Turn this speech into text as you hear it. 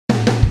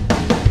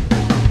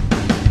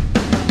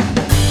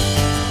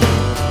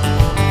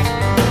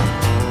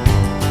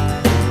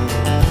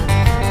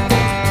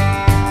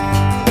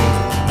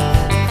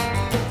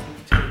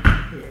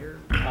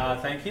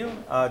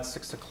It's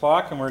 6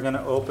 o'clock, and we're going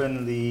to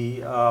open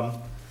the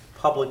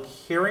public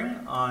hearing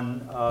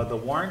on the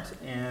warrant.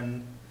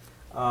 And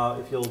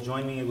if you'll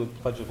join me with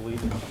Pledge of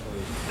Allegiance,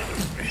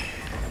 please.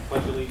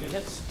 Pledge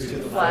allegiance to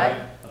the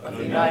flag of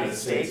the United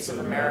States of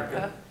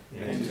America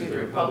and to the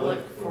republic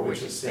for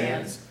which it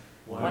stands,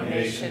 one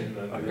nation,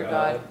 under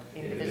God,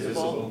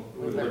 indivisible,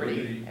 with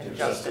liberty and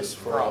justice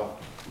for all.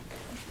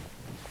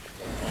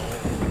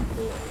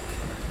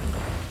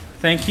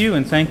 Thank you,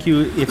 and thank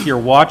you if you're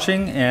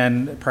watching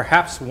and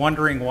perhaps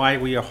wondering why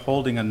we are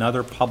holding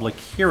another public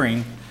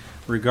hearing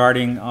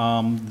regarding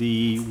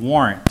the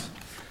warrant.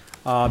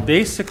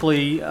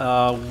 Basically,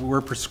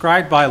 we're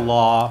prescribed by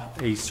law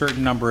a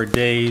certain number of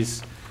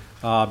days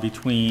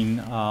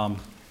between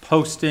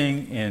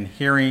posting and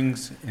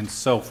hearings and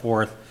so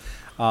forth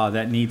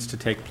that needs to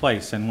take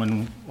place. And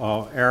when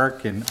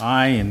Eric and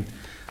I and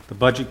the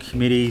Budget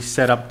Committee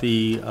set up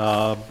the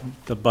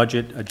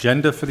budget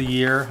agenda for the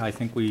year, I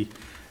think we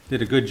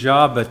did a good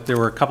job, but there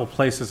were a couple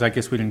places I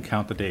guess we didn't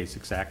count the days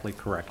exactly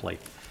correctly.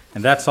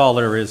 And that's all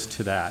there is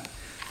to that.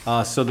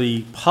 So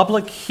the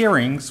public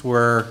hearings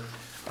where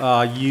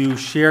you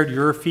shared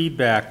your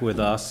feedback with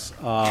us,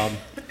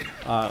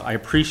 I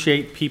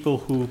appreciate people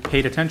who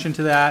paid attention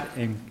to that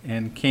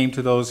and came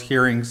to those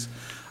hearings.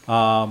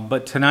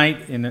 But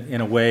tonight, in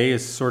a way,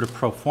 is sort of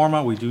pro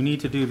forma. We do need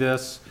to do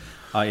this.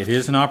 It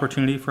is an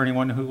opportunity for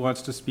anyone who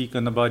wants to speak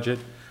on the budget.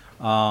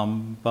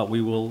 But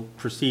we will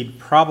proceed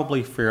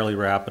probably fairly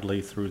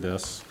rapidly through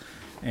this,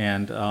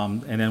 and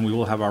then we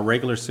will have our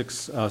regular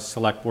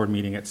select board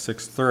meeting at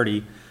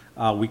 6:30.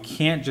 We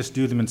can't just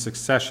do them in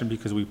succession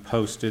because we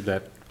posted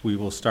that we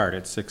will start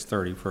at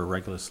 6:30 for a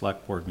regular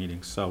select board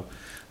meeting. So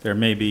there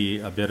may be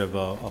a bit of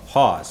a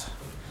pause,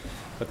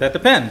 but that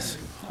depends.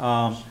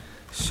 Like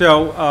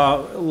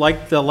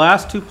the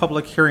last two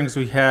public hearings,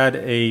 we had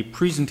a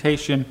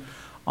presentation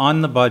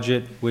on the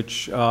budget,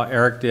 which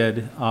Eric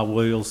did.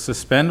 We'll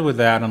suspend with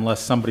that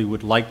unless somebody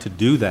would like to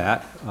do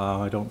that.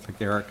 I don't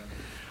think Eric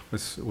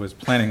was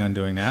planning on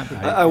doing that.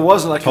 I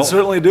wasn't. I can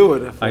certainly do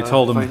it if I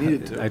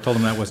needed to. I told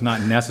him that was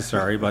not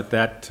necessary, but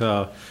that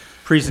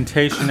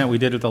presentation that we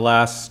did at the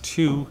last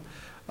two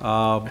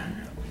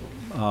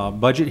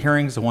budget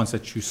hearings, the ones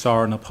that you saw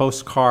on the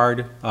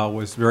postcard,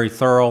 was very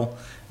thorough,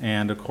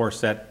 and of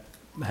course that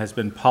has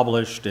been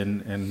published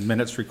and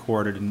minutes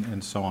recorded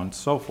and so on and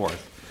so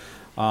forth.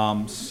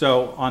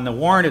 So on the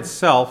warrant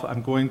itself,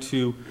 I'm going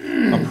to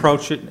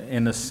approach it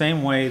in the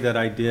same way that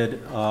I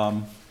did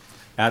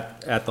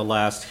at the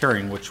last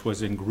hearing, which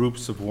was in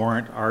groups of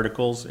warrant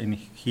articles, and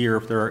here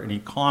if there are any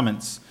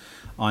comments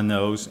on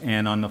those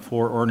and on the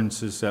four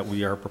ordinances that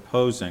we are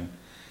proposing.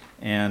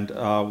 And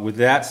with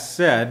that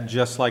said,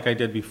 just like I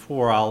did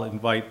before, I'll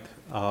invite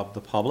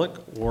the public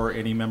or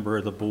any member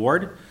of the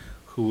board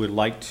who would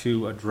like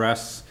to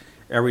address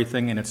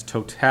everything in its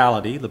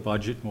totality, the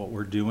budget and what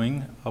we're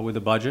doing with the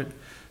budget,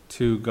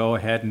 to go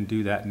ahead and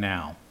do that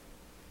now.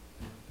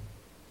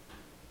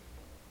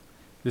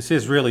 This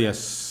is really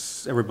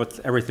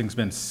everything's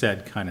been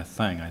said kind of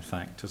thing, I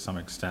think, to some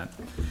extent.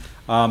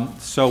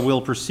 So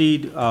we'll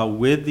proceed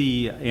with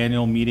the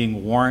annual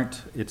meeting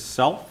warrant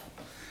itself.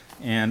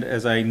 And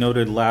as I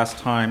noted last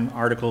time,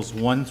 Articles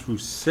 1 through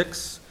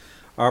 6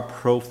 are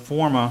pro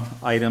forma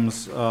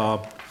items.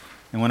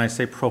 And when I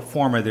say pro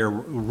forma, they're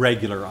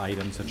regular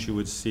items that you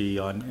would see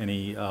on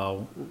any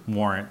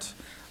warrant,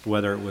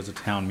 whether it was a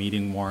town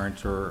meeting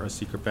warrant or a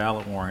secret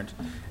ballot warrant.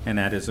 And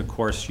that is, of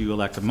course, you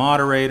elect a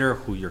moderator,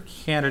 who your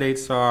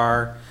candidates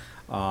are,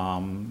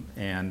 and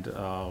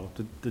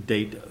the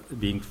date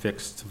being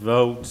fixed to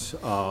vote,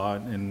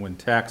 and when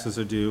taxes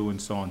are due,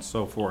 and so on and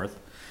so forth.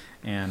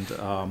 And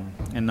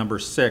number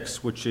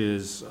 6, which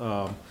is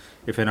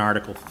if an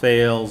article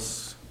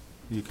fails,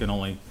 you can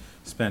only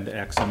spend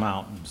X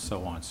amount, and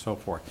so on and so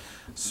forth.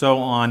 So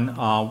on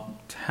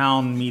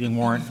town meeting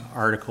warrant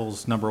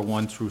articles number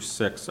 1 through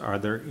 6, are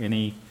there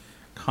any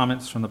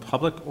comments from the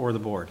public or the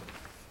board?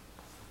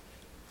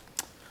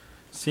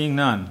 Seeing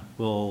none,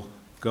 we'll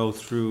go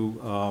through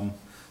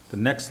the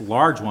next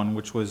large one,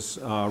 which was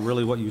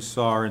really what you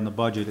saw in the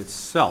budget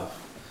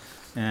itself.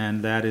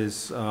 And that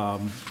is,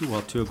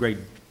 well, to a great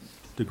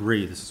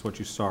degree, this is what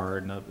you saw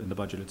in the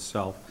budget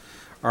itself.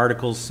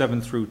 Articles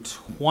 7 through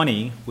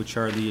 20, which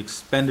are the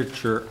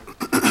expenditure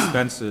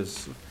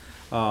expenses,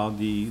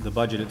 the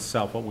budget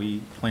itself, what we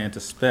plan to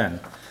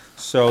spend.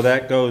 So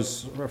that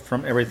goes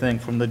from everything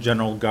from the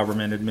general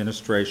government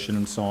administration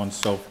and so on and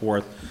so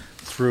forth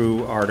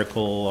through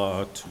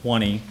Article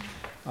 20,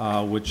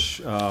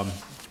 which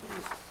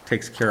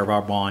takes care of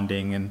our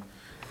bonding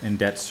and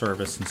debt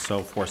service and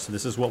so forth. So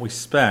this is what we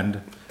spend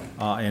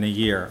in a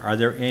year. Are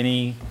there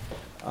any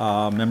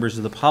members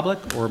of the public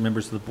or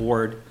members of the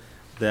board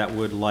that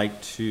would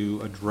like to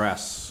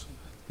address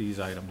these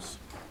items?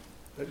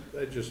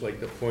 I'd just like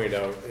to point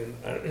out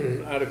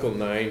in Article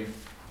 9,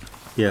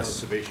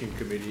 yes, Conservation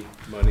Committee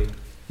money,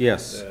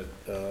 yes,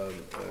 that a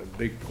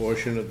big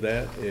portion of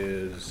that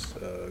is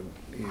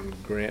either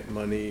grant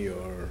money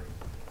or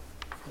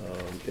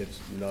it's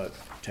not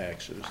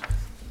taxes.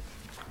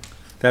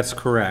 that's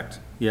correct.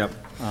 Yep.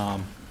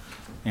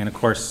 And of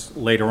course,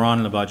 later on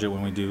in the budget,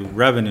 when we do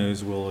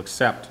revenues, we'll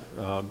accept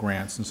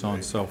grants and so on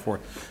and so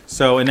forth.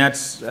 So, and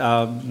that's,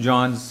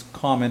 John's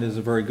comment is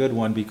a very good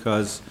one,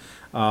 because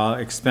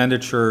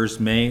expenditures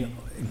may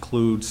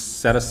include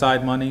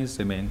set-aside monies,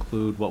 they may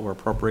include what we're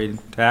appropriating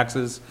from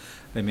taxes,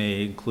 they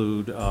may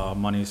include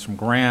monies from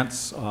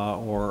grants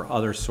or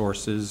other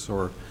sources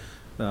or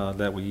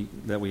that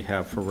we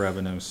have for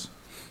revenues.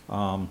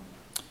 No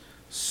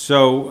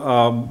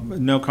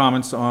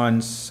comments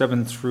on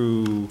 7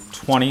 through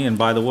 20, and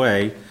by the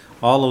way,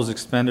 all those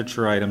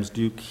expenditure items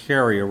do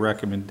carry a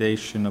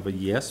recommendation of a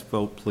yes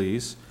vote,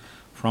 please,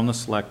 from the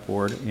Select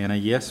Board, and a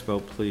yes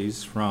vote,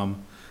 please,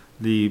 from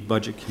the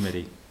Budget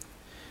Committee.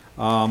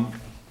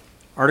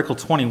 Article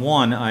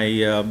 21,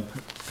 I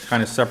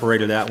kind of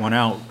separated that one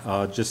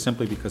out just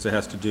simply because it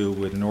has to do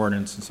with an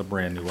ordinance. It's a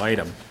brand new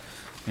item,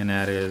 and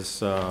that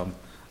is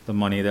the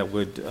money that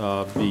would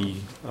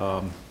be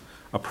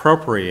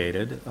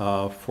appropriated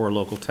for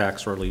local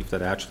tax relief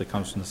that actually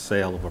comes from the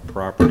sale of a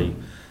property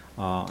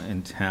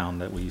in town,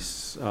 that we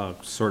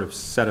sort of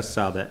set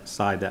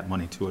aside that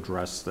money to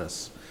address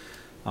this.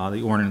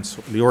 The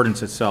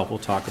ordinance itself we'll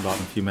talk about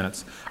in a few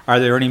minutes. Are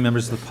there any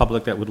members of the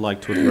public that would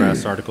like to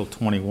address Article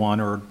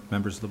 21, or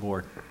members of the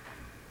board?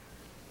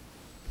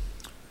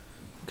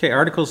 Okay,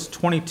 Articles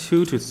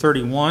 22 to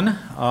 31,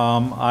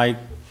 I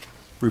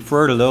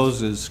refer to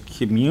those as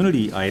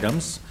community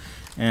items,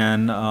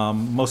 and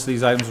most of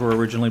these items were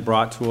originally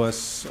brought to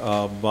us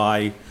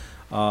by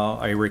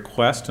a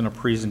request and a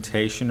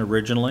presentation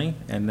originally,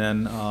 and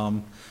then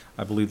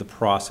I believe the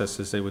process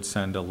is they would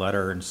send a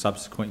letter in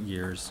subsequent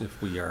years if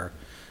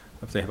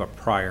they have a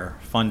prior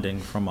funding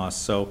from us.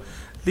 So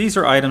these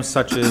are items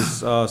such as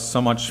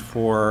so much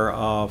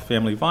for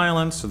family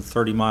violence, the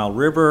 30-mile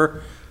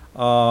river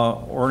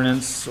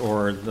ordinance,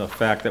 or the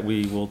fact that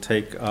we will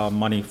take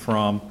money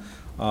from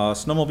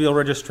snowmobile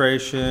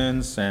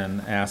registrations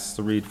and ask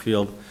the Reed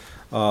Field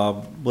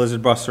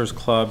Blizzard Busters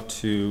Club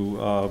to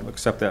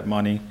accept that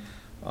money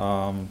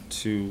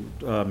to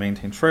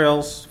maintain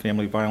trails,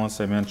 family violence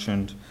I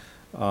mentioned,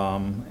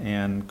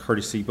 and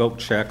courtesy boat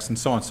checks, and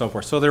so on and so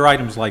forth. So there are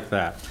items like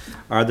that.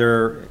 Are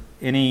there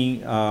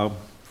any,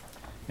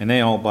 and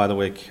they all, by the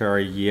way,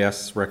 carry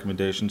yes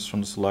recommendations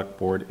from the Select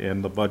Board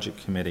and the Budget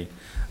Committee.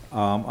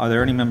 Are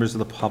there any members of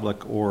the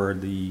public or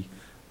the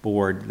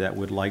board that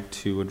would like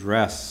to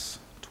address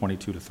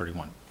 22 to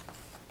 31?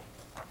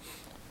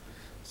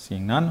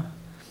 Seeing none.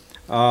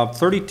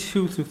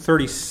 32 through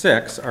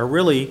 36 are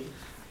really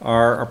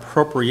our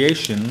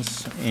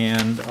appropriations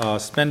and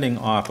spending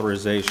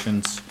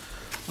authorizations.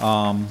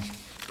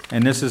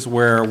 And this is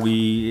where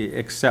we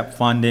accept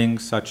funding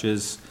such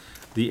as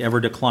the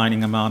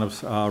ever-declining amount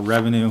of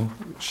revenue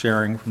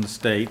sharing from the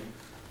state.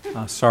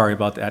 Sorry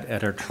about that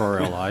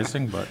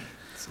editorializing, but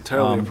It's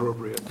entirely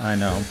appropriate. I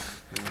know.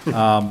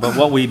 But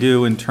what we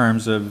do in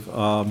terms of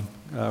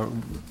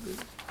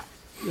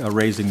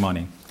raising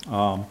money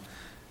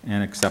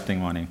and accepting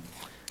money.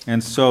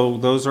 And so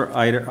those are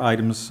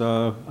items,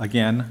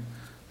 again,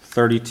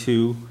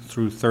 32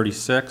 through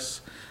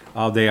 36.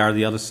 They are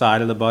the other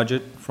side of the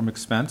budget from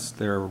expense.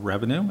 They're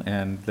revenue,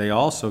 and they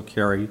also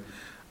carry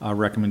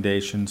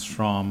recommendations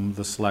from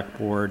the Select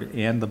Board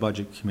and the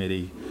Budget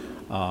Committee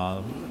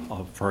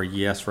for a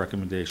yes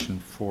recommendation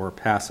for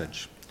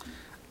passage.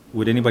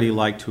 Would anybody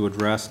like to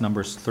address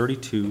numbers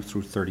 32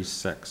 through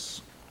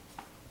 36?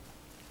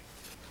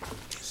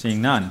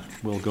 Seeing none,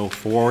 we'll go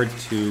forward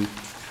to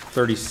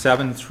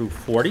 37 through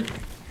 40.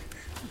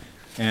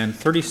 And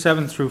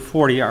 37 through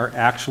 40 are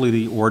actually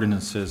the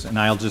ordinances, and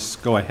I'll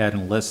just go ahead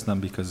and list them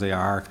because they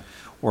are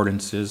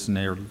ordinances and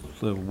they're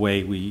the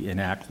way we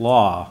enact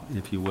law,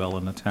 if you will,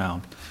 in the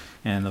town.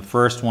 And the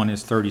first one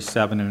is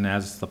 37, and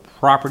that's the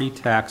Property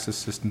Tax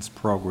Assistance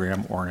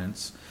Program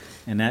ordinance.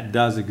 And that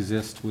does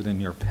exist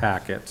within your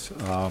packet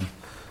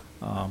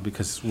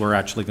because we're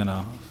actually going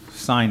to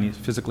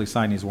physically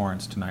sign these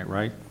warrants tonight,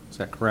 right? Is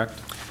that correct?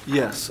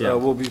 Yes, Yeah.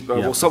 we'll be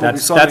Yeah. signing.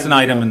 That's an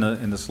item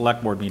in the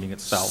Select Board meeting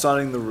itself.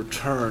 Signing the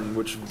return,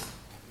 which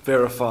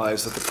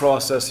verifies that the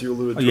process you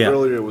alluded to Yeah.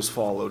 earlier was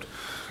followed.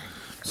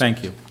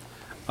 Thank you.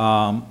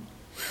 Are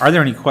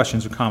there any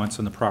questions or comments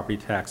on the Property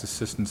Tax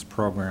Assistance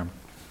Program,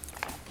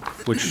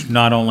 which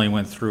not only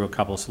went through a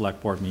couple of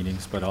Select Board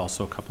meetings, but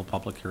also a couple of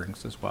public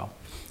hearings as well?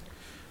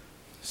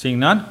 Seeing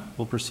none,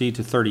 we'll proceed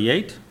to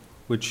 38,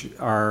 which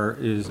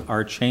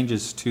are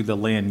changes to the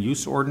land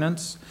use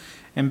ordinance.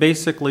 And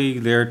basically,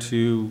 they're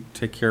to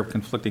take care of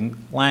conflicting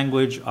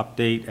language,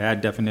 update,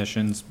 add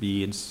definitions,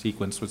 be in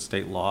sequence with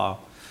state law,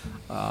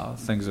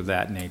 things of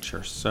that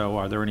nature. So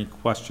are there any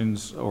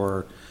questions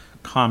or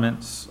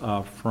comments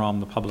from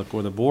the public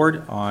or the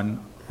board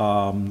on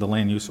the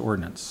land use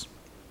ordinance?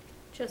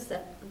 Just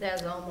that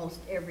there's almost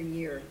every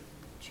year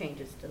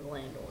changes to the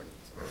land ordinance.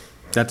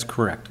 That's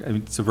correct. I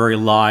mean, it's a very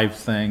live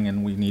thing,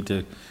 and we need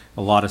to,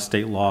 a lot of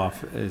state law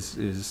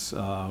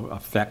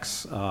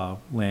affects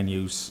land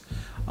use,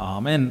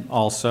 and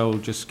also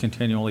just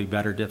continually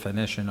better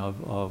definition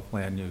of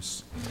land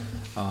use.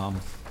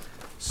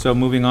 So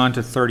moving on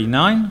to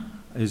 39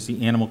 is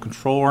the Animal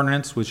Control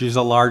Ordinance, which is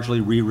a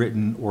largely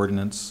rewritten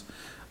ordinance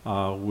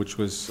which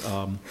was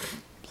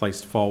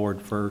placed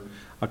forward for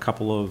a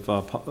couple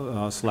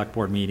of select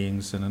board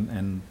meetings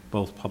and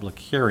both public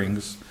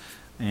hearings.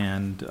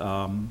 And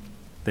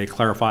they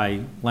clarify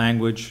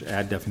language,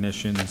 add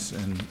definitions,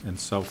 and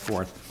so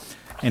forth.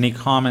 Any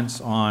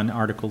comments on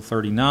Article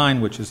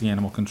 39, which is the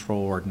animal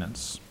control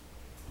ordinance?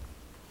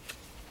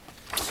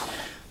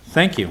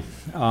 Thank you.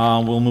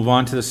 We'll move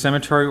on to the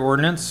cemetery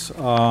ordinance.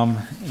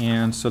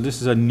 And so this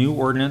is a new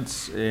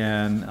ordinance,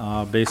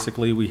 and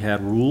basically we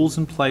had rules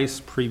in place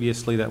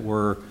previously that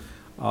were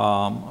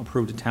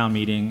approved at town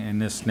meeting,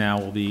 and this now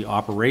will be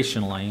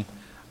operationally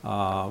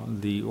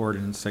the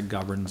ordinance that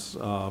governs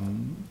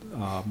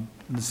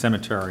the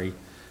cemetery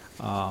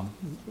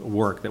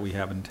work that we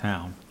have in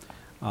town.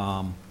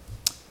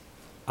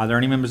 Are there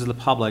any members of the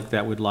public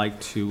that would like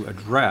to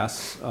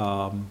address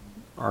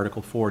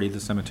Article 40, the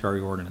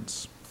cemetery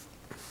ordinance?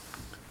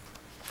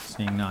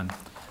 Seeing none.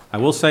 I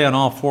will say on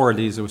all four of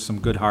these, there was some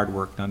good hard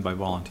work done by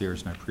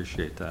volunteers, and I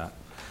appreciate that.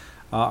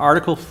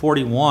 Article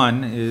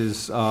 41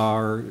 is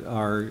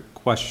our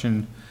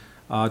question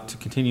to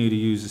continue to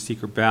use the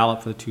secret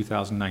ballot for the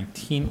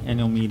 2019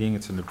 annual meeting.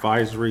 It's an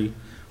advisory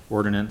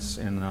ordinance,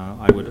 and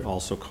I would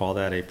also call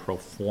that a pro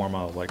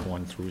forma, like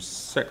 1 through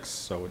 6,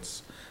 so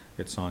it's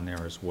on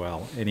there as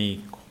well.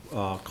 Any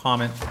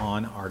comment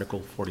on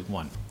Article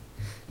 41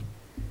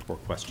 or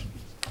question?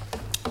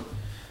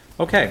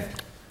 Okay.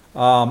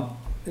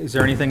 Is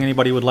there anything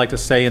anybody would like to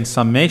say in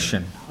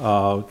summation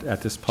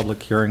at this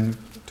public hearing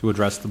to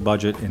address the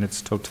budget in its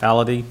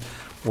totality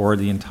or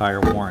the entire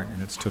warrant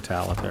in its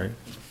totality?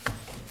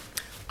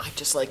 I'd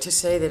just like to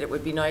say that it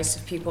would be nice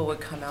if people would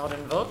come out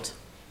and vote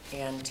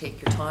and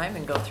take your time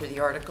and go through the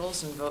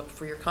articles and vote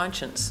for your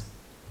conscience.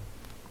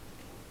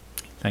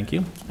 Thank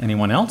you.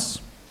 Anyone else?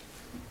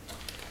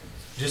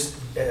 Just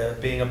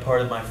being a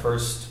part of my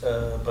first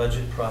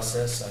budget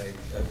process, I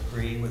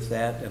agree with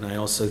that, and I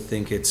also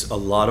think it's a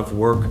lot of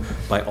work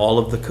by all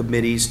of the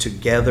committees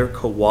together,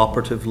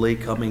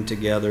 cooperatively coming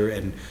together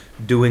and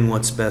doing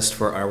what's best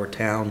for our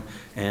town,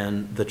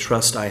 and the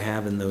trust I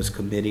have in those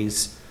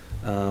committees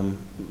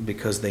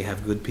because they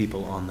have good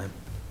people on them.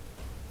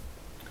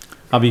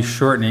 I'll be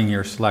shortening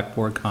your select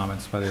board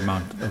comments by the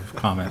amount of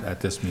comment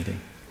at this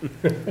meeting.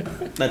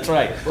 That's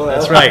right.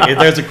 That's right.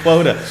 There's a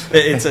quota.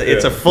 It's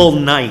a full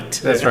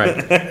night. That's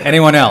right.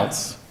 Anyone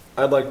else?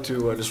 I'd like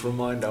to just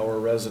remind our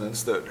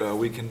residents that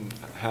we can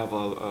have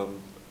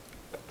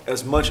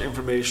as much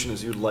information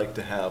as you'd like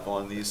to have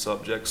on these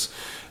subjects,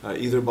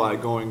 either by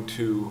going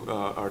to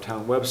our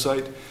town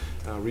website,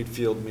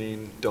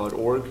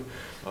 reedfieldmaine.org,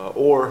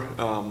 or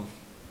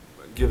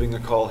giving a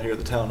call here at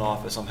the town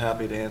office. I'm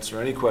happy to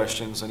answer any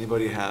questions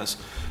anybody has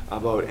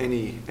about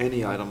any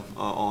item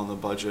on the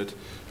budget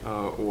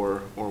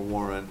or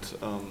warrant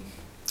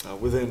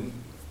within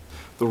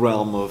the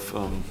realm of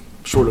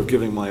short of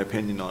giving my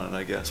opinion on it,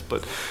 I guess.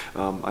 But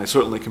I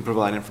certainly can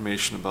provide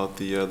information about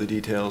the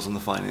details and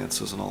the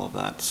finances and all of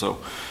that. So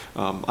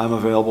I'm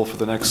available for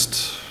the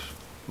next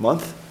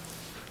month,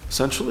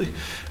 essentially,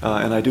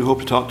 and I do hope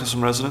to talk to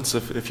some residents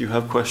if you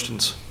have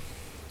questions.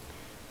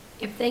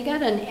 If they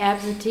got an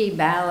absentee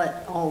ballot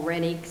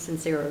already,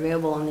 since they were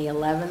available on the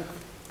 11th,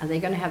 are they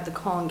going to have to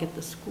call and get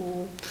the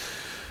school?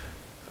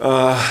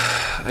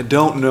 I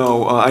don't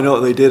know. I know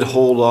they did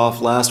hold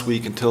off last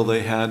week until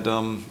they had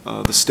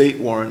the state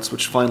warrants,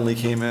 which finally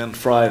came in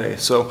Friday.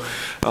 So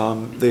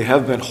they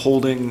have been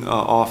holding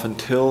off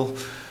until,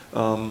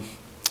 but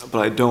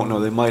I don't know.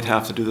 They might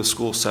have to do the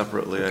school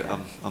separately. Okay.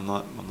 I'm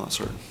not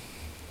certain.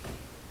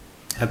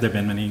 Has there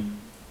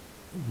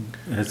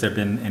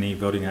been any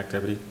voting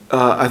activity?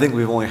 I think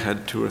we've only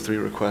had 2 or 3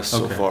 requests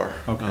so far.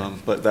 Okay.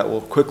 But that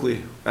will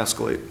quickly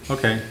escalate.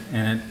 Okay,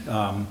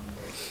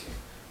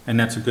 and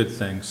that's a good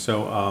thing.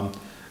 So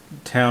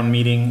town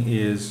meeting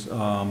is,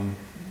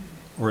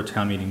 or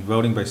town meeting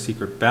voting by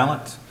secret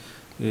ballot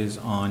is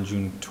on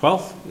June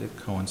 12th. It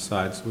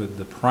coincides with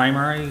the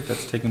primary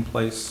that's taking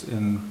place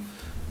in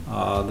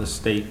the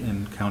state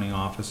and county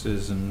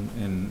offices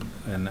and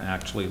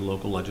actually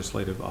local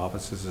legislative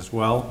offices as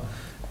well.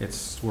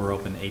 We're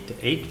open 8 to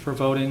 8 for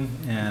voting,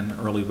 and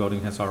early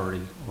voting has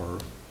already, or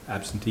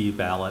absentee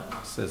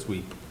ballots as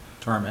we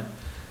term it.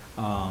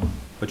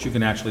 But you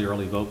can actually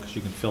early vote because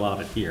you can fill out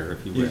it here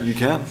if you wish. You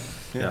can,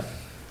 yeah.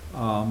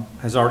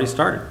 Has already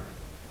started.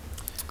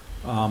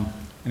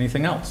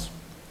 Anything else?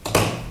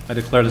 I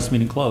declare this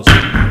meeting closed.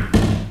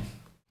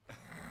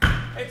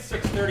 It's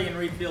 6:30 in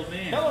Reedfield,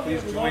 Maine.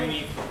 Please join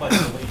me for pledge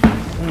of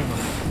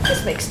allegiance.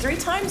 This makes 3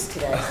 times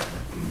today.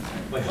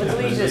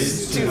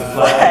 Allegiance to the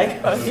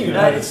flag of the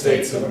United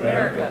States of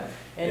America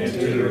and to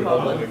the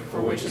republic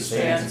for which it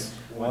stands,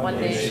 one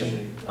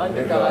nation,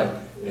 under God,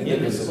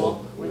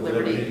 indivisible, with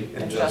liberty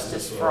and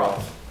justice for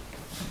all.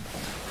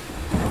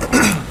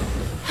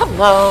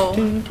 Hello.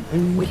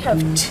 We have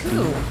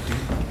 2.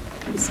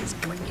 This is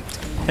great.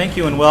 Thank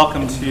you and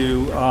welcome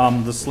to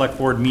the Select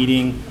Board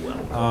meeting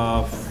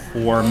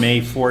for May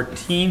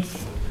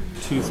 14th,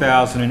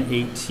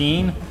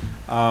 2018.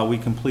 We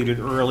completed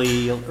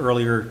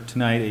earlier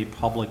tonight a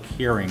public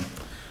hearing.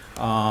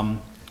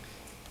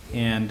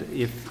 And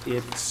if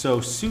it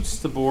so suits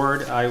the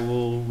board, I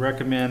will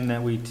recommend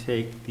that we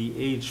take the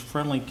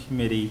age-friendly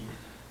committee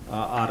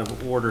out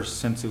of order,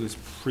 since it was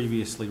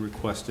previously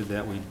requested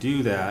that we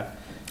do that.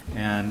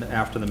 And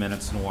after the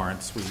minutes and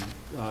warrants, we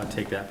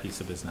take that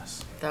piece of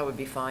business. That would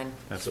be fine.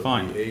 That's So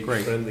fine, the great.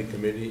 age-friendly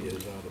committee is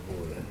out of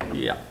order.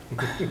 Yeah.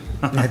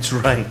 That's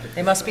right.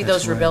 They must be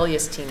those right.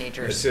 rebellious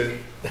teenagers. That's it.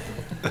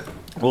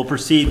 We'll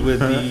proceed with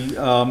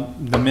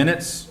the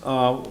minutes.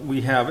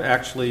 We have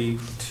actually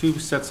two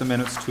sets of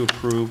minutes to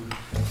approve.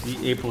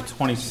 The April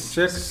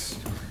 26th,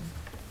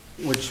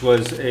 which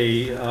was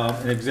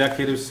an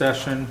executive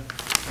session,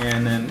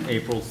 and then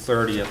April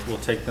 30th. We'll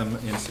take them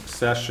in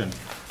succession.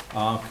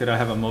 Could I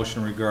have a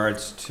motion in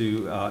regards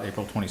to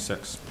April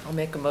 26th? I'll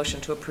make a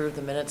motion to approve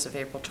the minutes of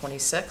April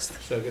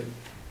 26th. Second.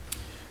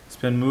 It's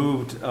been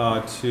moved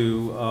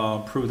to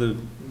approve the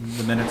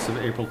minutes of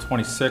April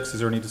 26th. Is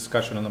there any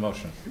discussion on the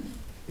motion?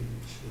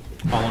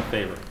 All in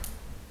favor?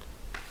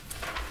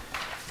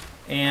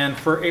 And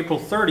for April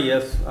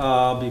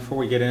 30th, before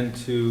we get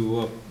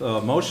into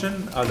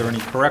motion, are there any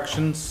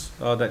corrections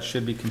that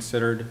should be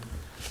considered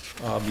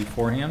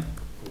beforehand?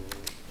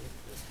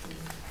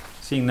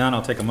 Seeing none,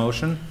 I'll take a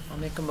motion. I'll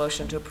make a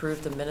motion to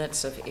approve the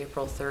minutes of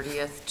April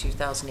 30th,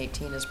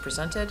 2018 as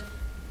presented.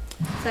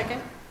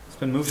 Second? It's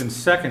been moved and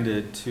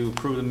seconded to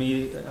approve the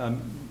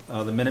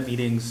minute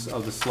meetings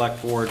of the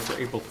Select Board for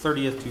April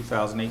 30th,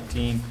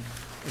 2018.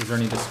 Is there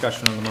any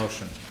discussion on the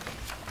motion?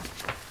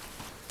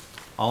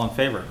 All in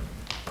favor?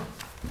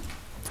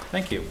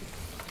 Thank you.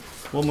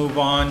 We'll move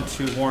on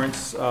to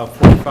warrants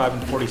 45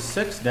 and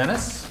 46.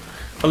 Dennis?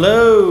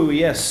 Hello,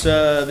 yes,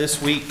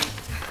 this week,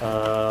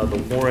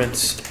 the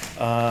warrants,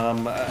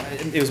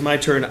 it was my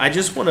turn. I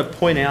just want to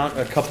point out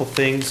a couple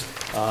things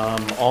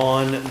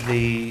on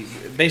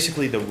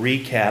basically the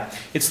recap.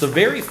 It's the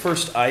very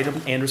first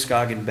item,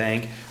 Androscoggin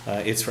Bank.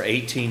 It's for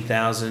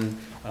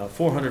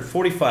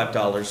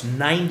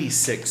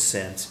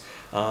 $18,445.96.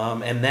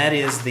 And that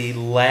is the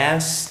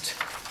last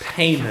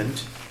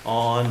payment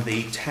on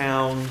the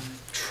town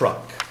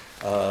truck.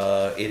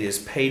 It is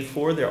paid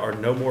for. There are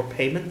no more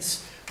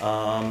payments.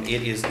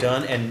 It is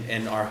done,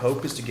 and our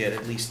hope is to get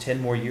at least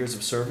 10 more years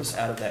of service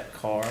out of that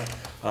car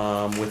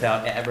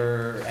without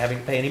ever having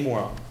to pay any more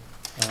on.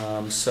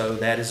 So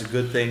that is a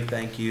good thing.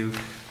 Thank you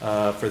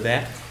for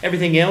that.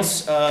 Everything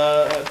else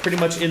pretty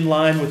much in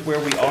line with where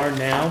we are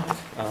now.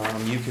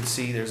 You can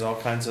see there's all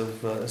kinds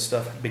of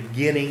stuff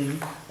beginning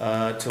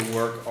to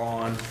work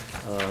on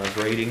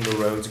grading the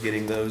roads,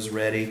 getting those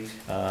ready,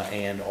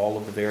 and all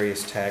of the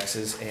various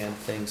taxes and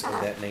things of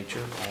that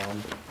nature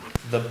on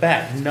the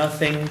back.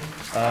 Nothing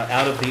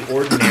out of the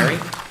ordinary.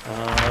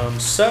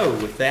 So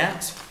with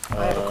that,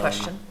 I have a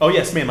question. Oh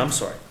yes, ma'am. I'm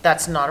sorry.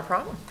 That's not a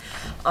problem.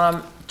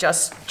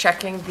 Just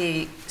checking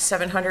the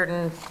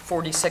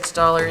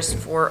 $746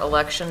 for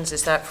elections,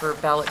 is that for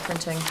ballot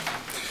printing?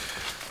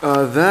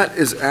 That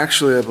is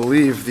actually, I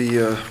believe,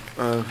 the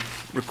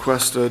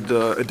requested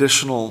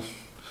additional,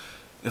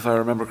 if I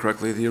remember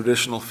correctly, the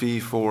additional fee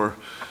for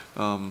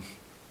a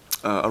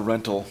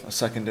rental, a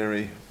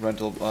secondary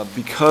rental,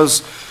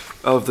 because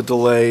of the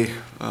delay,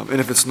 and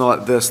if it's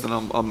not this,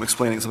 then I'm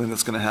explaining something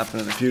that's going to happen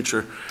in the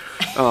future.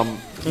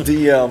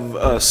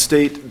 The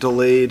state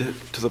delayed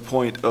to the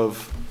point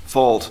of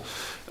fault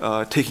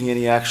taking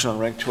any action on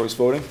ranked choice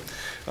voting,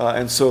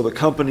 and so the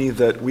company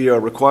that we are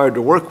required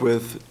to work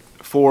with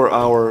for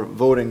our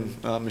voting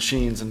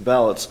machines and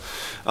ballots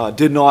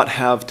did not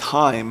have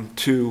time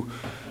to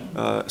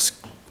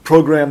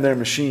program their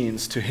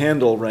machines to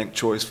handle ranked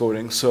choice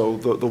voting. So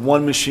the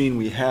one machine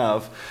we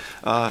have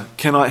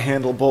cannot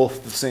handle both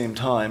at the same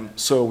time,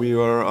 so we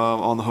are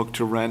on the hook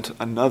to rent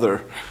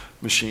another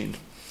machine.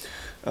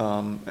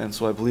 And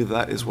so I believe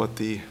that is what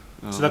the...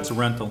 So that's a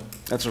rental.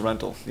 That's a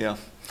rental, yeah.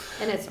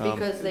 And it's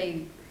because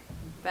they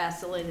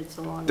vacillated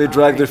so long. They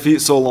dragged their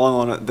feet so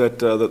long on it that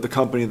the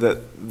company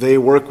that they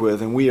work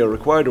with and we are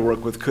required to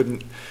work with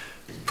couldn't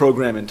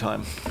program in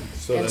time.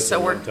 So And that's so a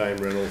we're- one-time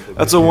rental for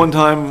That's this a year?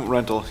 one-time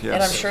rental, yes.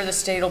 And I'm sure the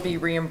state will be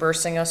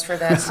reimbursing us for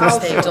that since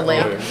they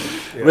delayed it.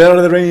 Yeah. Right out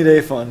of the rainy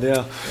day fund,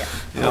 yeah.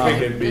 If it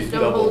can be Just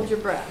don't double. hold your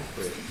breath.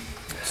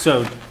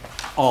 So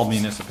all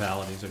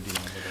municipalities are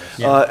dealing with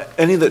this.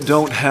 Any that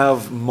don't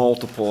have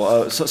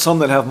multiple, some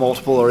that have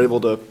multiple are able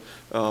to,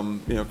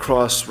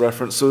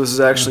 cross-reference. So this is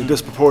actually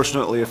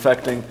disproportionately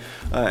affecting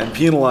and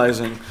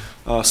penalizing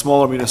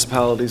smaller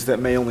municipalities that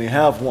may only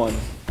have one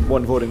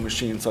voting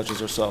machine, such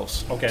as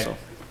ourselves. Okay. So,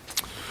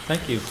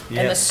 Thank you. And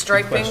Yeah, the good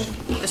striping,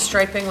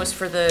 question. was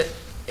for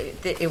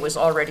it was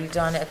already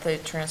done at the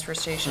transfer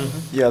station?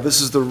 yeah,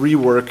 this is the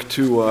rework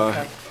to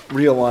Okay.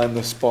 realign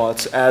the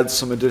spots, add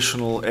some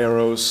additional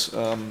arrows,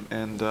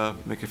 and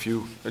make a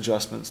few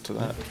adjustments to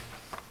that.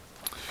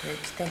 Great,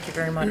 thank you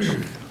very much.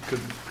 Could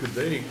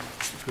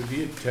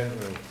he attend,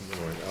 never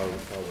mind, I'll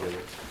get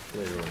it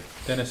later on.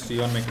 Dennis, do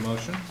you want to make a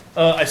motion?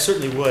 I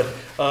certainly would.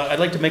 I'd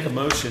like to make a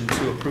motion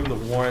to approve the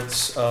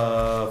warrants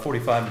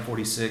 45 and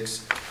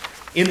 46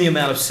 in the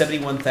amount of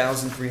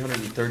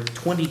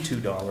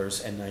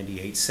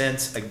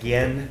 $71,322.98.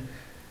 Again,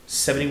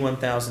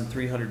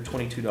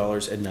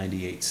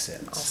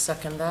 $71,322.98. I'll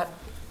second that.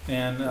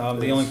 And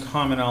the only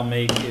comment I'll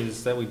make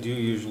is that we do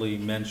usually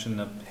mention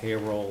the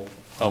payroll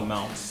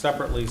amount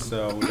separately,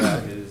 so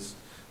that is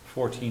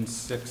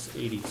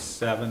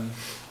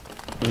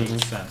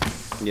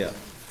 14,687.08. Yeah,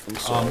 I'm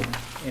sorry.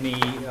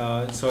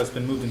 So it's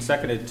been moved and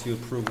seconded to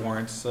approve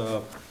warrants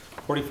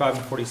 45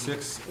 and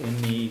 46 in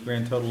the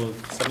grand total of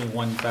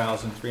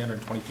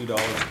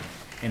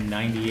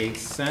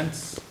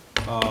 $71,322.98.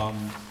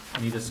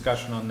 Any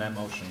discussion on that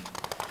motion?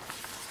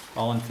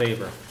 All in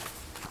favor?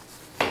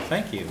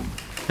 Thank you.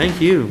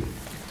 Thank you.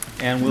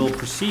 And we'll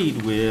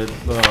proceed with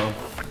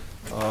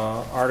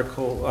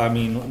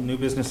new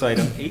business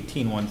item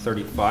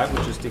 18-135,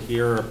 which is to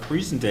hear a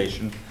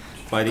presentation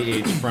by the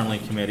Age Friendly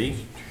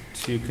Committee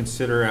to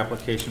consider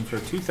application for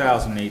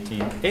 2018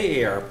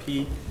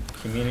 AARP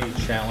Community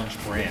Challenge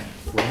Grant.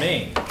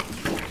 Romaine,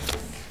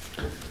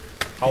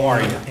 how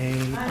are you?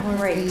 I'm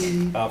great.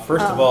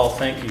 First of all,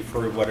 thank you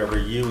for whatever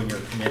you and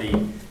your committee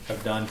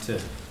have done to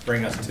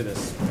bring us to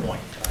this point.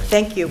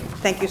 Thank you.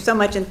 Thank you so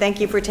much, and thank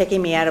you for taking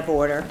me out of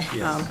order.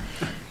 Yes.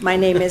 My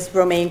name is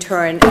Romaine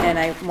Turin, and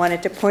I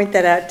wanted to point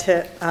that out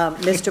to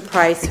Mr.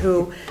 Price,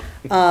 who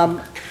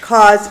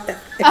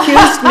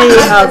accused me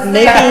of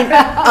making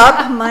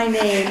up my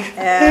name,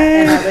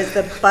 and I was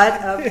the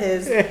butt of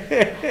his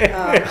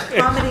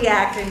comedy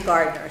act in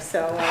Gardner.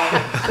 So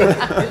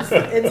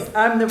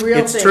I'm the real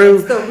It's thing. true.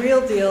 It's the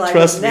real deal.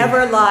 Trust I me. would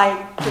never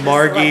lie to the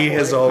Margie select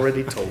has board.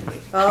 already told me.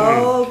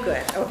 Oh,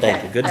 good. Okay.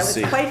 Thank you. Good to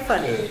see you. It was quite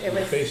funny. It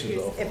was. face is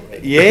awful.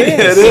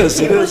 Yes. It is.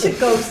 People should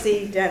go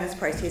see Dennis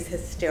Price. He's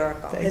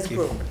hysterical. His you.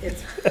 group.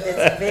 It's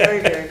very,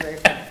 very, very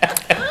funny.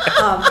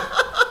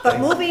 But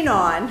moving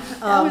on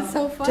was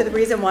so to funny. the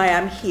reason why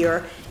I'm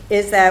here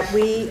is that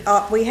we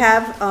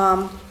have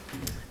an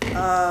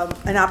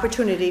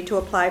opportunity to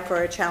apply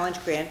for a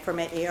challenge grant from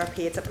AARP.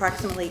 It's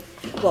approximately,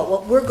 well,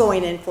 what we're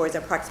going in for is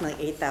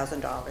approximately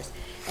 $8,000.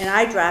 And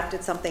I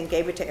drafted something,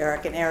 gave it to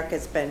Eric, and Eric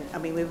has been,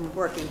 we've been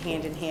working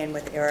hand in hand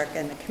with Eric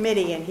and the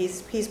committee, and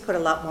he's put a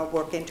lot more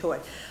work into it.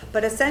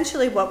 But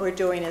essentially what we're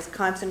doing is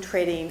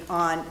concentrating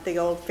on the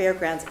old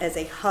fairgrounds as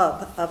a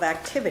hub of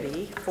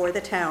activity for the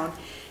town,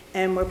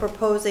 and we're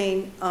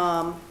proposing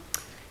a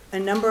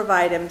number of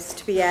items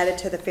to be added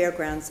to the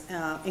fairgrounds,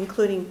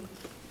 including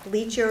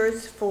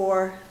bleachers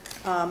for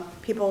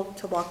people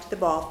to walk to the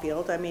ball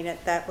field.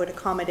 That would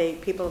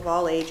accommodate people of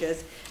all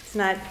ages.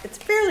 It's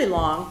fairly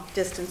long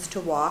distance to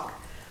walk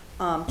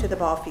to the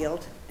ball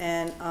field,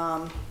 and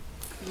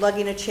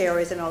lugging a chair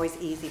isn't always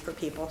easy for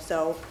people.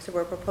 So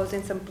we're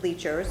proposing some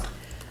bleachers,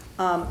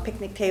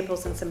 picnic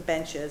tables, and some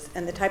benches.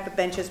 And the type of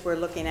benches we're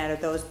looking at are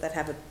those that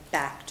have a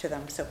back to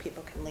them so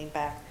people can lean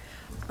back.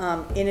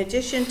 In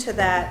addition to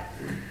that,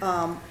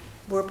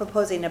 we're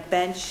proposing a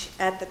bench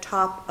at the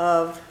top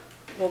of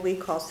what we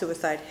call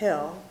Suicide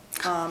Hill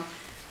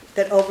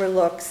that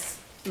overlooks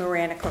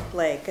Maranacook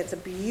Lake. It's a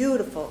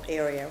beautiful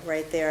area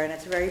right there, and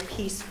it's very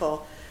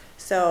peaceful.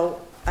 So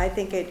I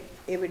think it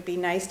would be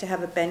nice to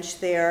have a bench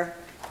there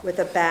with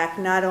a back,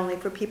 not only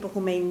for people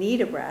who may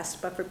need a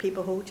rest, but for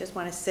people who just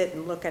want to sit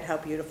and look at how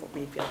beautiful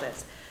Reedfield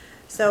is.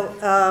 So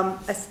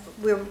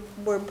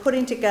we're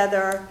putting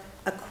together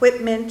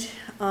equipment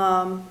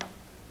that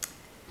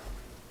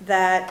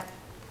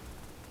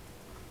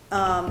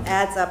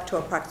adds up to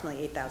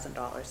approximately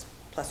 $8,000,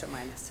 plus or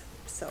minus.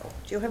 So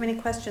do you have any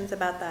questions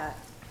about that?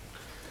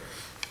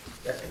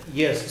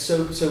 Yes,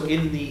 so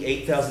in the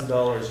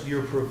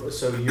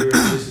 $8,000,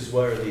 this is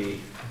where the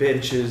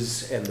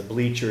benches and the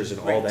bleachers and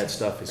all that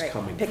stuff is Right.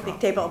 coming Picnic from.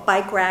 table,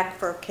 bike rack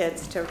for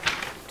kids to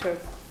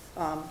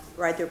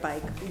ride their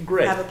bike.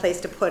 Great. Have a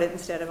place to put it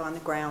instead of on the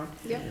ground.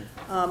 Yep.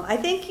 I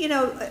think,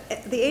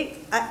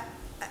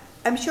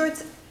 I'm sure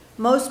it's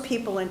most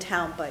people in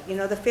town, but,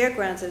 the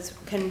fairgrounds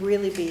can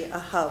really be a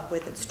hub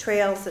with its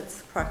trails,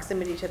 its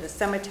proximity to the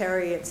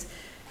cemetery, its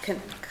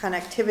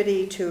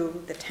connectivity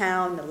to the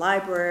town, the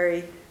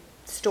library,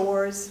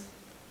 stores,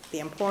 the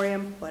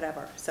Emporium,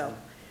 whatever. So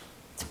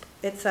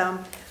it's, I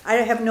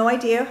have no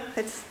idea.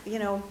 It's,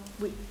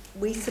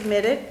 we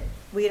submit it.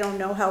 We don't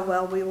know how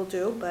well we will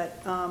do,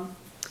 but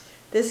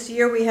this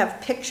year we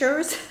have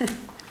pictures.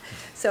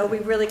 So we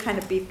really kind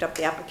of beefed up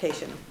the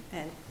application,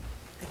 and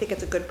I think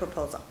it's a good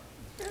proposal.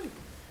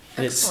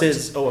 And it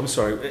says, I'm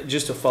sorry,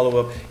 just to follow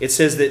up, it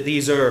says that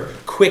these are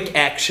quick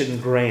action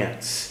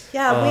grants.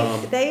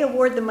 Yeah, they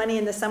award the money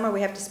in the summer.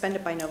 We have to spend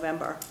it by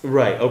November.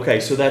 Right, okay,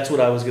 so that's what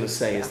I was going to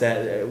say, is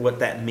that what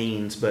that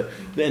means,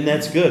 and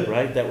that's good,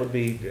 right? That would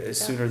be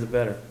sooner the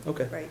better.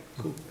 Okay, Right,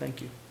 cool,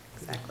 thank you.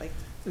 exactly.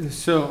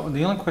 So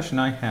the only question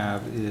I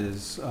have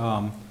is,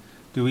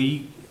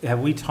 have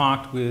we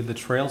talked with the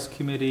Trails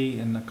Committee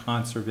and the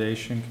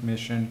Conservation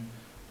Commission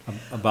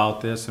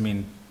about this?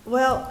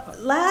 Well,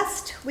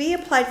 we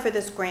applied for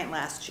this grant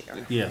last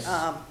year. Yes.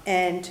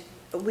 And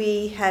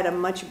we had a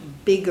much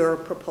bigger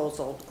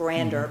proposal,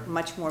 grander,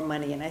 much more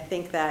money, and I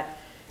think that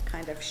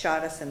kind of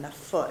shot us in the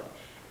foot.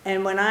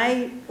 And when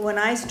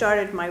I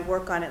started my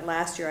work on it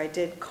last year, I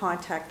did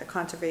contact the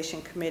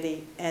Conservation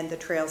Committee and the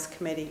Trails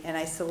Committee, and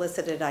I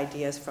solicited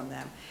ideas from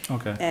them.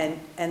 Okay.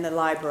 And the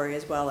library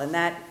as well. And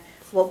that,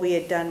 what we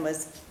had done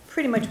was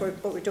pretty much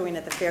what we're doing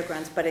at the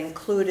fairgrounds, but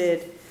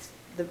included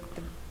the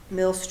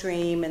mill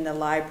stream and the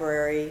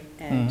library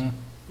and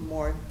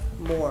more.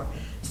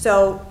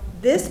 So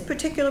this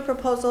particular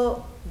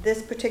proposal,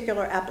 this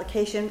particular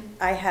application,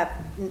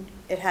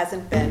 it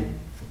hasn't been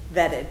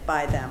vetted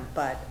by them,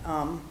 but,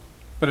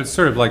 But it's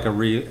sort of like a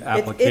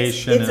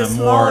re-application it's and a a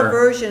smaller more,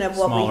 version of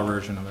what we. smaller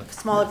version of it.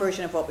 Smaller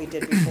version of what we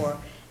did before.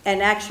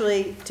 And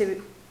actually,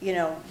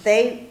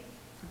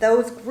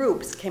 those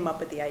groups came up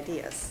with the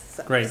ideas.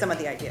 Great. Some of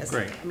the ideas.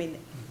 Great. I mean,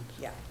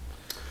 yeah.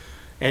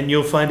 And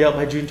you'll find out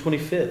by June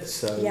 25th,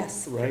 so.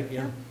 Yes. Right,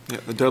 yeah. Yeah,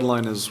 the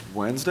deadline is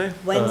Wednesday?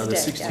 Wednesday,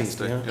 The yes.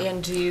 16th, yeah.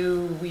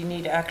 And we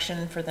need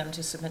action for them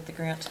to submit the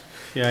grant?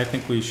 Yeah, I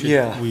think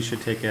Yeah. we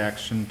should take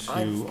action to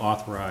I'd-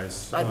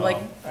 authorize I'd like-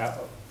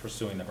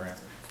 pursuing the grant.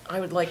 I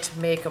would like to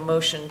make a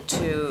motion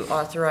to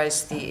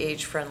authorize the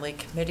Age-Friendly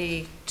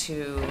Committee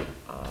to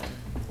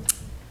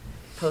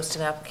post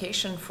an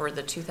application for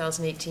the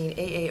 2018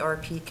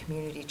 AARP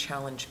Community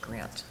Challenge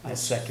Grant. I'll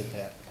second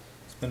that.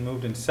 It's been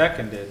moved and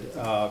seconded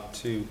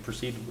to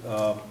proceed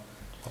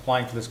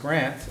applying for this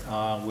grant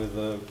with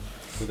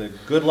a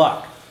good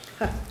luck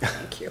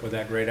Thank you. with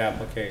that great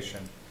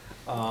application.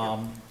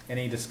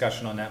 Any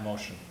discussion on that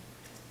motion?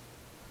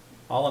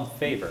 All in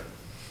favor?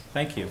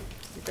 Thank you.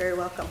 You're very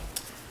welcome.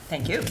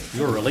 Thank you.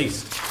 You're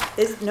released.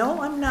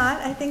 No, I'm not.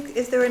 I think,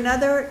 is there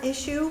another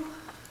issue?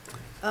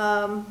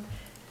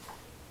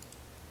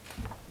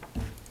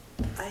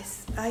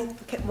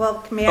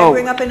 May I Oh.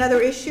 bring up another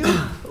issue,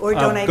 or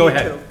don't I need to? Go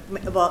ahead.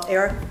 Well,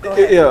 Eric, go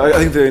ahead. Yeah, I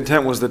think the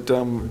intent was that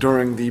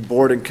during the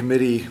board and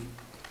committee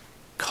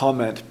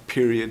comment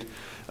period,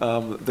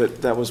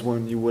 that was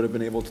when you would have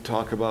been able to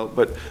talk about,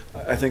 but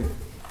I think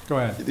Go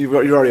ahead. you're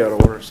already out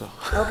of order, so.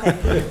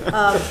 Okay.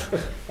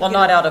 Well,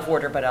 not out of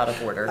order, but out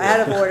of order. Out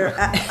of order.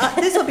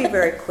 This will be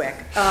very quick.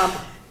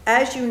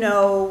 As you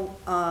know,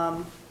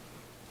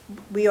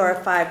 we are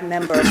a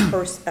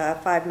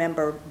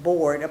five-member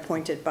board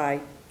appointed by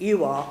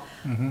you all.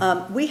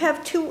 We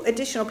have 2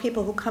 additional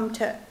people who come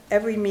to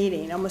every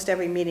meeting, almost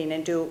every meeting,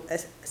 and do a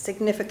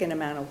significant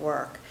amount of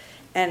work.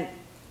 And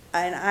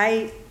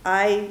I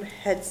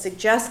had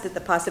suggested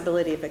the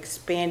possibility of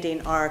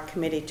expanding our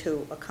committee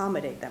to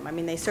accommodate them. I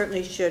mean, they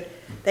certainly should,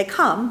 they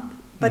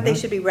come, but they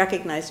should be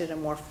recognized in a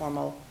more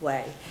formal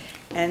way.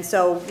 And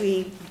so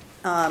we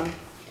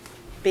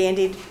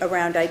bandied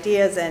around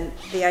ideas, and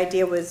the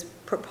idea was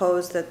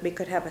proposed that we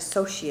could have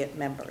associate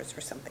members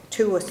or something,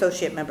 2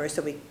 associate members,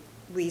 so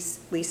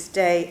we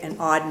stay an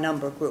odd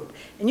number group.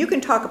 And you can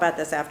talk about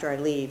this after I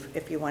leave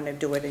if you want to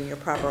do it in your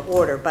proper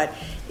order, but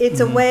it's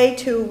a way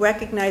to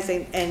recognize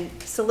and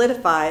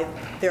solidify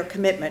their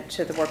commitment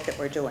to the work that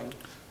we're doing.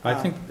 I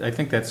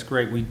think that's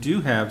great. We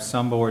do have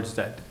some boards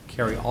that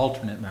carry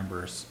alternate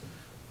members,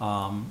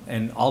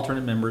 and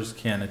alternate members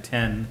can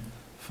attend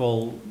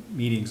full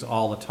meetings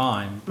all the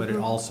time, but it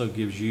also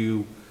gives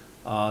you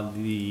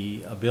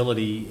the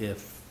ability,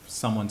 if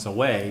someone's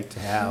away, to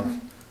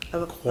have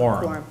A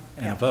quorum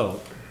and yeah. a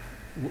vote.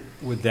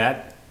 Would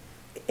that,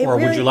 It or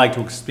would really- you like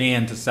to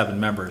expand to 7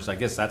 members? I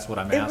guess that's what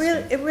I'm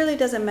asking. It really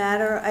doesn't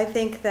matter. I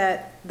think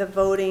that the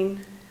voting,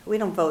 we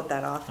don't vote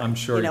that often. I'm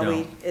sure you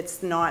don't.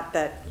 It's not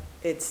that,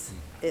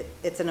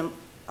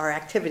 our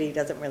activity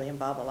doesn't really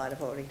involve a lot of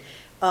voting.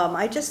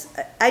 I guess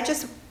I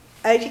just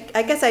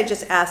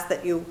ask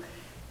that you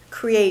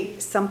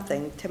create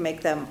something to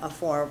make them a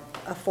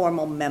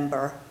formal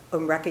member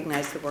and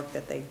recognize the work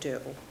that they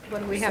do.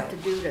 What do we have to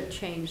do to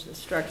change the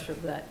structure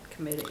of that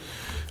committee?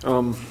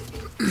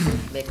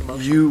 Make a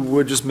motion. You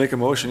would just make a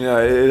motion, yeah,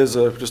 it is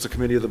just a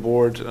committee of the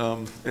board.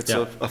 It's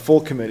Yeah. a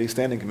full committee,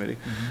 standing committee.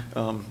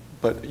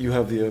 But you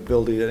have the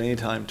ability at any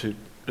time to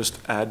just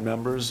add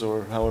members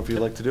or however you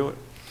like to do it.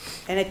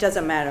 And it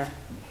doesn't matter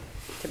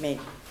to me.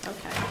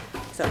 Okay.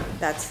 So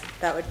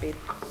that would be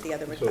the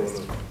other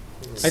request.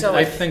 So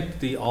I think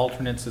the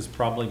alternates is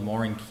probably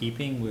more in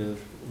keeping with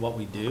what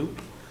we do.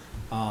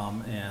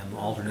 And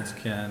alternates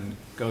can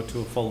go to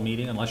a full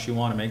meeting unless you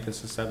want to make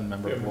this a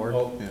 7-member board.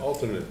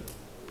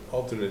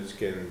 Alternates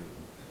can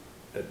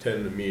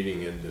attend the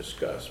meeting and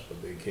discuss,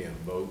 but they can't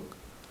vote,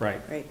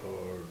 Right. Right.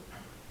 or,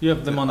 You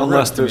have them on the road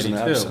Unless there's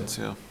committee an too. absence,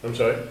 yeah. I'm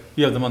sorry?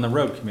 You have them on the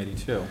road committee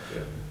too.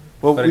 Yeah,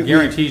 Well, But it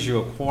guarantees you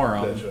a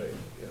quorum, that's right,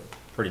 yeah.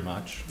 pretty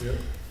much. Yeah.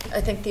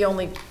 I think the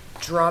only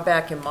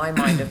drawback in my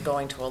mind of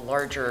going to a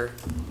larger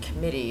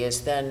committee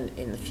is then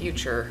in the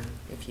future,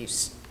 if you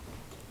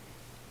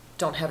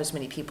don't have as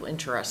many people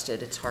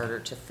interested, it's harder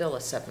to fill a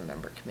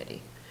 7-member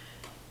committee.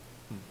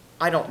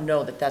 I don't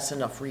know that that's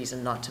enough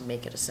reason not to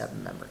make it a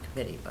 7-member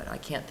committee, but I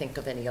can't think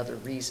of any other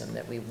reason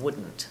that we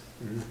wouldn't.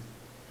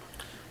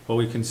 Well,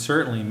 we can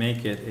certainly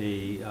make it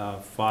a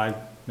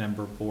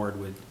 5-member board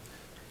with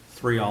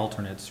 3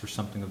 alternates or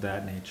something of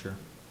that nature,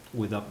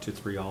 with up to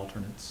 3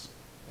 alternates.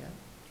 Yeah.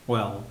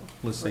 Well,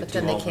 let's say 2 But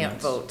then they alternates.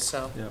 can't vote,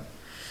 so. Yep.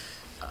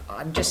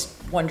 I'm just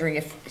wondering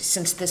if,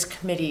 since this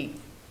committee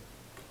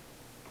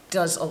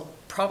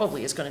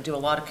probably is going to do a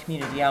lot of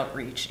community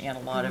outreach and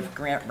a lot of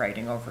grant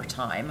writing over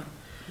time.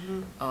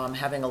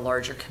 Having a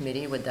larger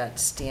committee, would that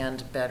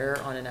stand better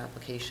on an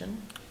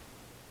application?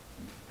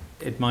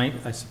 It might,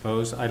 I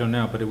suppose, I don't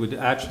know, but it would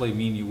actually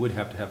mean you would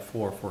have to have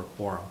 4 for a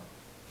quorum.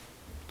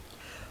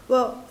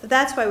 Well,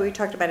 that's why we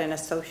talked about an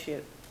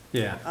associate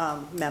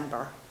Yeah,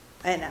 member.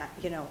 And,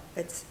 you know,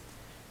 it's,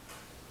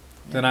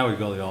 then I would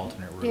go the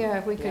alternate route. Yeah,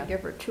 if we Yeah. could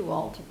give her 2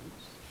 alternates.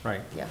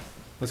 Right, Yeah.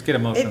 let's get a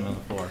motion on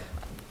the floor.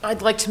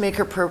 I'd like to make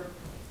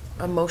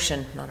a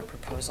motion, not a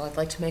proposal, I'd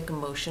like to make a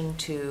motion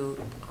to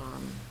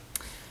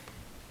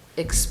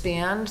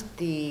expand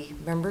the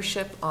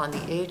membership on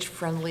the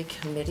age-friendly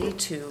committee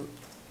to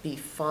be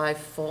 5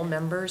 full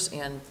members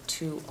and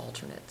 2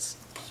 alternates.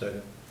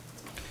 Second.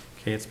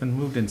 Okay, it's been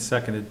moved and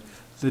seconded.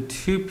 The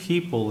 2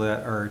 people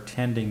that are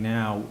attending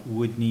now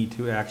would need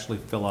to actually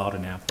fill out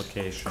an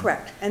application.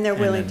 correct, and they're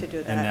willing And to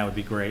then- do And that that. would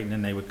be great, and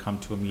then they would come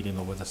to a meeting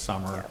over the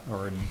summer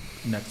or in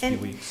the next few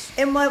And- weeks.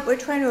 And what we're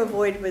trying to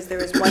avoid was, there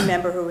was one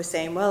member who was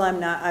saying, well,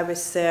 I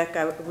was sick,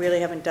 I really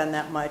haven't done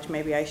that much,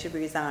 maybe I should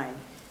resign.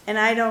 And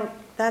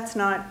that's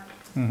not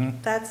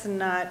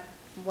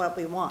what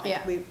we want. Yeah.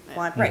 We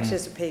want Right.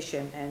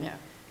 participation and Yeah.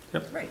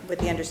 Right. with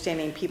the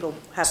understanding people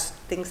have,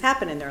 things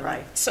happen in their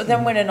life. So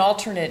then when an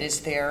alternate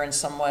is there and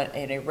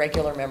a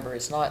regular member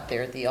is not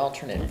there, the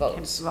alternate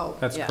votes. Vote,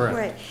 That's yeah. correct.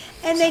 Right,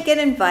 and they get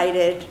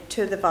invited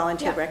to the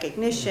volunteer Yeah.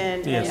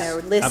 recognition, and Yes,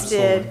 they're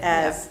listed absolutely.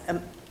 as,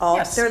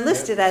 Yes. they're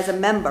listed as a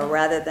member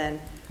rather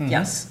than,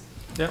 Yes.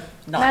 Yep,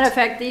 Matter Not. of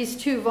fact, these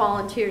 2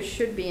 volunteers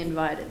should be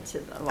invited to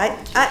the I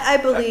volunteer.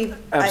 believe,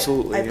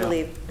 Absolutely, I yeah.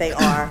 believe they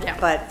are, Yeah.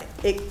 but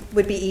it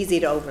would be easy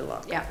to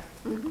overlook. Yeah.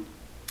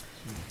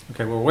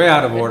 okay, we're way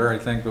out of order, I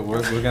think, but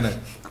we're gonna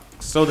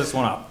sew this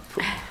one up.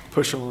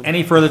 Push on.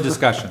 Any further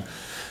discussion?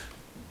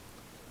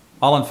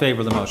 All in favor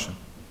of the motion?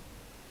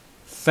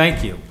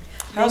 Thank you.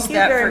 How's Thank you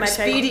that very for much.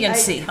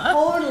 expediency, huh?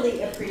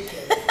 Totally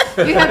appreciate it.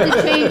 You have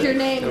to change your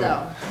name,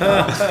 though.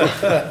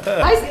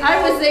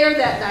 I was there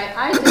that night.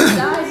 I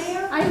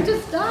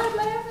just died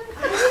laughing.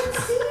 I didn't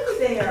see you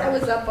there. I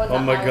was up on the. Oh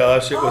my high-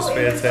 gosh, it was Oh,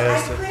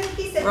 fantastic. I couldn't,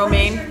 he said, what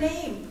Romaine? is your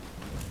name?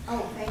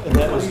 Oh, thank you. And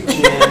that was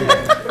Jen.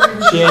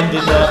 Jen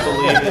did not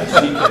believe it.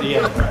 She could,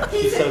 yeah,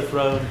 she's so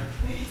thrown.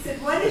 He said,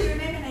 what is your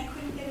name? And I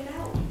couldn't get it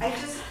out. I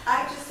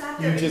just sat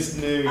there. You just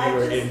knew you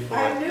were in for I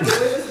it. knew it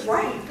was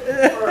right for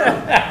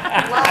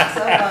lots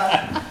of, oh,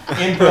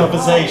 it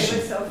Improvisation.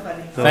 was so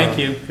funny. Thank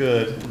you.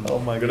 Good. Oh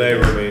my Good night,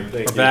 goodness. Romaine. Thank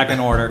We're you. back in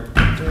order.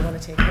 Do we want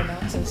to take him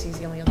out since he's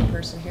the only other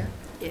person here?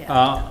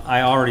 Yeah.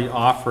 I already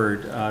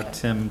offered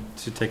Tim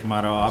to take him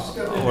out of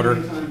order.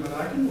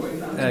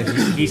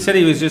 He said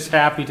he was just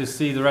happy to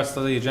see the rest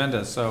of the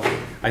agenda, so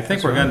I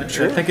think I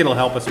think it'll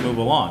help us move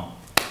along.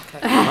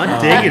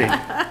 I'm digging it.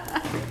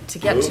 To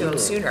get to him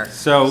sooner.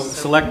 So,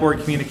 Select Board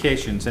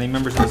Communications, any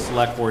members of the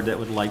Select Board that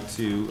would like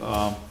to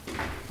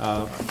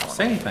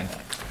say anything?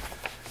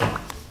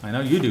 I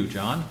know you do,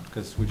 John,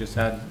 because we just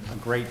had a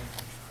great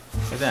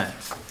event.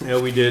 Yeah,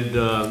 we did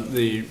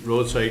the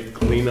roadside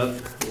cleanup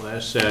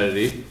last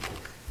Saturday.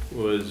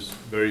 Was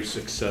very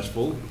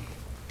successful.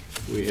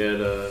 We had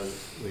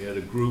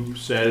a group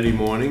Saturday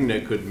morning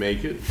that could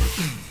make it.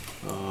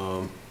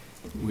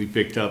 We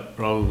picked up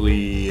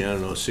probably, I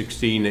don't know,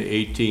 16 to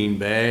 18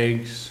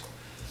 bags,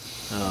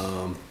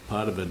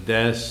 part of a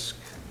desk,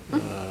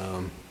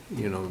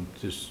 you know,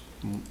 just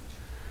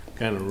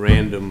kind of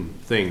random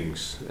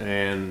things.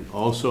 And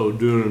also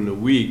during the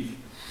week,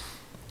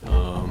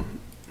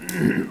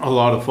 a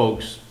lot of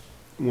folks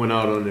went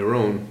out on their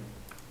own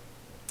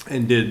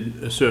and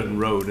did a certain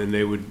road, and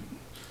they would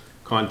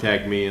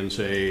contact me and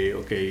say,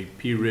 okay,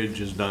 P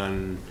Ridge is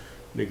done,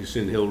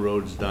 Nickerson Hill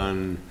Road's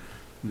done,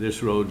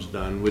 this road's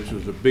done, which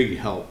was a big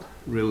help,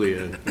 really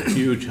a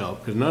huge help,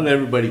 because not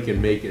everybody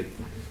can make it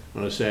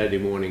on a Saturday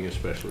morning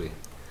especially.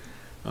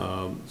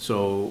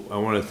 So I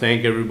want to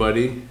thank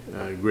everybody,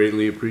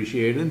 greatly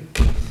appreciated.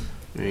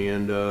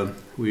 And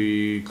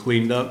we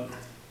cleaned up,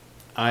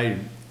 I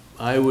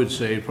would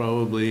say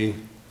probably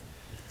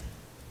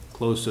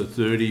close to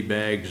 30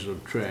 bags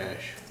of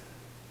trash.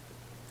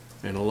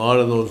 And a lot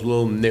of those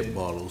little nip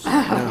bottles.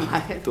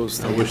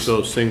 Those I wish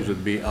those things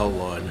would be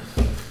outlawed.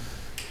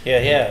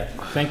 Yeah.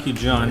 Thank you,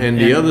 John. And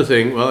the other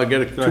thing, well, I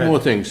got two ahead. more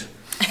things.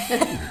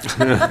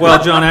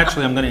 Well, John,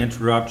 actually, I'm going to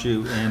interrupt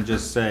you and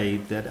just say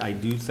that I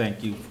do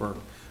thank you for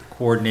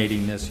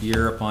coordinating this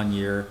year upon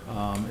year.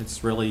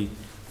 It's really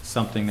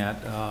something that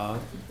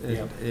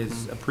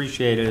is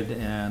appreciated,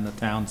 and the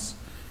town's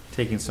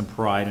taking some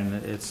pride in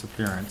its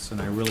appearance,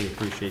 and I really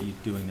appreciate you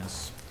doing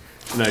this.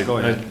 And Go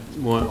ahead.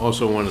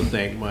 also want to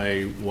thank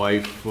my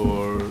wife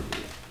for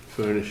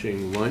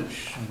furnishing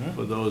lunch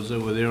for those that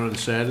were there on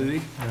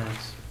Saturday.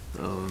 Nice.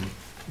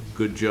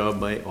 Good job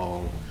by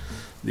all.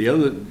 The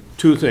other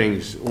two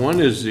things, one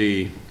is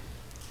I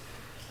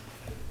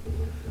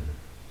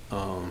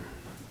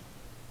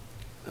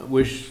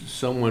wish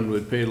someone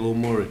would pay a little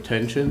more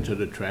attention to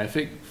the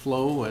traffic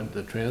flow at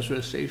the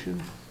transfer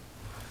station.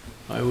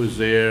 I was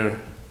there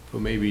for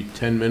maybe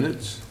 10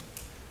 minutes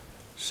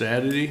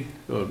Saturday,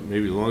 or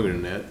maybe longer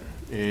than that,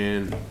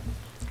 and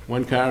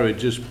one car had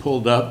just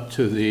pulled up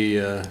to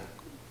the,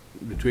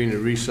 between the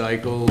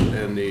recycle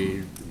and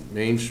the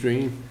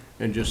mainstream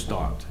and just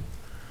stopped.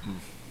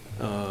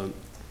 And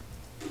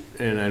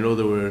I know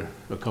there were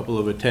a couple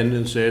of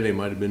attendants there, they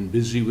might have been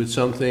busy with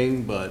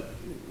something, but,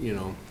 you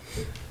know,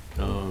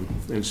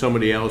 and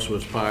somebody else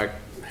was parked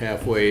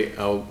halfway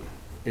out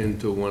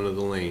into one of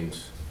the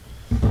lanes.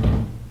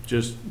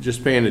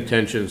 Just paying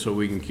attention so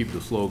we can keep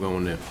the flow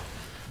going there.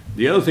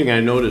 The other thing I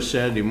noticed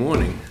Saturday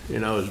morning,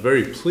 and I was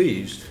very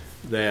pleased,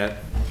 that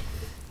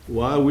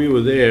while we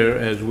were there,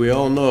 as we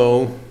all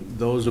know,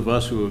 those of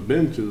us who have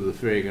been to the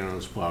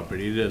fairgrounds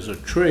property, there's a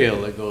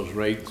trail that goes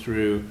right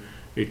through.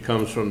 It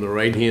comes from the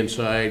right-hand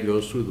side,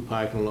 goes through the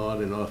parking lot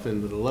and off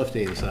into the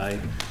left-hand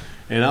side.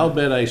 And I'll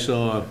bet I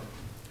saw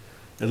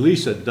at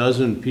least a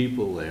dozen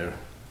people there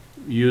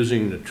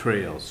using the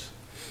trails.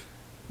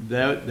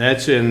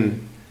 That's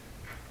in,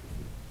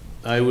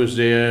 I was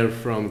there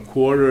from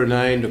 8:45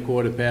 to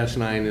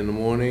 9:15 in the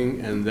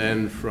morning, and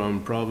then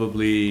from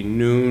probably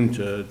noon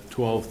to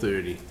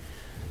 12:30.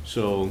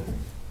 So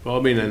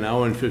probably in an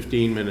hour and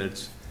 15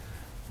 minutes,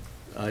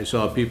 I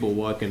saw people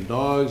walking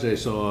dogs, I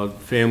saw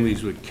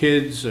families with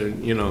kids,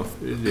 and, you know,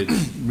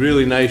 it's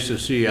really nice to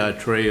see our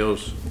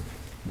trails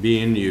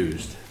being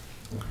used.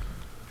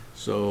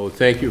 So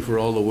thank you for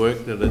all the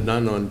work that are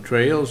done on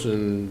trails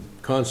and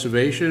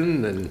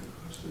conservation and.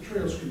 It's the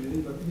Trails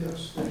Committee, but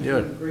yes, they're Yeah.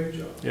 doing a great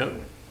job. Yep,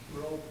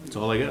 that's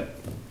all I got.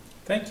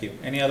 Thank you.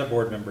 Any other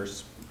board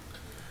members?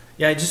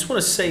 Yeah, I just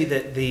want to say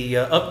that the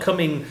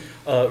upcoming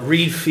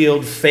Reed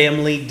Field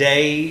Family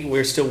Day,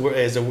 we're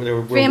Family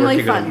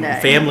working Fun on Day.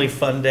 Family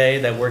Fun Day,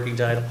 that working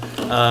title.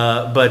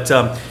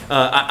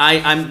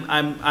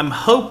 I'm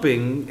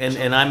hoping,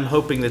 and I'm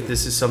hoping that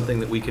this is something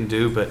that we can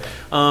do. But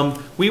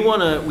we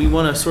want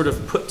to sort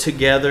of put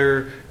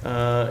together,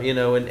 you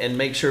know, and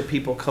make sure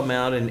people come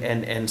out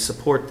and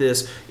support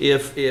this.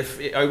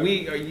 Are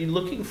you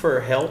looking for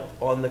help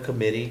on the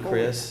committee,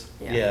 Chris?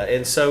 Yeah.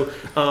 And so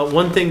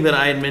one thing that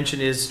I had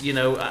mentioned is, you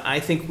know, I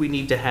think we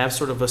need to have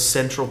sort of a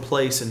central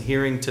place in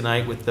hearing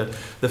tonight with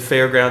the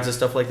fairgrounds and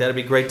stuff like that. It'd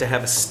be great to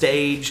have a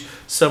stage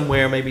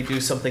somewhere, maybe do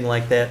something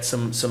like that,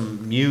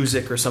 some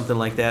music or something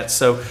like that.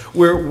 So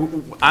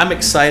I'm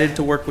excited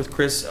to work with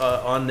Chris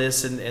on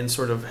this and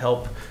sort of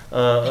help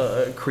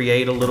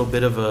create a little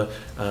bit of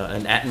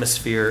an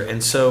atmosphere.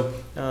 And so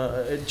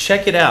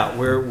check it out.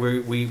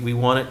 We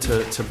want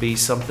it to be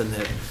something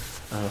that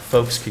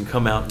folks can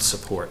come out and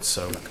support.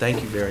 So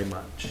thank you very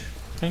much.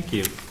 Thank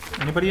you.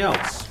 Anybody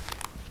else?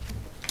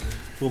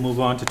 We'll move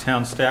on to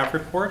town staff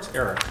reports.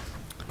 Eric.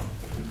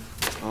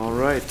 All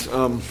right.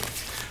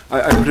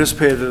 I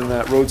participated in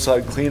that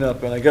roadside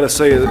cleanup, and I got to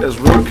say, as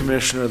road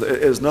commissioner, there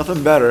is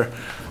nothing better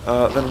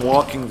than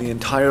walking the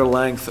entire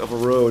length of a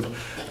road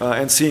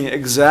and seeing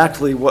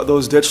exactly what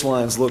those ditch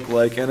lines look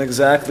like and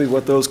exactly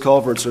what those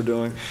culverts are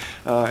doing.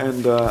 I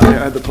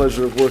had the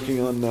pleasure of working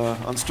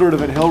on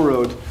Sturtevant Hill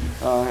Road,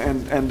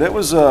 and it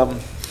was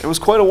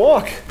quite a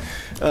walk.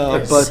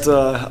 But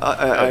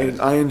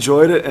I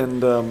enjoyed it,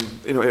 and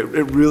you know,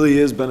 it really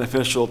is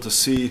beneficial to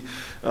see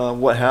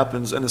what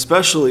happens, and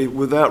especially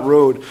with that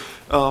road,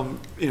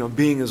 you know,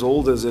 being as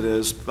old as it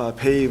is,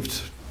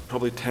 paved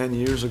probably 10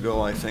 years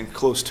ago, I think,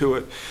 close to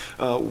it.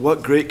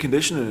 What great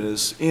condition it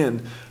is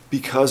in,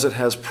 because it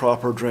has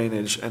proper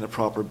drainage and a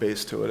proper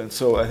base to it. And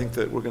so I think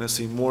that we're going to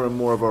see more and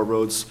more of our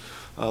roads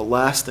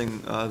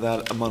lasting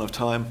that amount of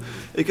time.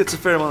 It gets a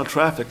fair amount of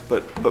traffic,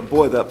 but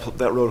boy,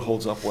 that road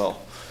holds up well.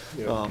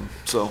 Yeah.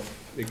 So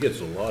It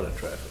gets a lot of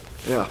traffic.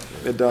 yeah,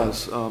 it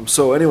does.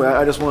 So anyway,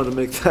 I just wanted to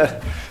make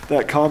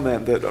that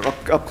comment that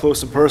up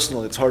close and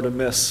personal, it's hard to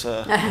miss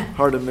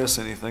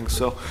anything.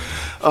 So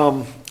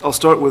I'll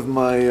start with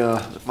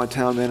my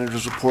town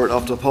manager's report. I'll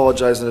have to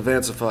apologize in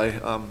advance if I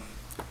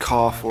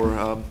cough or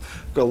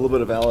got a little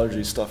bit of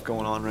allergy stuff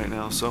going on right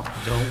now. So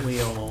Don't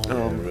we all?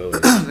 Really.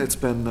 it's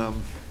been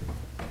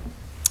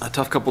a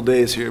tough couple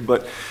days here,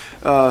 but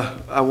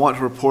I want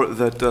to report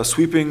that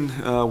sweeping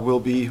will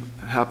be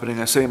happening,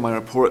 I say in my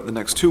report, the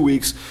next 2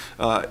 weeks.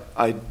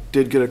 I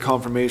did get a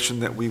confirmation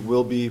that we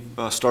will be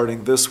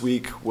starting this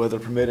week, weather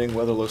permitting,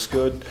 weather looks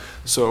good,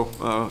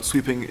 so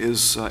sweeping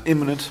is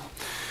imminent.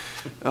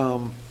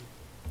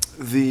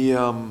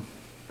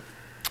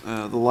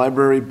 The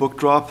library book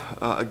drop,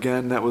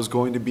 again, that was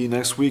going to be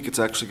next week. It's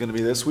actually going to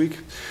be this week.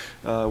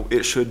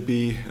 It should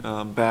be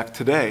back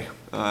today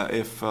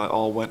if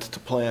all went to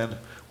plan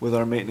with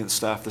our maintenance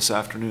staff this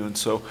afternoon.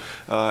 So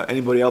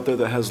anybody out there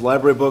that has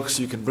library books,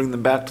 you can bring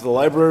them back to the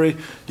library.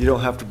 You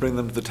don't have to bring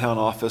them to the town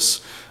office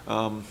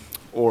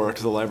or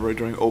to the library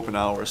during open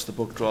hours. The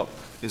book drop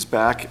is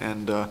back,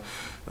 and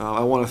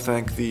I want to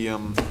thank the,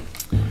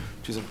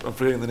 geez, I'm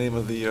forgetting the name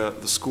of the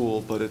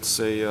school, but it's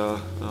a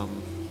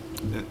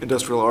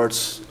industrial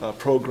arts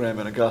program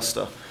in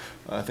Augusta,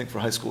 I think for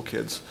high school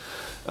kids.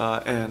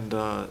 And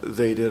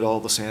they did all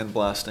the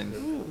sandblasting.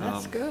 Ooh,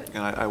 that's good.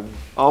 And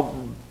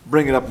I'll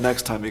bring it up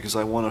next time because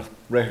I want to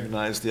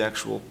recognize the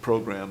actual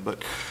program.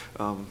 But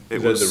it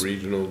was the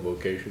regional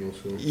vocational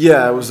school?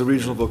 Yeah, it was the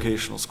regional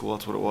vocational school.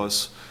 That's what it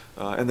was.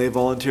 And they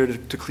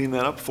volunteered to clean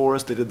that up for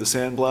us. They did the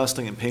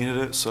sandblasting and painted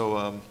it,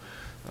 so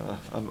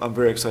I'm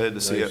very excited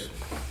to see it.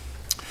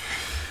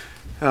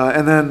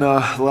 And then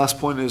the last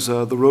point is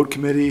the road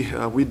committee.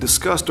 We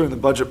discussed during the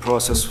budget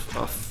process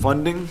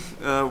funding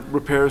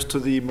repairs to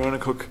the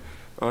Maranacook,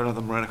 or not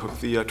the Maranacook,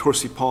 the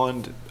Torsi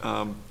Pond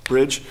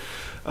Bridge,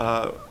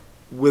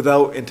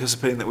 without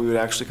anticipating that we would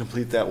actually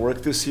complete that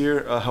work this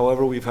year.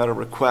 However, we've had a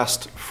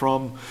request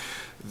from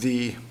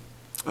the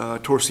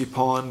Torsi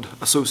Pond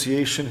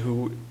Association,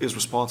 who is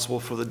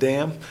responsible for the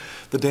dam.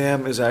 The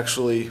dam is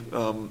actually,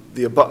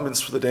 the abutments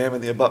for the dam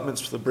and the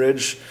abutments for the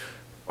bridge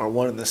are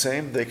one and the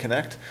same. They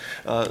connect.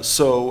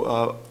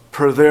 So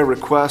per their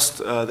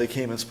request, they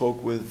came and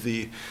spoke with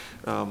the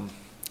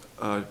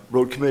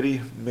road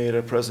committee, made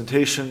a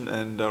presentation,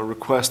 and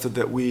requested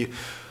that we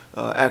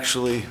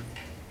actually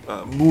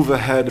move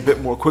ahead a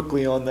bit more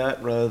quickly on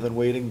that rather than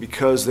waiting,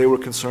 because they were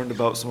concerned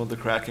about some of the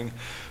cracking.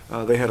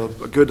 They had a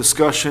good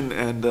discussion,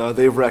 and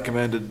they've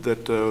recommended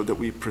that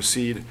we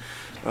proceed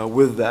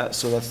with that.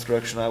 So that's the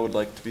direction I would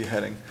like to be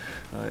heading,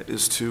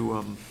 is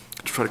to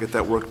try to get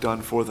that work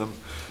done for them.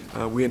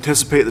 We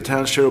anticipate the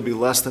town's share will be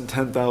less than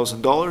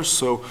 $10,000,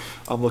 so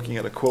I'm looking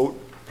at a quote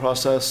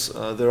process.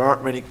 There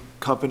aren't many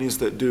companies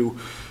that do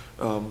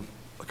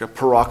like a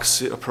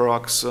epoxy,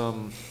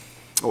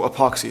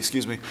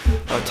 excuse me,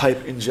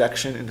 type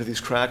injection into these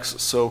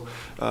cracks. So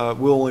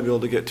we'll only be able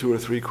to get 2 or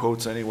 3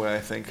 quotes anyway, I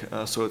think.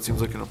 So it seems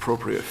like an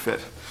appropriate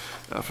fit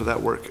for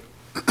that work.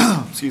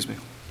 Excuse me.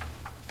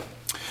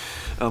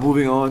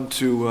 Moving on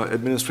to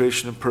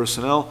administration and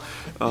personnel.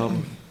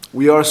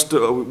 We are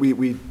still,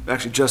 we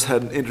actually just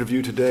had an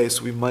interview today,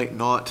 so we might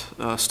not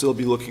still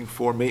be looking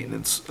for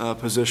maintenance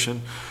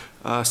position,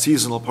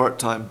 seasonal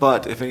part-time,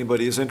 but if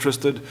anybody is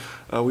interested,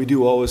 we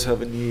do always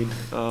have a need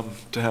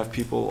to have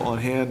people on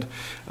hand,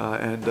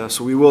 and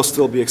so we will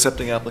still be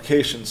accepting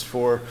applications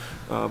for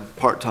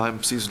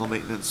part-time seasonal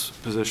maintenance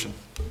position.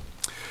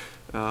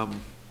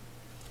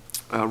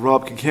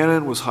 Rob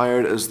Kincannon was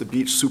hired as the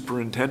beach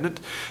superintendent.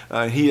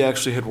 He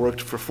actually had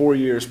worked for 4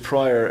 years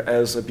prior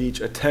as a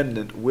beach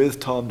attendant with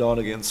Tom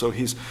Donegan, so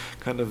he's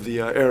kind of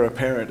the heir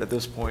apparent at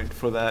this point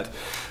for that.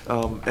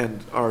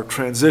 And our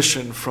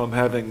transition from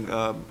having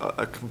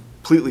a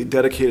completely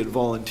dedicated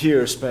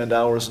volunteer spend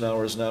hours and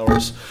hours and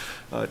hours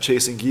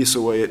chasing geese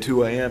away at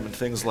 2 a.m. and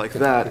things like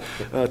that,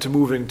 to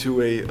moving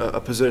to a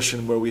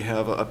position where we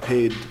have a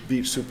paid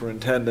beach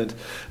superintendent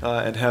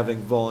and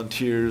having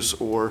volunteers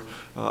or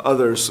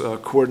others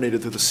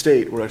coordinated through the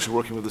state. We're actually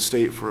working with the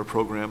state for a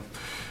program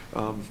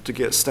to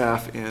get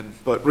staff in.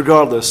 But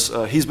regardless,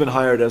 he's been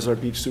hired as our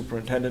beach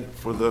superintendent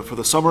for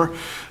the summer,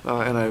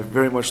 and I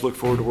very much look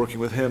forward to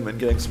working with him and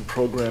getting some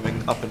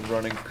programming up and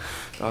running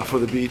for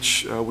the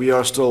beach. We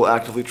are still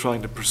actively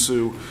trying to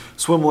pursue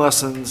swim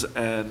lessons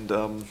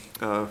and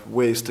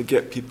ways to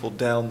get people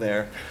down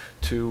there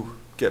to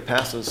get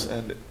passes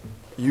and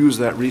use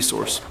that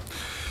resource.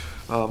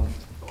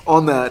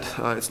 On that,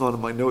 it's not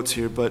in my notes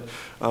here, but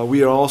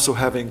we are also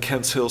having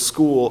Kents Hill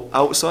School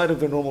outside of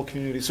their normal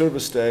community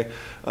service day.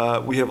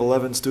 We have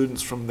 11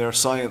 students from their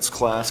science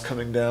class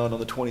coming down on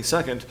the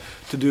 22nd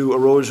to do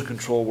erosion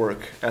control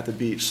work at the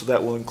beach. So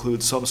that will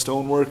include some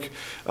stonework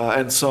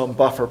and some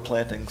buffer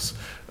plantings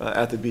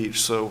at the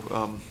beach.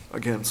 So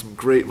again, some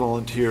great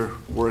volunteer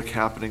work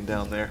happening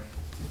down there.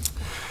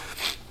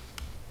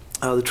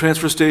 The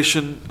transfer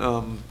station,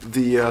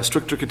 the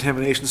stricter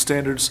contamination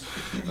standards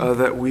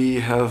that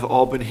we have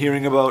all been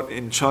hearing about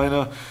in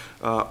China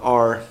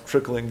are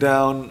trickling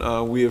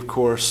down. We, of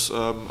course,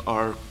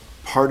 are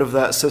part of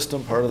that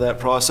system, part of that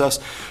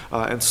process,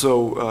 and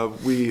so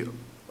we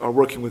are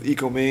working with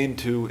EcoMaine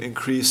to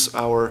increase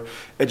our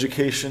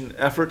education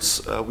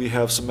efforts. We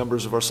have some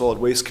members of our solid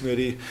waste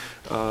committee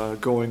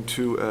going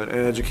to an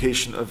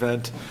education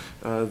event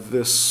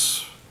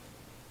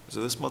is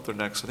it this month or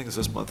next? I think it's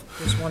this month.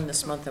 There's one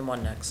this month and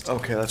one next.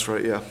 Okay, that's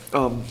right, yeah.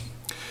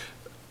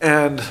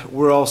 And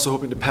we're also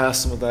hoping to pass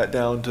some of that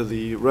down to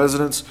the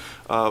residents.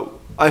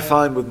 I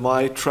find with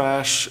my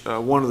trash,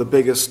 one of the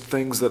biggest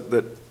things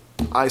that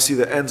I see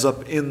that ends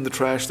up in the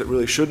trash that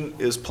really shouldn't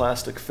is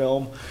plastic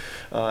film.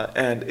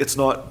 And it's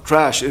not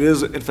trash. It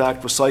is, in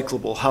fact,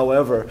 recyclable.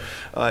 However,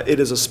 it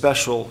is a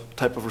special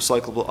type of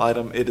recyclable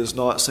item. It is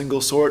not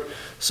single sort.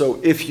 So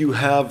if you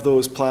have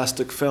those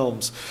plastic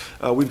films,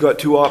 we've got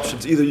 2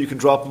 options. Either you can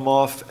drop them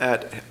off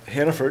at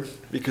Hannaford,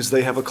 because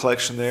they have a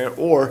collection there,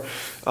 or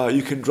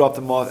you can drop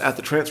them off at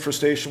the transfer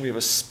station. We have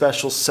a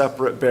special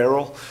separate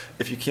barrel.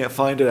 If you can't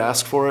find it,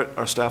 ask for it.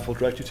 Our staff will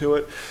direct you to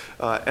it.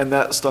 And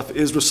that stuff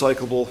is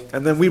recyclable,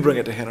 and then we bring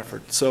it to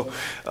Hannaford. So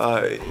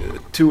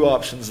 2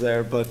 options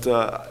there, but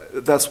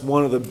that's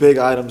one of the big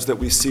items that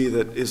we see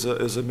that is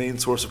a main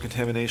source of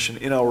contamination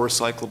in our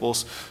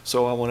recyclables.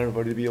 So I want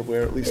everybody to be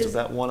aware at least of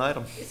that one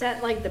item. Is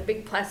that like the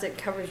big plastic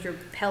covers your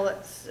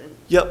pellets?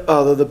 Yep,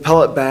 the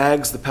pellet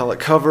bags, the pellet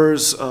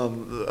covers,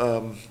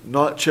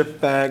 not chip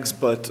bags,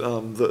 but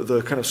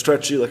the kind of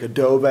stretchy, like a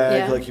dough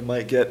bag, Yeah. like you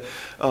might get.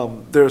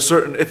 There are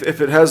certain,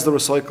 if it has the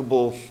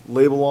recyclable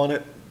label on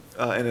it,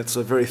 and it's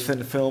a very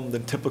thin film,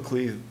 then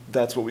typically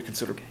that's what we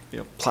consider,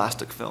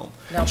 plastic film.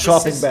 Now, this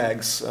Shopping is-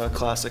 bags,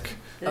 classic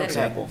The-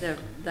 example.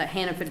 The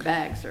Hannaford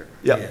bags are,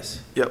 Yep, Yes.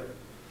 yep,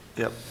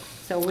 yep.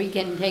 so we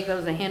can take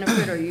those to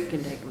Hannaford, or you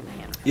can take them to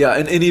Hannaford? Yeah,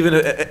 and even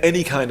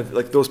any kind of,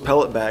 like those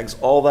pellet bags,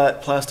 all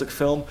that plastic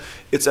film,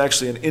 it's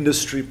actually an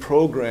industry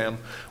program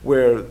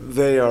where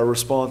they are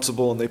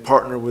responsible and they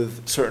partner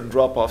with certain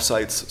drop-off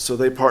sites. So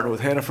they partner with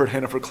Hannaford,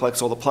 Hannaford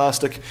collects all the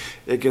plastic,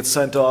 it gets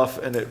sent off,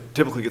 and it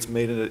typically gets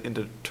made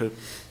into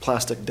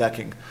plastic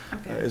decking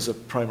Okay. is a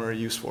primary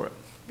use for it.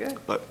 Good.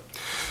 But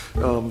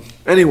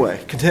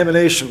anyway,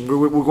 contamination,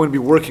 we're going to be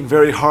working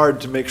very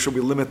hard to make sure we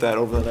limit that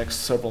over the next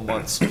several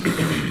months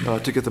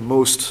to get the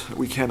most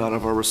we can out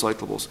of our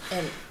recyclables.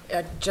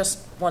 And just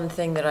one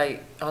thing that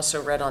I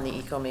also read on the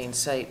EcoMaine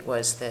site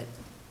was that,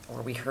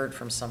 or we heard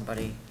from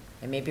somebody,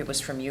 and maybe it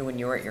was from you when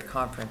you were at your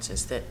conference,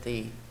 is that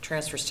the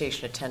transfer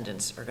station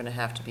attendants are going to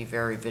have to be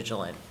very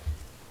vigilant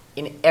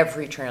in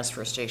every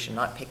transfer station,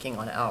 not picking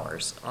on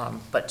ours,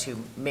 but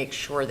to make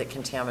sure that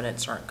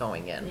contaminants aren't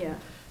going in. Yeah.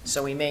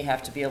 So we may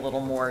have to be a little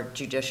more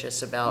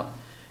judicious about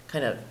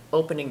kind of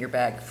opening your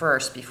bag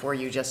first before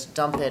you just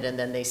dump it and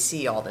then they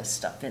see all this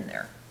stuff in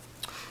there.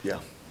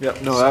 Yeah, yeah,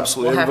 no, So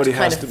absolutely, we'll have to everybody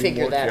has kind to of be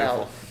figure more that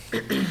careful. out.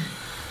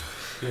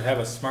 If you have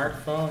a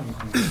smartphone, you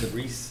can get the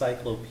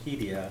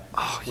Recyclopedia,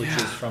 Oh, which yeah.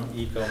 is from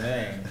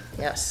EcoMaine.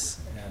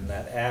 Yes. And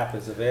that app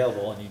is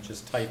available, and you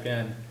just type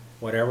in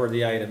whatever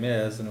the item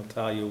is, and it'll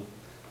tell you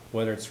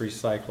whether it's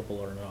recyclable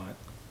or not.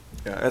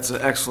 Yeah, that's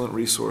an excellent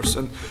resource,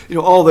 and,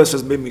 all this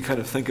has made me kind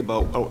of think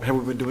about, have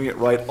we been doing it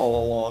right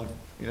all along,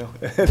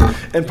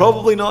 And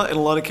probably not in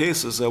a lot of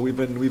cases, we've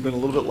been a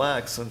little bit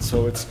lax, and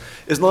so it's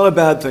not a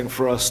bad thing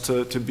for us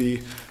to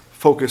be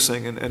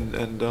focusing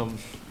and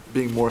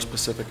being more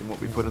specific in what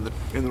we put in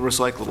the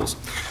recyclables.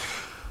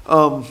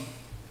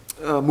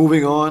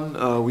 Moving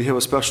on, we have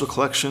a special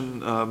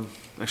collection,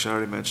 actually I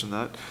already mentioned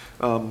that.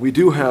 We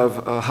do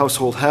have a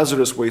household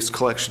hazardous waste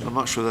collection, I'm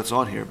not sure that's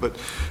on here, but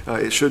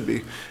it should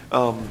be.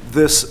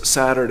 This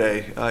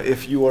Saturday,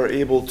 if you are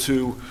able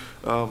to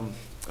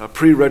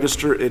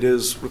pre-register, it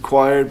is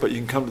required, but you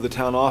can come to the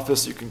town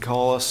office, you can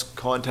call us,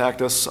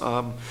 contact us,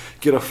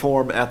 get a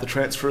form at the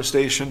transfer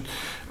station.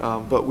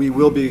 But we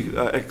will be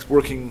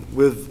working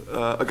with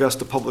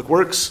Augusta Public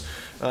Works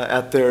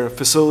at their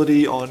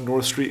facility on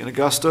North Street in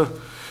Augusta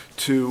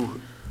to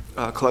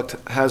collect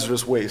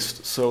hazardous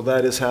waste. So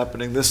that is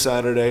happening this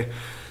Saturday.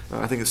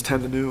 I think it's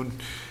 10 to noon,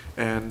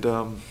 and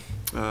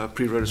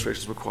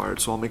pre-registration is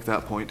required, so I'll make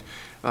that point.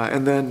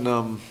 And then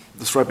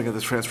the striping of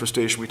the transfer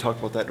station, we talked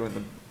about that during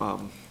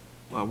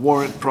the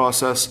warrant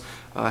process,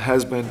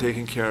 has been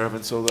taken care of,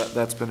 and so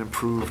that's been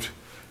improved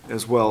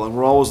as well. And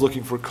we're always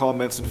looking for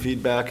comments and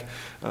feedback.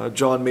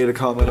 John made a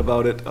comment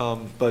about it,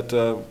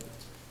 but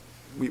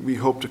we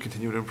hope to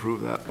continue to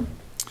improve that.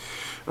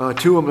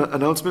 Two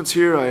announcements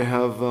here. I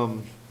have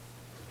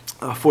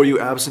for you,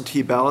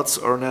 absentee ballots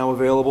are now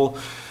available,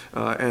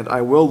 and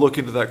I will look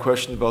into that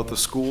question about the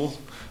school.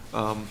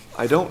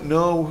 I don't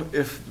know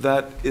if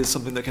that is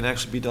something that can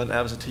actually be done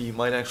absentee. You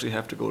might actually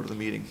have to go to the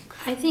meeting.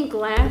 I think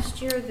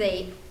last year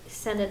they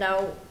sent it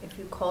out if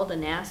you called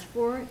and asked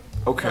for it.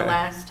 Okay. The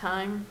last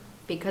time,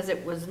 because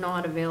it was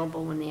not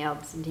available when the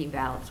absentee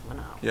ballots went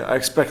out. Yeah, I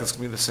expect it's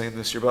going to be the same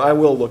this year, but I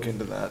will look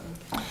into that.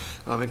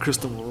 And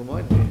Kristen will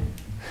remind me.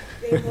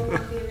 They will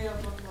not be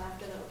available until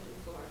after the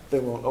open floor. They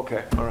won't,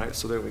 okay, all right,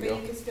 so there we But go.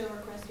 you can still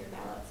request your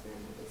ballots and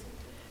then they'll be sent.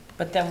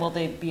 But then will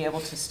they be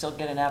able to still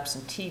get an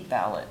absentee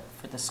ballot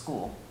for the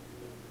school?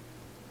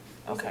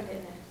 We'll Okay, send it in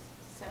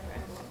a separate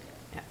envelope.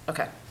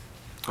 okay.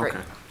 Great.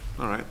 Okay,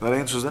 all right, that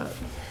answers that.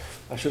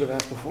 I should have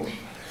asked before.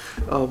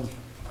 And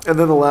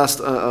then the last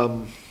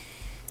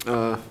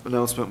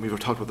announcement, we've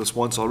talked about this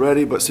once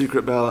already, but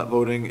secret ballot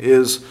voting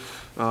is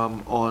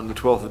on the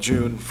 12th of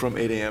June from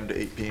 8 a.m. to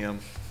 8 p.m.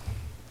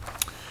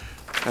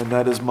 And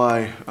that is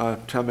my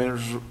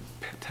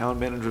town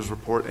manager's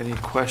report. Any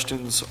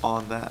questions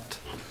on that?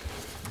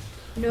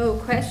 No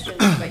questions,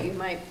 but you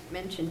might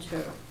mention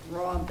to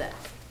Rob that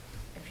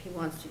if he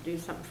wants to do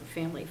something for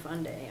Family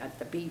Fun Day at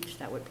the beach,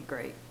 that would be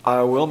great.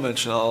 I will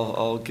mention,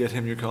 I'll get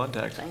him your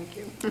contact. Thank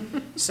you.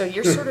 So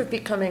you're sort of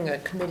becoming a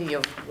committee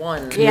of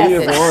one. Committee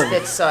of one.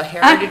 That's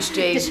Heritage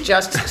Days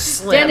just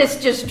slim.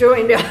 Dennis just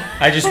joined us.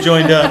 I just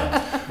joined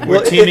up. We're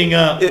Well, teaming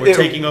up. it- We're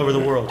taking over the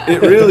world.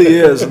 It really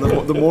is, and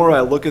the more I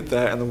look at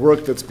that and the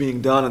work that's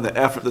being done and the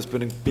effort that's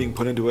being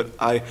put into it,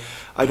 I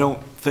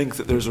don't think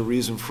that there's a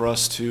reason for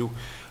us to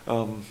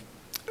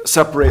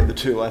separate the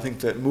two. I think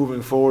that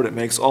moving forward, it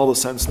makes all the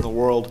sense in the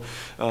world,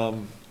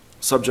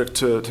 subject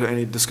to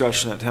any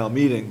discussion at town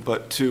meeting,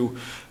 but to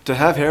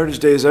have Heritage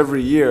Days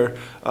every year,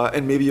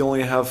 and maybe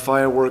only have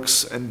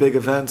fireworks and big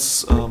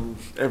events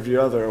every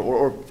other,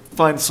 or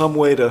find some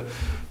way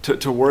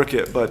to work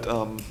it. But,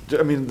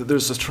 I mean,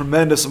 there's a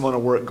tremendous amount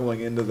of work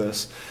going into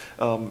this.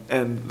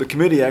 And the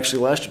committee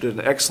actually last year did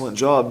an excellent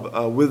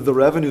job with the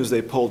revenues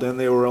they pulled in.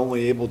 They were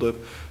only able to,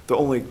 the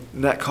only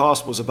net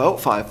cost was about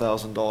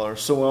 $5,000.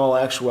 So in all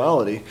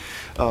actuality,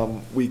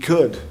 we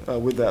could,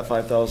 with that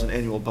 $5,000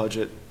 annual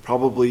budget,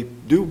 probably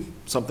do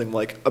something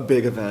like a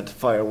big event,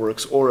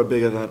 fireworks, or a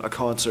big event, a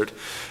concert,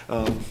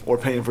 or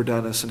paying for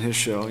Dennis and his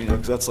show,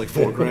 because that's like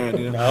 $4 grand,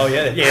 Oh,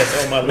 yeah,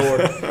 yes, oh, my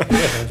Lord.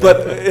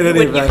 But in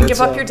any You event, can it's,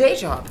 give up your day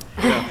job.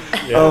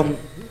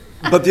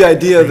 but the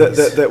idea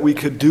that we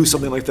could do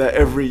something like that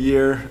every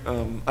year,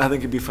 I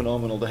think it'd be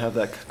phenomenal to have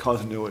that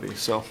continuity.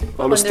 So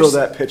I'll and just throw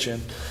there's- that pitch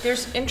in.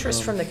 There's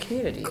interest from the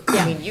community.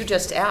 I mean, you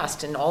just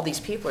asked, and all these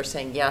people are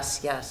saying,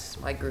 yes, yes,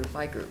 my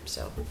group,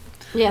 so.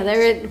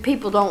 Yeah,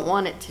 people don't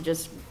want it to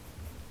just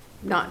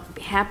not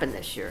happen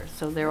this year,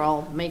 so they're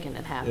all making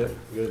it happen.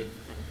 Good.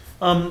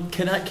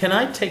 Can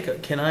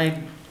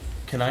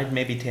I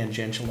maybe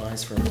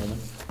tangentialize for a moment?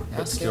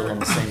 But still on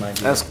the same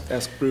idea.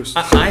 Ask Bruce.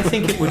 I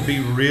think it would be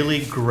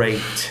really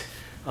great,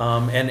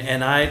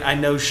 and I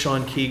know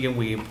Sean Keegan,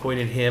 we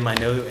appointed him, I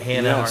know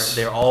Hannah, Yes.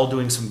 they're all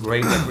doing some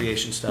great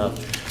recreation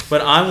stuff,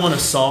 but I want a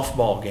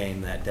softball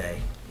game that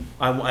day.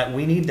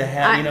 We need to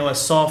have, a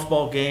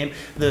softball game.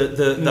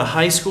 The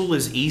high school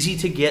is easy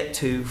to get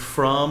to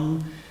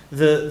from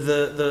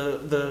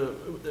the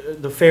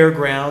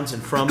fairgrounds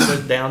and from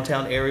the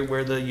downtown area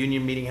where the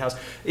Union Meeting House.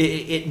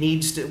 It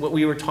needs to. What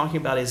we were talking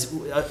about is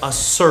a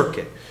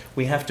circuit.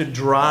 We have to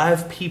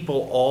drive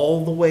people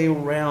all the way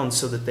around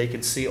so that they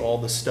can see all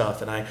the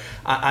stuff. And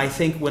I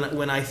think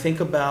when I think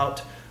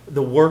about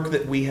the work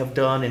that we have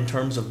done in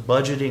terms of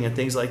budgeting and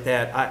things like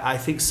that, I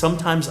think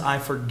sometimes I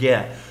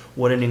forget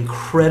what an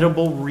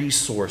incredible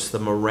resource the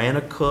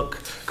Marana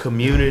Cook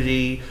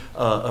community,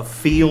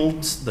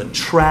 fields, the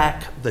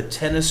track, the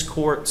tennis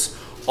courts,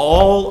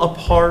 all a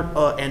part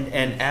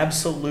and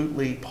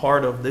absolutely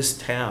part of this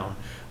town.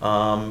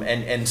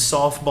 And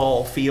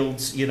softball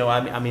fields,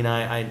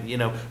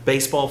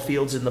 baseball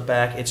fields in the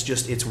back.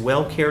 It's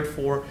well cared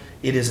for.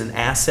 It is an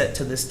asset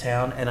to this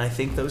town, and I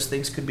think those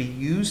things could be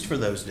used for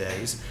those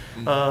days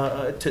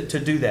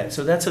to do that.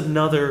 So that's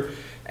another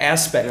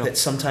aspect that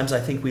sometimes I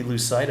think we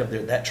lose sight of.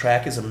 That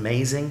track is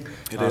amazing.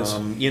 It is.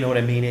 You know what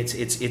I mean?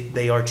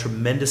 They are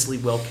tremendously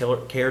well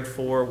cared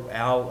for.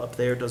 Al up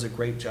there does a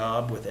great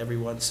job with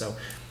everyone. So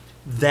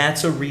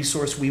that's a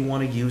resource we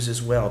want to use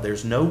as well.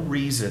 There's no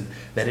reason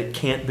that it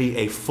can't be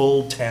a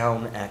full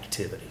town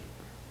activity.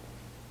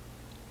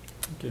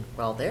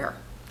 Well, there.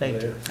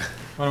 Thank you.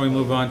 Why don't we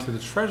move on to the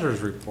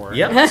treasurer's report?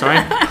 Yep, sorry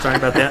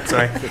about that,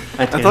 sorry.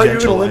 I thought you were going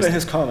to limit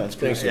his comments,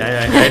 Bruce.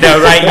 Yeah, I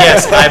know, right,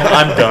 yes,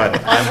 I'm done,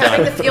 I'm having the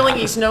I'm done. feeling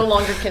he's no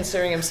longer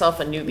considering himself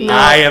a newbie.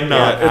 I am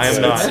not, Yeah, I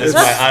am not.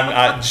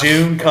 it's-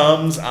 June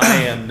comes, I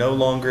am no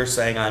longer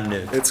saying I'm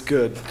new. It's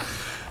good.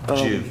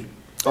 June.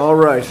 All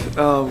right.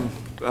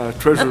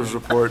 Treasurer's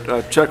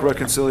report, check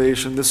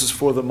reconciliation. This is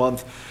for the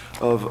month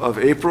of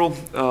April,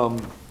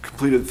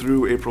 completed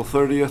through April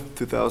 30th,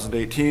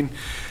 2018.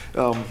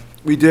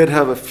 We did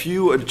have a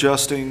few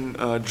adjusting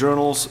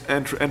journals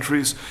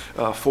entries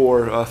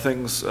for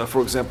things,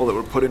 for example, that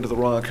were put into the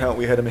wrong account.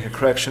 We had to make a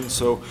correction,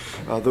 so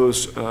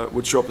those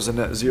would show up as a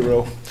net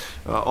zero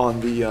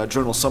on the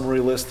journal summary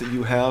list that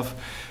you have.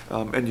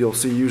 And you'll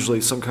see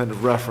usually some kind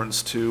of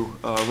reference to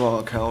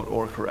wrong account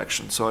or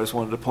correction. So I just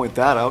wanted to point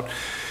that out.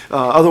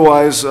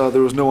 Otherwise,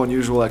 there was no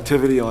unusual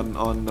activity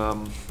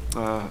on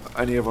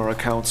any of our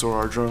accounts or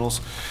our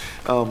journals.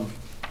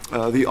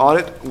 The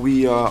audit,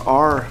 we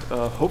are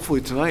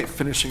hopefully tonight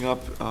finishing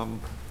up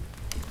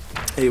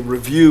a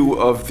review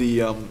of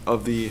the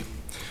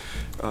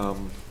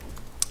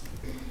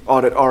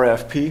audit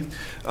RFP.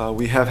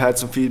 We have had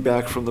some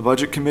feedback from the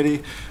budget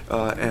committee,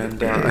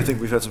 and I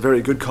think we've had some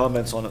very good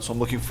comments on it, so I'm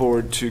looking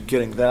forward to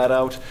getting that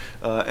out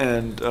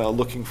and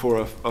looking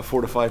for a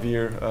 4 to 5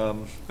 year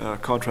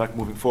contract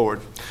moving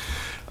forward.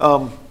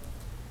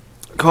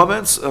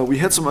 Comments, we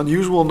had some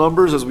unusual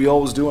numbers, as we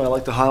always do, and I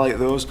like to highlight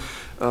those.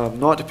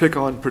 Not to pick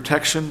on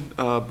protection,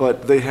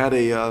 but they had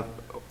a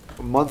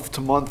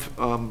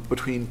month-to-month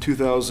between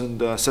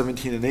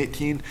 2017 and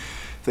 18.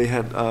 They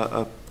had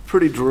a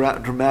pretty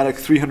dramatic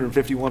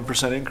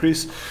 351%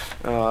 increase,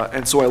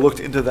 and so I looked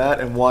into that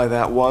and why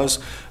that was,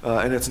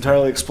 and it's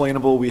entirely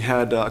explainable. We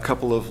had a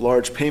couple of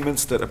large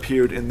payments that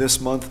appeared in this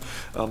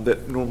month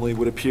that normally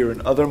would appear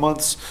in other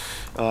months,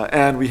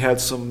 and we had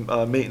some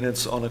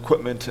maintenance on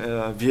equipment,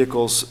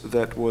 vehicles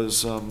that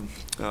was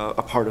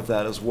a part of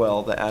that as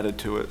well that added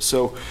to it.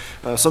 So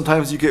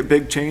sometimes you get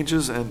big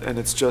changes, and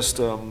it's just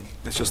the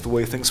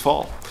way things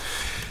fall.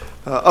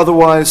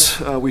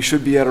 Otherwise, we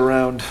should be at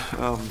around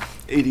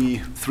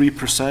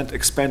 83%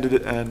 expended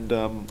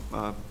and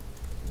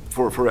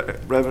for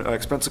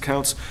expense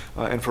accounts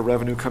and for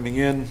revenue coming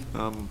in,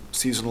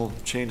 seasonal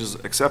changes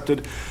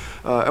accepted.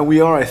 And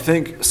we are, I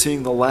think,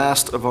 seeing the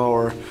last of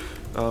our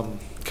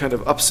kind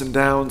of ups and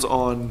downs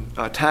on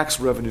tax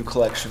revenue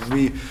collection.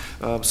 We,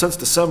 since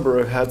December,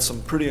 have had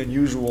some pretty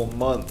unusual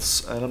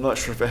months, and I'm not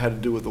sure if it had to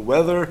do with the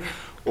weather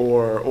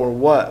or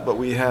what, but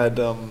we had,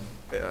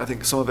 I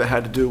think some of it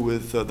had to do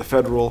with the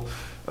federal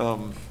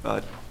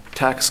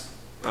tax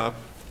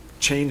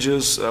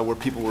changes where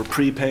people were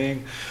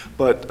prepaying,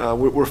 but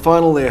we're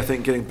finally, I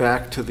think, getting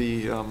back to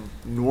the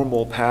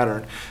normal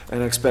pattern,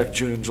 and I expect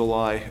June and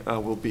July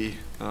will be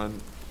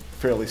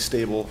fairly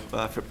stable,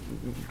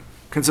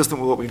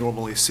 consistent with what we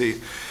normally see,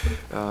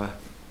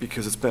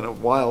 because it's been a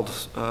wild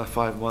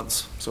 5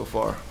 months so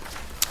far.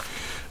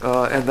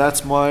 And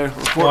that's my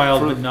report.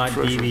 Wild, for but not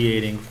treasurer.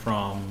 deviating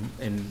from,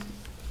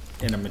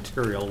 in a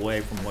material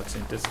way from what's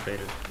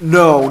anticipated.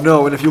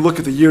 No, and if you look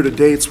at the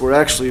year-to-dates, we're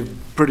actually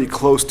pretty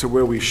close to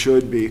where we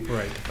should be.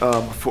 Right.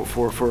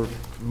 For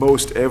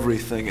most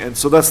everything, and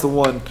so that's the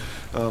one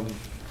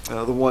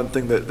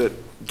thing that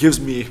gives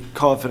me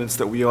confidence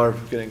that we are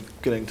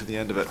getting to the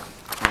end of it.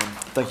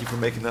 Thank you for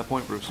making that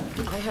point, Bruce.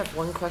 I have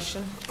one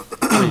question.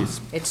 Please.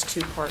 It's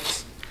 2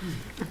 parts.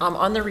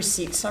 On the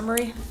receipt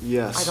summary,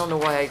 Yes. I don't know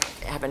why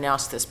I haven't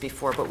asked this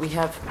before, but we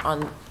have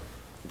on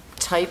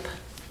type,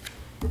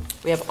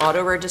 we have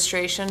auto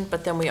registration,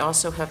 but then we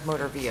also have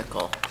motor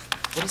vehicle.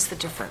 What is the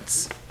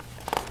difference?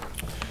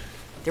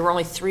 There were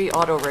only 3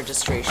 auto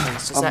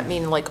registrations. Does that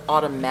mean like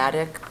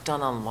automatic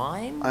done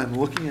online? I'm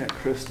looking at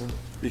Kristen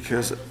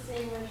because, The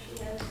same way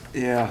she has.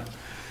 yeah,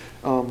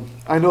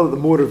 I know that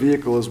the motor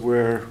vehicle is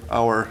where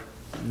our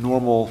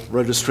normal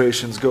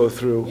registrations go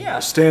through. Yeah.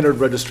 Standard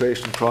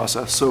registration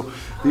process. So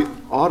the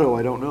auto,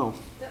 I don't know.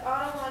 The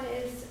auto one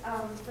is,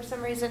 for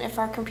some reason, if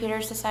our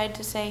computers decide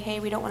to say, hey,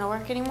 we don't want to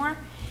work anymore,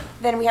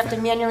 then we have to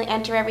manually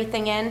enter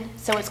everything in,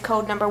 so it's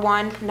code number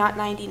 1, not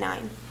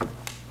 99.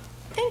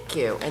 Thank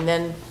you. And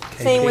then,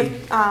 Same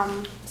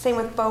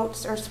with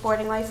boats or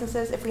sporting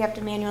licenses, if we have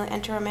to manually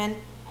enter them in,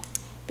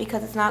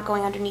 because it's not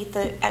going underneath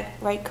the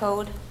right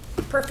code.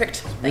 perfect.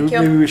 Thank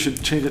Maybe you. we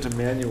should change it to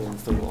manual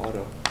instead of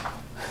auto.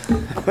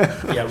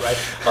 Yeah, right.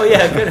 Oh,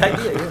 yeah, good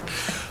idea, yeah.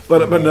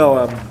 But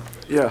no,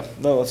 yeah,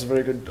 no, that's a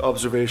very good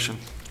observation.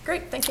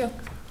 Great, thank you.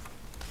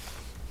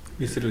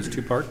 You said it was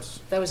 2 parts?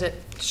 That was it.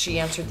 She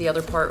answered the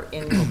other part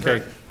in Okay,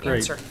 her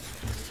great. answer.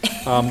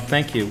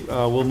 Thank you.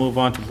 We'll move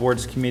on to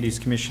boards, committees,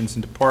 commissions,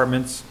 and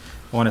departments.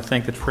 I want to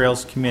thank the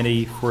Trails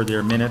Committee for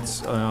their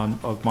minutes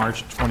of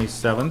March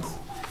 27th,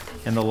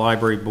 and the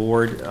Library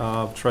Board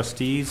of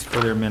Trustees for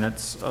their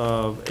minutes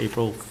of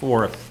April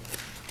 4th.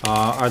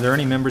 Are there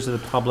any members of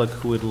the public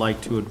who would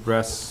like to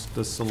address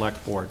the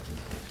Select Board?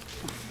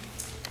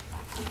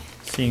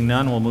 Seeing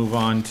none, we'll move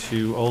on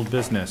to old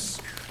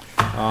business.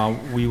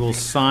 We will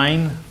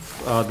sign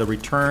the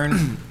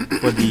return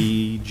for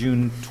the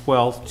June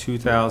 12th,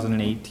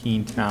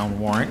 2018 town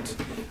warrant.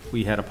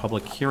 We had a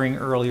public hearing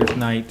earlier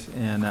tonight,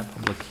 and that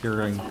public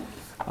hearing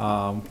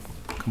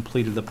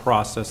completed the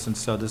process, and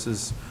so this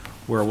is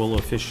where we'll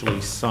officially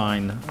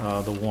sign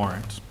the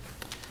warrant.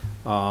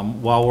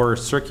 While we're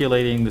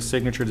circulating the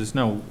signature, there's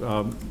no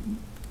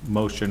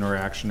motion or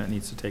action that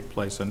needs to take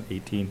place on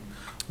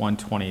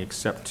 18-120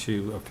 except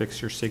to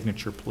affix your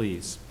signature,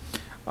 please.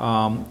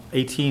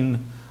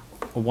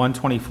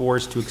 18-124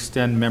 is to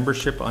extend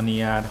membership on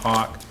the ad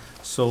hoc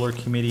solar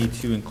committee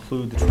to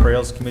include the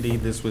Trails Committee.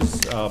 This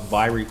was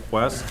by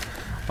request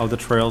of the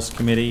Trails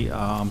Committee.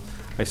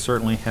 I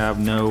certainly have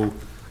no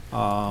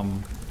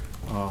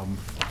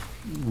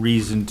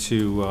reason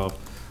to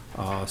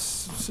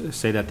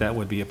say that that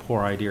would be a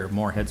poor idea.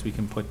 More heads we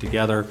can put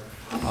together,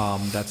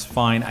 that's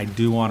fine. I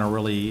do want to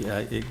really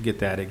get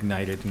that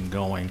ignited and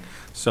going.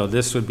 So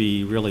this would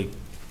be really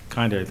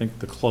kind of, I think,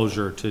 the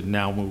closure to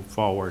now move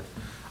forward.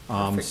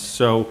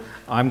 So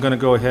I'm going to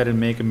go ahead and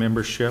make a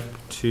membership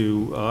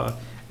to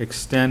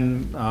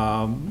extend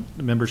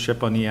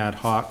membership on the ad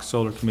hoc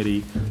solar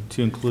committee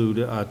to include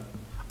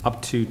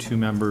up to 2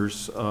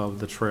 members of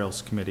the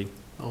Trails Committee.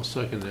 I'll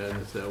second that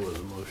if that was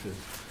a motion.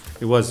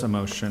 It was a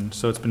motion,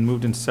 so it's been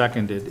moved and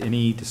seconded.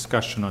 Any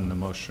discussion on the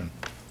motion?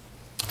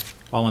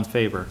 All in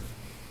favor?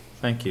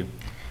 Thank you.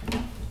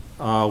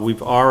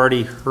 We've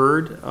already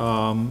heard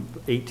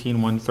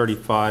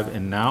 18-135,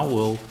 and now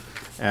we'll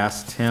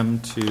ask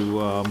Tim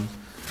to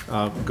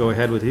go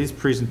ahead with his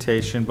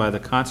presentation by the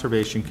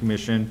Conservation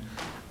Commission,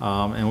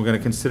 and we're going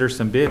to consider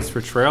some bids for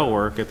trail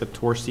work at the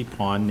Torcy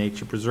Pond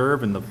Nature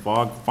Preserve and the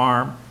Fog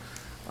Farm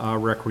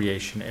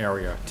recreation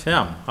area.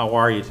 Tim, how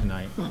are you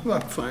tonight?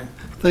 I'm fine.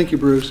 Thank you,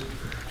 Bruce.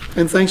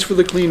 And thanks for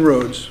the clean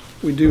roads.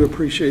 We do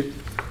appreciate,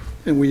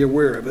 and we're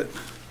aware of it.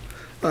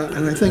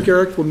 And I think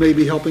Eric will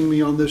maybe helping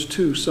me on this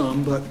too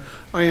some, but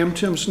I am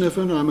Tim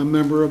Sniffen. I'm a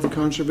member of the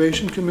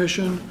Conservation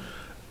Commission.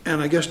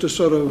 And I guess to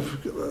sort of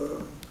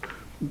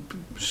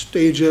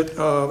stage it,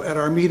 at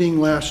our meeting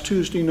last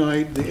Tuesday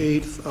night, the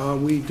 8th,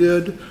 we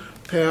did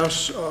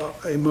pass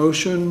a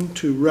motion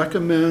to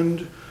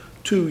recommend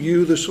to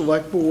you, the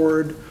Select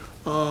Board,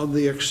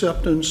 the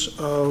acceptance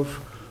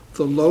of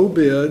the low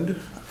bid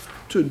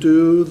to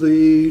do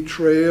the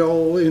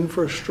trail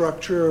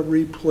infrastructure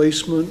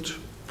replacement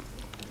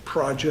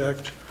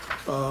project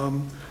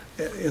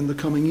in the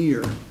coming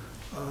year.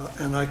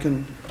 And I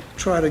can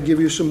try to give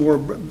you some more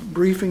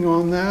briefing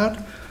on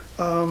that.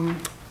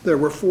 There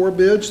were 4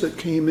 bids that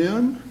came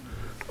in.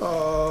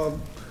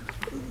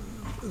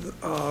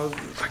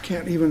 I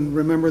can't even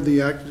remember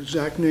the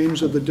exact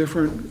names of the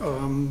different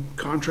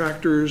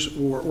contractors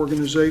or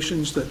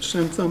organizations that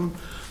sent them,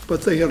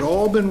 but they had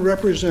all been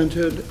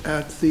represented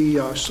at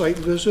the site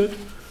visit,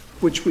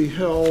 which we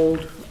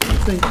held, I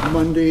think,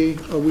 Monday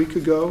a week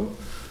ago.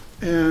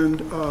 And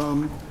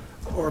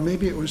or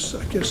maybe it was,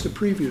 I guess, the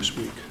previous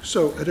week.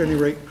 So at any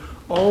rate,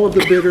 all of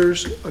the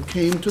bidders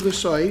came to the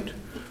site.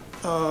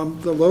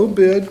 The low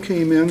bid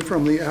came in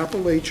from the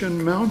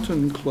Appalachian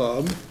Mountain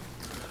Club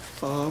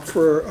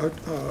for a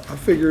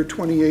figure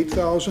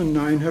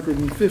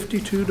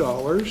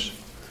 $28,952.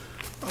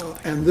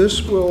 And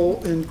this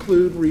will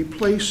include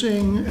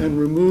replacing and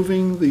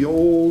removing the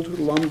old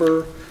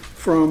lumber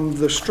from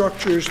the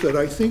structures that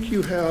I think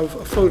you have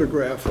a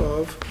photograph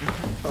of,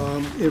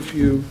 if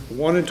you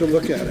wanted to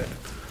look at it.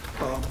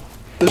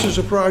 This is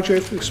a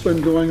project that's been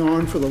going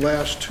on for the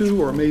last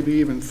 2 or maybe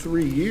even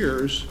 3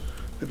 years,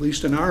 at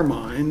least in our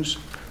minds.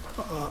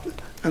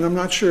 And I'm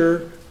not sure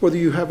whether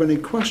you have any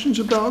questions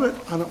about it.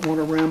 I don't want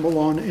to ramble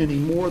on any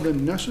more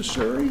than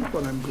necessary,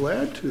 but I'm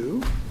glad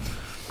to.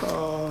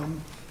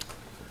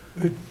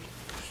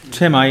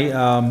 Tim,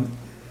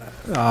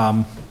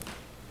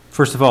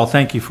 first of all,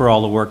 thank you for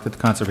all the work that the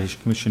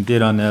Conservation Commission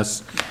did on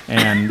this,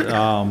 and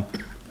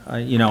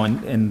you know,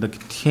 and the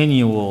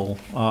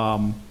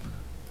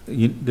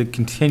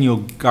continual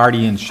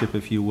guardianship,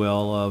 if you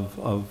will,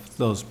 of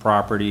those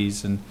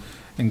properties and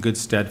in good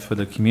stead for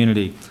the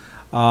community.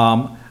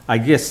 I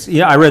guess,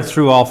 yeah, I read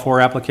through all 4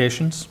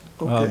 applications,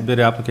 Okay. bid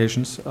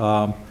applications.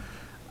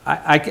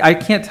 I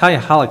can't tell you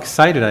how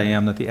excited I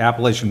am that the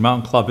Appalachian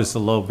Mountain Club is the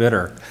low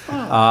bidder.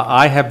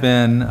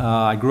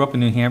 I grew up in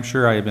New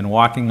Hampshire. I have been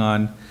walking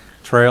on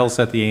trails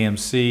that the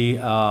AMC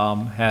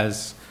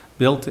has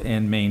built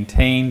and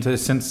maintained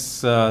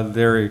since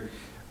their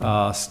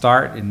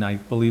start in, I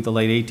believe, the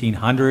late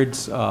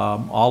 1800s,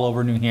 all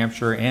over New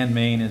Hampshire and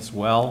Maine as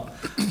well.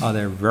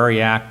 They're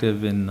very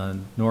active in the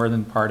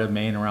northern part of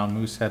Maine around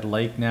Moosehead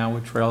Lake now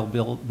with trail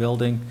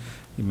building.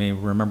 You may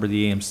remember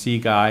the AMC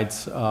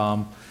guides.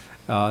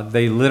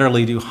 They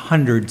literally do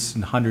hundreds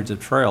and hundreds of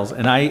trails,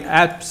 and I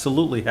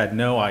absolutely had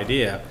no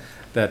idea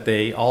that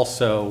they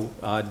also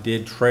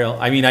did trail.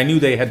 I mean, I knew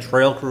they had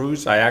trail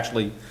crews. I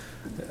actually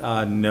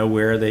know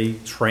where they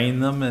train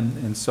them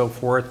and so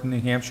forth in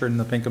New Hampshire in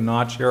the Pinkham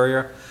Notch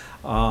area,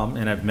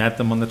 and I've met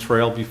them on the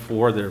trail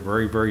before. They're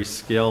very, very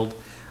skilled,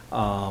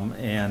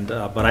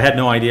 but I had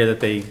no idea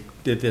that they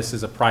did this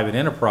as a private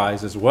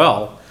enterprise as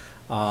well.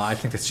 I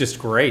think that's just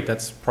great.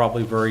 That's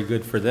probably very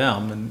good for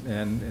them,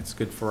 and it's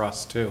good for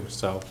us too.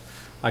 So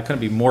I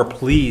couldn't be more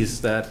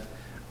pleased that,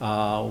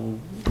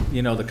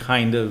 you know, the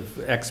kind of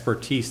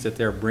expertise that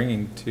they're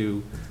bringing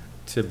to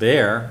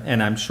bear,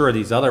 and I'm sure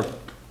these other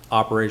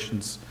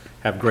operations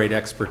have great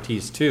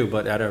expertise too,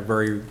 but at a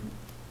very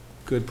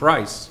good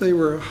price. They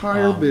were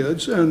higher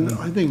bids, and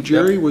I think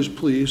Jerry was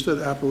pleased that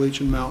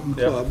Appalachian Mountain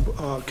Yep.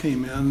 Club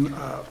came in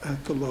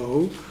at the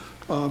low.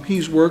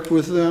 He's worked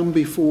with them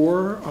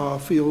before,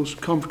 feels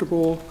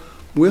comfortable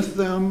with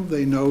them.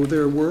 They know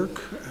their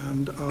work,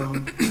 and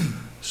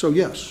so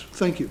yes,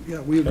 thank you. Yeah,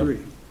 we agree.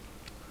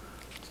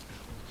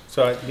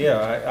 So, yeah,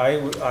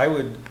 I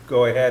would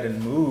go ahead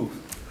and move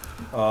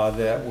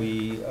that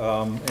we,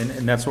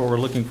 and that's what we're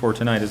looking for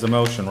tonight, is a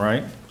motion,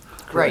 right?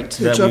 Great.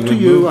 That It's we up to would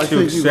you. move I to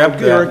think, accept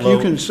that Eric, you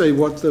low- can say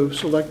what the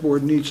select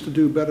board needs to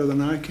do better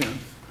than I can.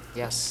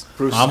 Yes.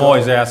 Bruce, I'm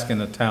always asking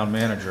the town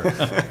manager.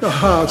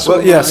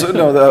 Well, yes,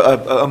 no,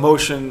 a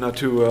motion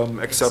to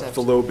accept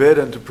the low bid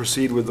and to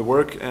proceed with the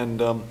work,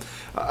 and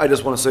I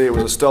just want to say it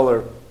was a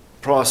stellar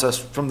process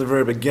from the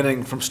very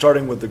beginning, from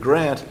starting with the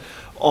grant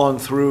on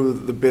through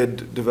the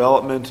bid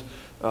development,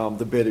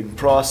 the bidding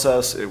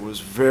process. It was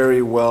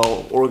very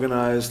well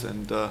organized,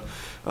 and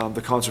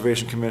the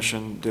Conservation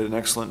Commission did an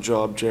excellent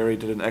job. Jerry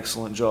did an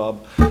excellent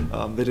job.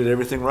 They did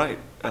everything right,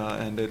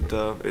 and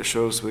it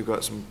shows we've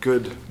got some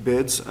good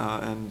bids,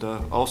 and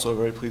also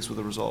very pleased with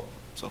the result.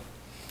 So,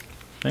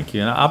 Thank you,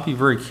 and I'll be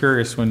very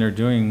curious when they're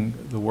doing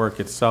the work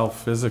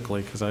itself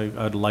physically, because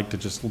I'd like to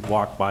just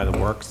walk by the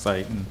work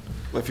site and.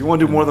 if you want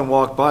to do more than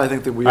walk by, I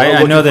think that we are I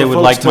looking know they for would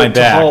folks like my to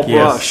back, haul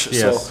yes, brush.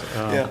 yes. So,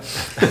 yeah.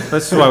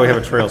 This is why we have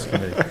a Trails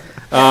Committee.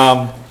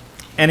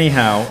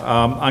 Anyhow,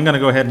 I'm going to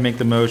go ahead and make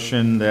the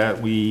motion that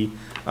we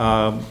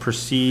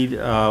proceed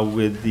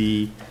with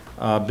the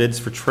bids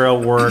for trail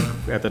work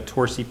at the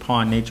Torsi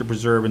Pond Nature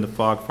Preserve and the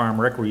Fog Farm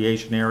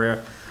Recreation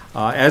Area,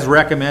 as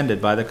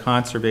recommended by the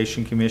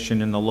Conservation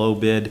Commission in the low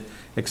bid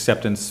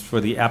acceptance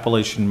for the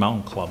Appalachian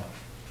Mountain Club.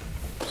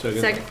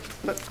 Second.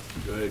 Go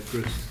ahead,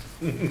 Chris.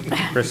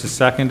 Chris has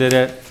seconded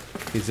it.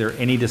 Is there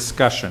any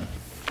discussion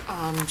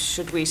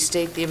Should we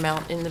state the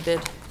amount in the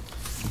bid?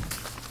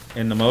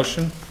 in the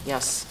motion?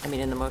 Yes, I mean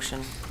in the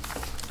motion.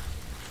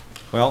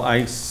 Well,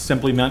 I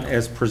simply meant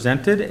as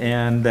presented,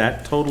 and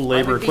that total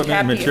labor, would be equipment,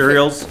 and happy if it-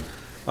 materials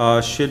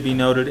should be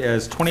noted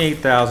as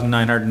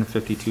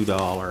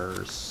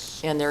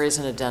 $28,952. And there is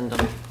an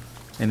addendum,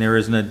 And there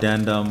is an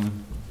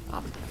addendum,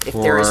 if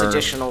there is For-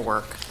 additional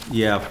work.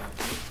 yeah,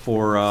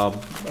 for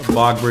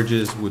bog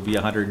bridges would be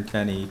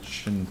 110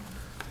 each, and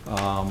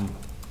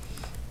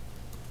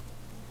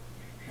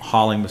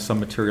hauling some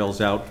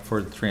materials out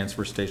for the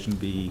transfer station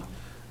be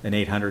an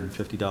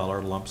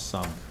 $850 lump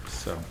sum,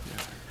 so.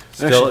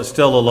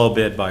 Still a low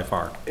bid by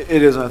far.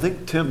 It is, and I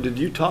think, Tim, did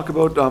you talk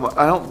about,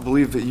 I don't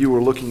believe that you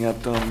were looking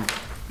at,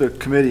 the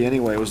committee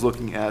anyway was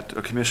looking at,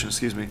 or commission,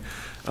 excuse me,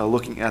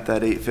 looking at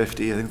that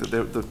 850. I think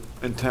that the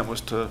intent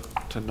was to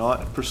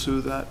not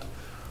pursue that.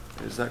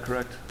 Is that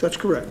correct? That's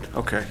correct.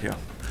 Okay, yeah.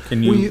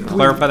 Can you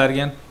clarify that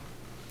again?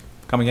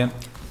 Come again?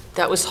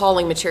 That was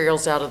hauling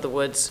materials out of the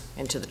woods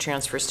into the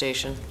transfer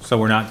station. So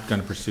we're not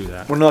going to pursue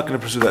that? We're not going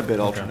to pursue that bid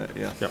alternate,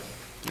 yeah. Yep.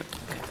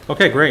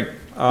 Okay, great.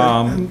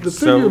 And the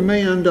So- figure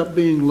may end up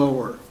being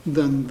lower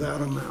than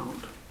that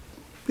amount,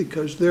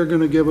 because they're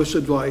gonna give us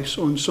advice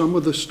on some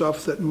of the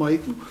stuff that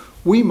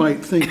we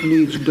might think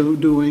needs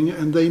doing,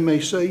 and they may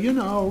say, you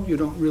know, you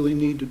don't really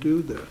need to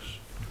do this.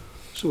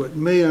 So it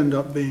may end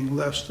up being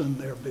less than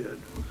their bid.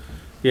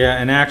 Yeah,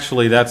 and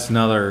actually, that's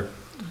another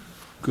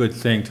good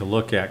thing to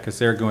look at, because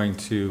they're going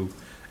to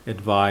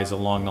advise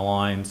along the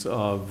lines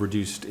of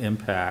reduced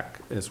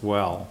impact as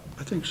well,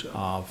 I think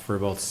so. for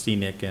both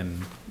scenic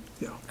and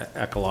Yeah.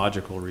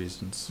 ecological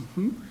reasons.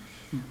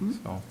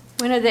 So,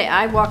 When are they,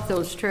 I walk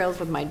those trails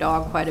with my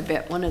dog quite a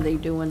bit. When are they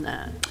doing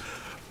that?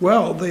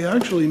 Well, they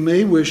actually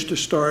may wish to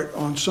start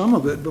on some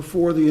of it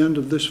before the end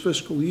of this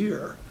fiscal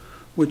year,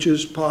 which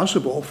is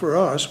possible for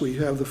us. We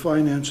have the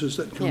finances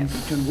that Yeah.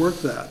 can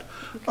work that.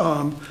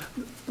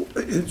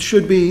 It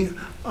should be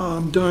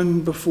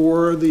done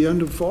before the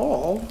end of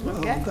fall.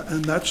 Okay.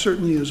 And that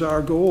certainly is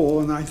our goal,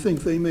 and I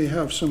think they may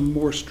have some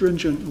more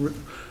stringent,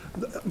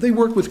 they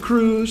work with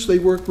crews, they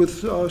work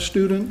with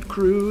student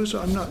crews,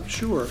 I'm not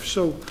sure.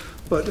 So,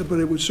 but it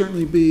would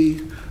certainly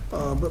be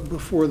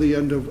before the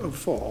end of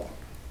fall.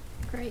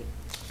 Great.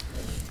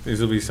 these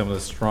will be some of the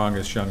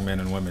strongest young men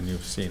and women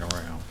you've seen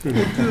around.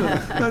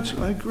 That's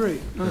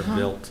great. They're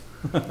built.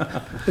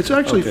 It's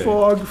actually Okay.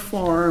 Fog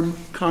Farm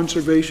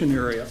Conservation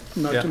Area,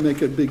 not Yeah. to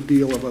make a big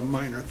deal of a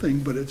minor thing,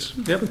 but it's,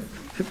 Yep.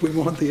 if we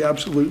want the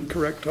absolute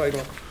correct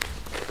title.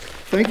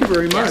 Thank you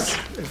very much. Yes.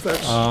 If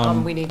that's,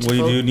 We need to We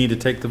vote. do need to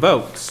take the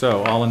vote,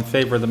 so all in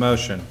favor of the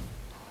motion?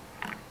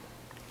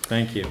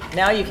 Thank you.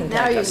 Now you can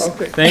Now thank you- us.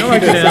 okay. Thank you,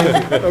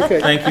 Tim.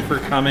 Okay. Thank you for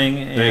coming.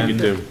 Thank you, and,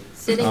 Tim.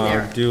 Sitting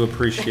there. Do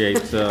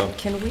appreciate the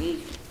Can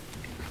we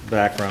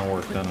background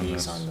work put done on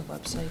these this. on the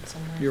website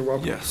somewhere? You're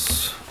welcome.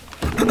 Yes.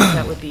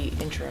 That would be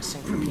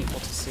interesting for people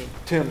to see.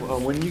 Tim,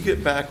 when you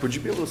get back, would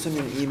you be able to send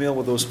me an email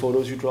with those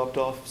photos you dropped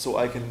off? So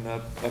I can,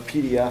 a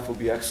PDF would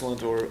be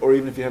excellent, or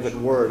even if you have it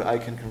in Word, I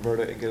can convert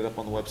it and get it up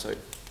on the website.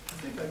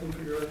 I think I can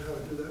figure out how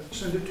to do that.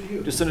 Send it to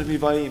you. Just send it to me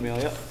via email,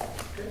 yeah?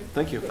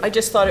 Thank you. I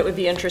just thought it would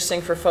be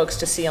interesting for folks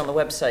to see on the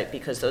website,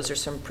 because those are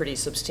some pretty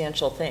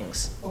substantial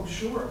things. Oh,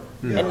 sure.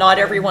 And not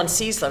everyone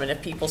sees them, and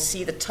if people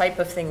see the type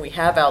of thing we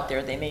have out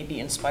there, they may be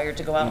inspired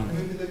to go out Maybe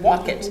they and can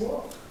walk take it. a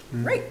walk.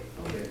 Right.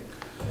 Okay.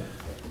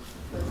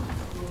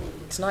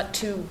 It's not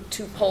two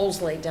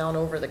poles laid down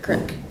over the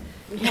creek.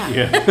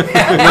 Yeah.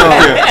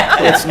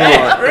 It's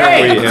not.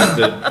 Where you have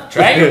to,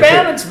 Try your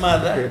balance,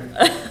 mother.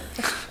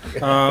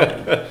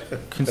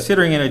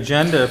 Considering an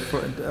agenda for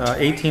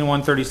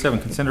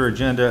 18137, consider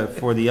agenda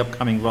for the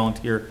upcoming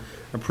volunteer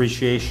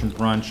appreciation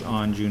brunch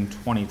on June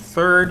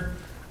 23rd.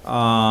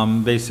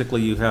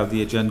 Basically, you have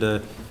the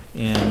agenda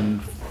in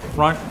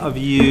front of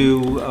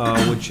you,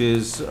 which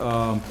is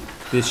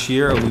this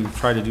year. We've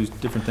tried to do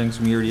different things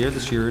from year to year.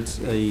 This year, it's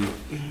a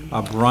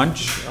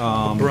brunch.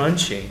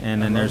 Brunchy.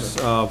 And then there's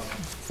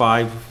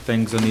 5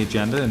 things on the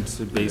agenda, and it's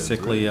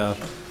basically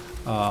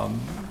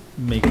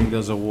making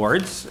those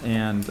awards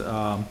and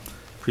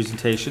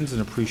presentations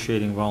and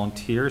appreciating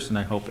volunteers, and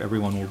I hope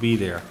everyone will be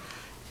there.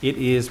 It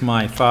is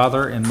my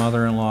father and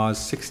mother-in-law's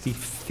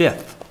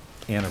 65th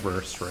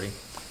anniversary,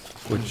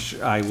 which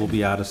I will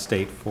be out of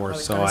state for,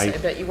 so I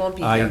bet you won't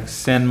be I here.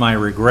 send my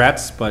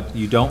regrets, but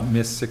you don't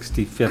miss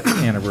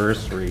 65th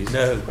anniversaries.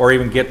 No. Or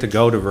even get to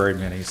go to very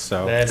many,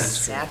 so. That is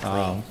Exactly.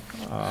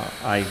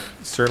 I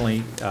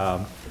certainly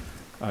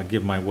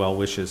give my well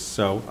wishes.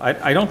 So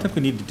I don't think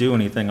we need to do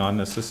anything on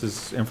this. This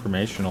is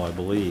informational, I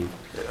believe.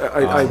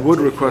 I would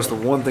request, the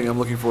one thing I'm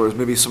looking for is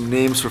maybe some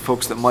names for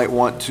folks that might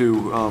want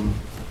to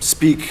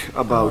speak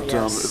about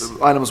yes.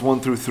 items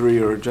 1 through 3,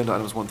 or agenda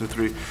items 1 through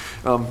 3.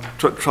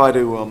 Try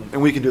to,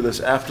 and we can do this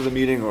after the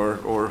meeting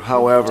or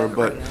however,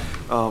 but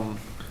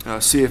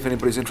see if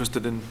anybody's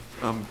interested in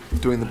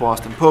doing the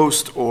Boston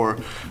Post or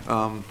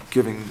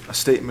giving a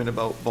statement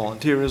about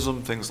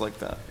volunteerism, things like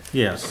that.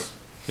 Yes,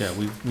 yeah,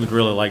 we'd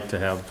really like to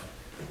have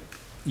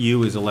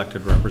you as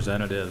elected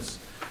representatives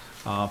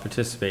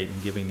participate in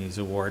giving these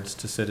awards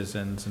to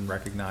citizens and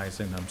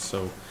recognizing them.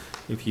 So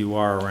if you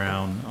are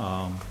around,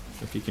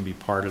 if you can be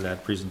part of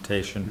that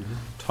presentation,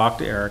 talk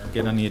to Eric,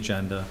 get on the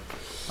agenda.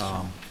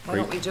 Why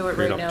don't we do it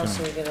right now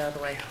so we get it out of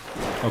the way?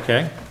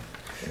 Okay.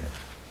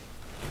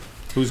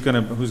 Who's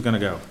gonna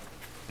go?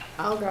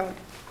 I'll go.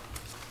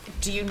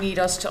 Do you need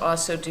us to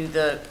also do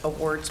the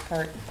awards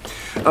part?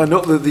 No,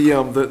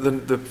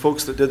 the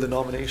folks that did the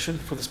nomination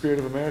for the Spirit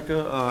of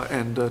America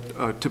and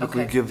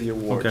typically Okay. give the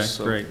awards. Okay,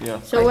 so, great. Yeah,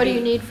 So what do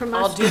you need from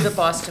us? I'll do the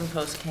Boston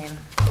Post cane.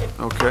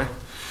 okay.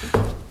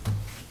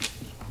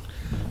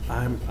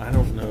 I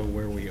don't know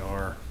where we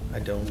are. I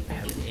don't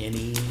have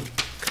any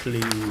clue.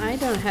 I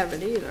don't have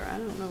it either. I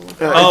don't know.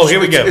 Oh, here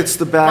we go. It's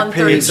the back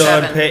page. It's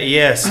on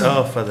yes,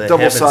 oh, for the heavens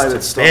Double-sided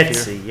to stuff here.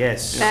 Betsy,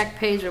 yes. Back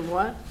page of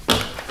what?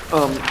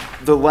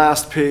 The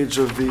last page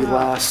of the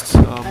last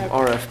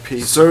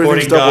RFP. So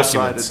everything's Supporting double-sided,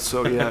 documents.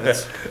 so yeah,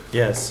 it's,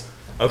 Yes.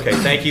 Okay,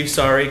 thank you,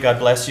 sorry, God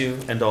bless you,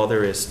 and all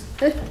there is.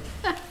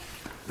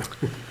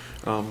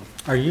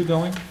 Are you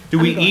going? Do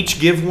we each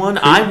give one?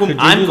 could you do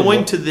I'm the going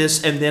wel- to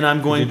this, and then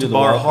I'm going you to do the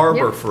Bar welcome?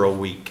 Harbor Yep. for a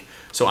week.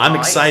 So I'm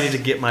Nice. excited to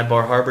get my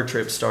Bar Harbor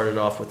trip started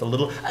off with a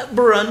little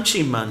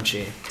brunchy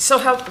munchy. So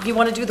how, you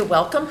want to do the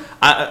welcome?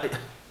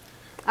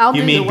 I'll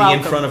You do mean the be in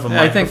welcome. front of a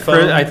I think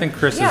microphone?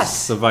 Chris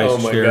Yes. is the vice Oh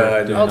my chair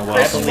God. doing Oh, the Chris, I you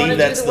welcome. wanna believe do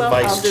that's the the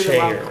welcome? vice I'll do the chair.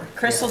 welcome.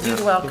 Chris will do the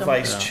The welcome.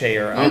 vice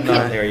chair, You I'm not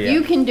can- there You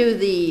yet. can do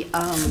the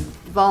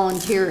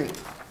volunteering.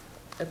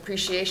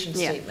 Appreciation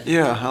Yeah. statement.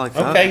 yeah, I like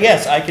that. Okay,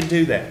 yes, I can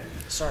do that.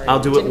 Sorry. I'll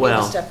do it Didn't mean to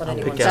well. step on I'll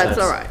anyone's pick out That's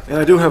a- all right. And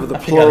I do have the I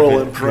think I plural could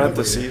in do it.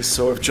 parentheses,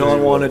 so if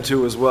John wanted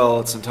to as well,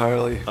 it's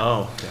entirely.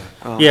 Oh,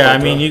 Yeah, I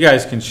mean, you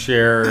guys can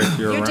share if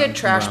you're. You did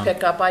trash around.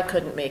 pickup, I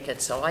couldn't make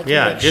it, so I can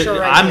yeah, make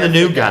sure I'm the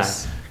here new for guy.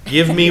 this.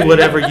 Give me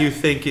whatever you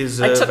think is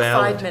I took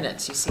valid. 5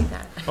 minutes, you see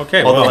that?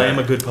 Okay, Although well, I am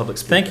a good public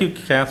speaker. thank you,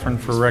 Catherine,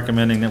 for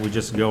recommending that we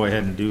just go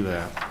ahead and do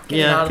that. Get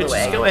it Yeah, out of the just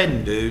way. go ahead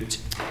and do it.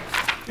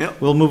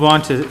 We'll move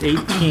on to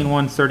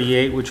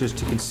 18138, which is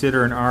to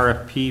consider an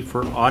RFP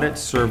for audit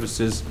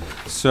services.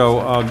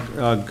 So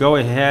go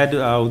ahead.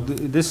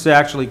 This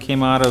actually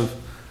came out of,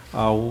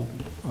 well,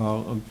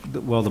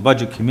 the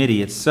Budget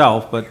Committee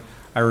itself, but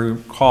I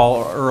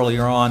recall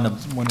earlier on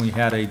when we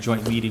had a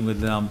joint meeting with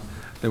them,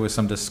 there was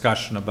some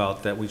discussion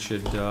about that we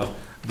should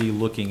be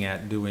looking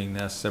at doing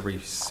this every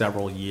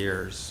several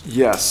years.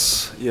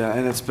 Yes, yeah,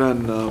 and it's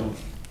been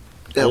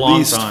at long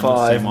least time, the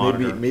 5, same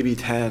auditor. maybe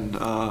 10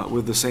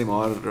 with the same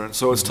auditor, and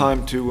so it's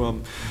time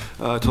to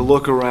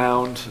look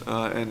around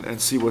and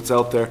see what's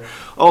out there.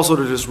 Also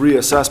to just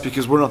reassess,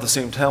 because we're not the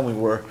same town we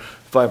were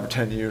 5 or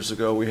 10 years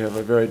ago. We have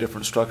a very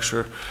different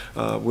structure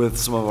with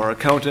some of our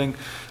accounting,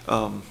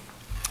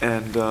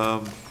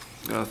 and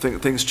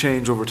things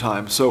change over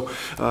time. So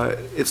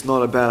it's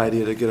not a bad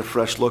idea to get a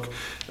fresh look.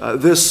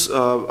 This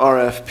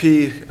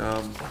RFP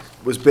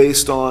was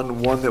based on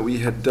one that we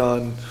had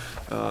done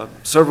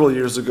several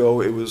years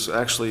ago. It was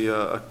actually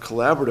a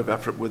collaborative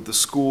effort with the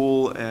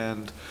school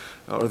and,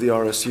 or the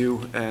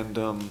RSU and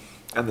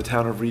the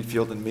town of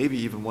Reedfield and maybe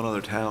even one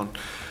other town.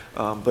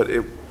 But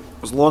it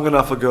was long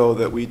enough ago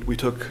that we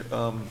took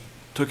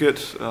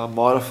it,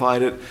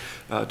 modified it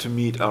to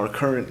meet our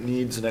current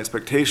needs and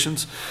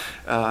expectations,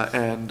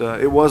 and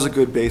it was a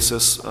good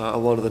basis. A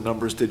lot of the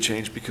numbers did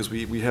change because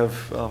we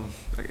have,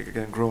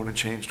 again, grown and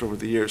changed over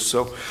the years.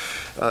 So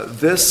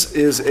this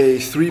is a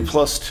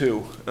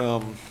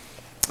 3+2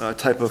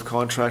 type of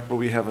contract where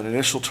we have an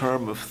initial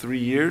term of 3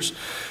 years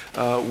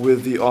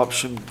with the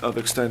option of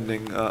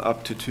extending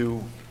up to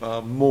 2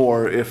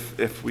 more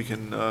if we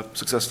can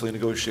successfully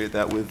negotiate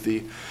that with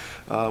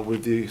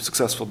the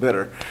successful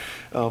bidder.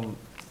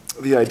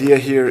 The idea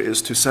here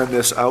is to send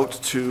this out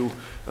to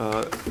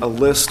a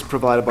list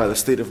provided by the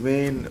state of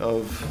Maine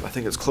of, I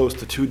think it's close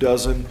to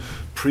 24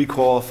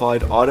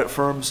 pre-qualified audit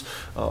firms.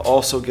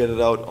 Also get it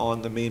out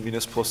on the Maine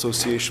Municipal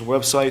Association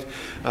website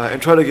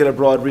and try to get a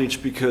broad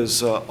reach,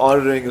 because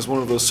auditing is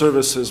one of those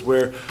services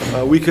where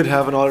we could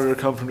have an auditor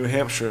come from New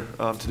Hampshire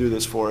to do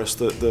this for us.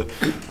 The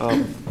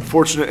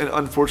fortunate and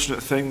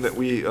unfortunate thing that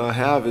we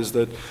have is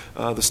that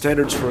the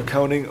standards for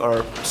accounting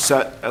are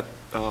set at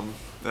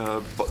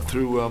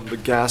through the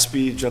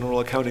GASB, General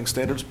Accounting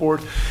Standards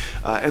Board.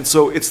 And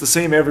so it's the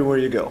same everywhere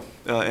you go.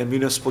 In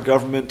municipal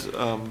government,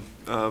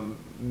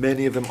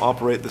 many of them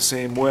operate the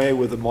same way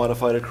with a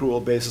modified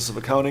accrual basis of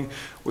accounting,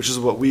 which is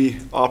what we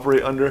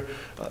operate under.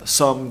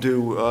 Some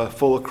do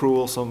full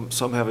accrual,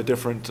 some have a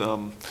different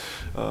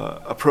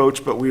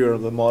approach, but we are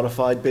on the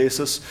modified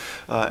basis.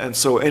 And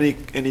so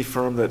any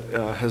firm that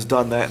has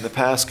done that in the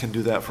past can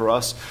do that for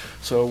us.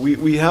 So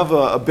we have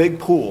a big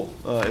pool,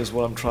 is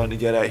what I'm trying to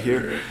get at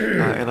here,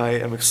 and I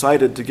am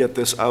excited to get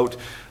this out.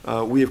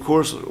 We, of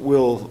course,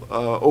 will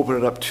open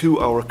it up to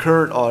our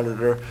current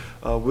auditor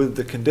with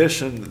the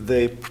condition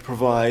they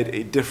provide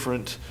a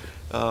different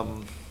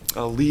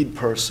a lead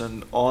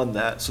person on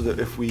that, so that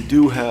if we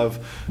do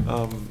have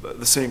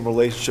the same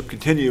relationship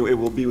continue, it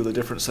will be with a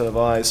different set of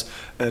eyes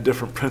and a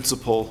different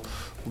principal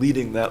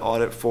leading that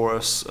audit for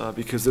us,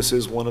 because this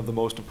is one of the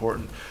most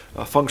important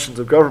functions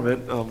of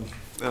government,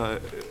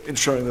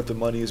 ensuring that the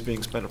money is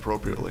being spent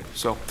appropriately.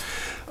 So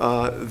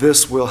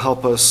this will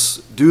help us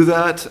do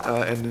that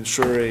and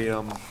ensure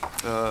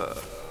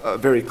a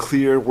very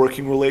clear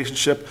working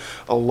relationship.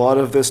 A lot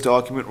of this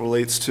document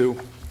relates to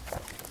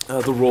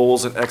the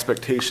roles and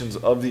expectations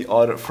of the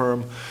audit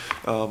firm.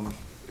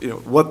 You know,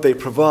 what they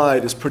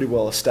provide is pretty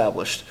well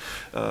established.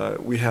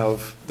 We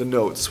have the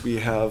notes, we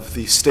have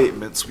the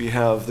statements, we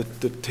have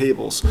the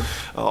tables.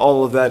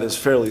 All of that is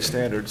fairly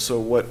standard. So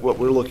what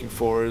we're looking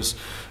for is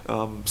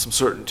some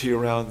certainty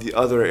around the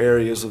other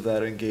areas of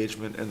that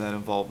engagement and that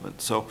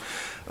involvement. So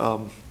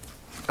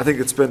I think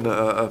it's been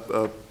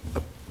a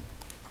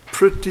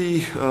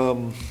pretty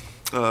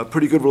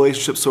pretty good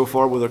relationship so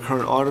far with our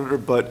current auditor,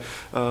 but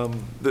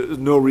there's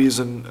no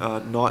reason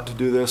not to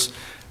do this,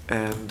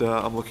 and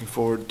I'm looking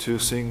forward to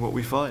seeing what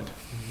we find.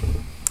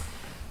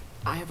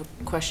 I have a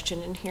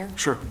question in here.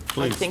 Sure.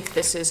 I think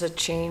this is a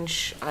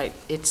change.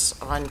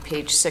 It's on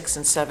page 6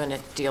 and 7.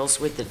 It deals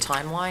with the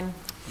timeline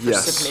for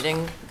Yes.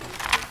 submitting.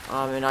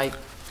 And I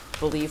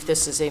believe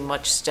this is a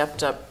much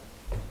stepped-up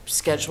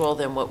schedule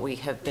than what we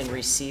have been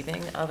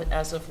receiving of it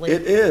as of late.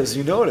 It is,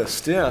 you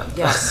noticed, yeah.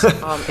 Yes,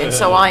 and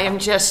so I am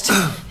just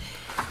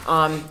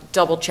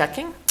double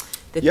checking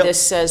that Yep.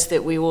 this says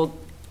that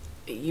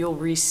you'll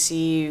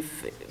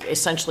receive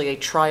essentially a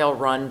trial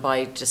run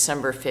by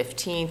December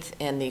 15th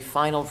and the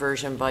final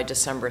version by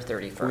December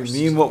 31st. We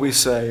mean what we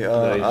say.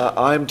 Nice.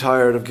 I'm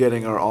tired of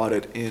getting our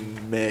audit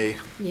in May.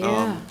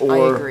 Yeah.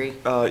 Or agree.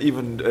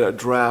 Even a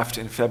draft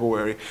in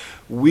February.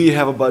 We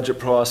have a budget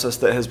process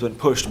that has been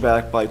pushed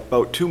back by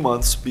about 2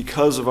 months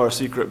because of our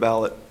secret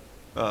ballot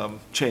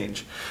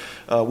change.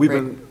 We've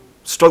been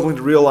struggling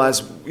to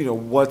realize,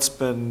 what's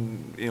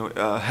been,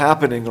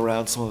 happening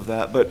around some of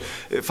that, but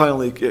it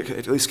finally, it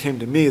at least came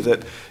to me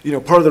that,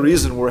 part of the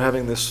reason we're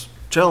having this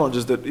challenge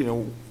is that,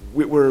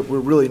 we're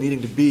really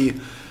needing to be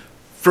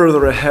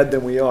further ahead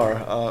than we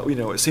are.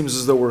 It seems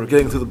as though we're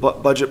getting through the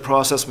budget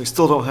process, and we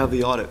still don't have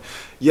the audit.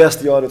 Yes,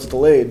 the audit's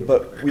delayed,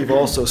 but we've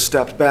also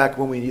stepped back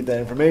when we need that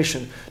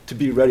information to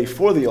be ready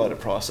for the audit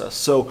process.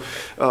 So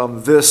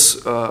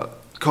this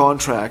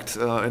contract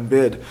and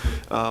bid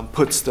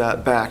puts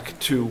that back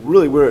to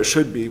really where it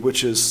should be,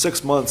 which is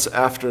 6 months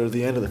after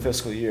the end of the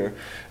fiscal year.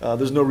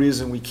 There's no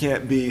reason we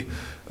can't be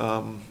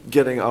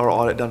getting our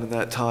audit done in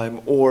that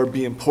time, or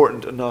be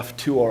important enough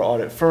to our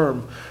audit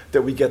firm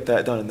that we get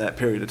that done in that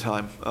period of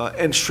time.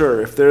 And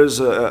sure, if there's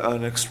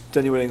an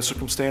extenuating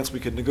circumstance, we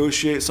could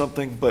negotiate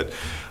something, but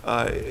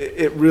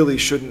it really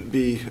shouldn't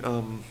be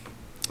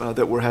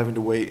that we're having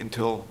to wait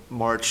until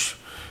March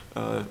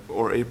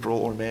or April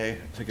or May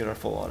to get our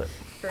full audit.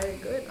 Very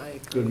good. I agree.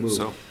 Good move.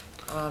 So,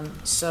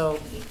 So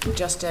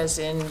just as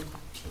in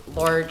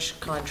large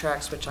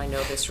contracts, which I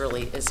know this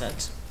really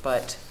isn't,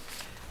 but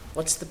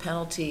what's the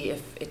penalty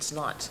if it's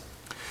not?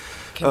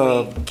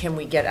 Can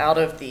we get out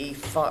of the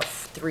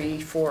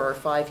 3, 4, or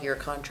 5 year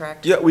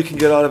contract? yeah, we can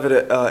get out of it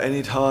at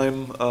any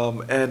time,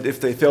 and if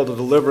they fail to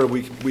deliver,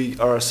 we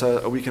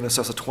can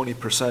assess a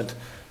 20%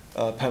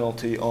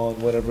 penalty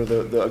on whatever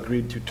the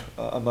agreed to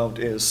amount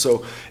is.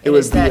 So it And would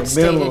is be a that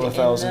minimum of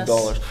stated in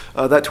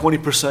 $1,000. That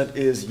 20%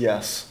 is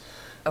yes.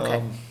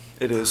 Okay.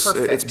 It is.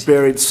 Perfect. It's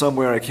buried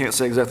somewhere. I can't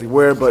say exactly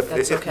where, but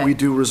That's okay. we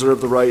do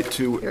reserve the right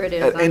to, Here it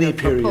is, at any under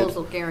period.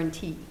 proposal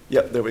guarantee.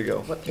 Yep, there we go.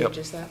 What Yep. page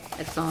is that?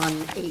 It's on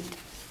 8.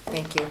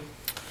 Thank you.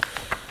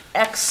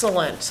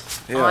 Excellent.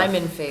 Yeah. I'm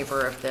in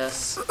favor of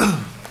this.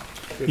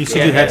 You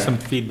said you had some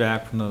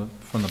feedback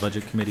from the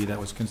budget committee that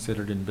was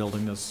considered in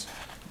building this.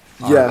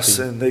 Yes,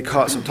 RFP. and they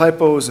caught some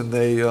typos, and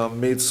they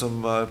made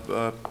some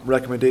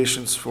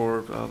recommendations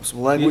for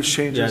some language Yeah,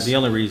 changes. the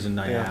only reason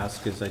I Yeah.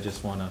 ask is I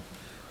just want to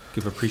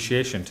give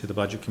appreciation to the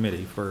budget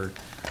committee for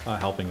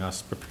helping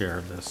us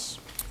prepare this.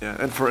 Yeah,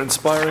 and for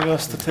inspiring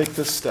us to take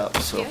this step,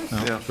 so, Yeah.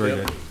 No, yeah. Very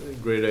Yep.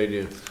 good. Great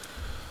idea.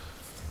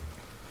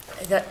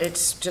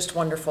 It's just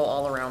wonderful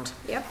all around.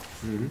 Yep.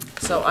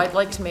 So I'd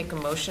like to make a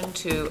motion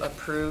to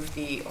approve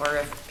the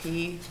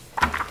RFP,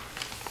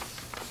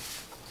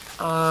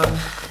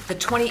 the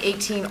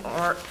 2018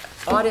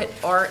 audit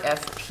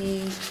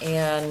RFP,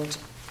 and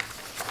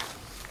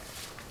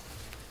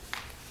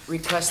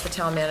request the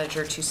town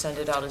manager to send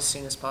it out as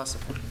soon as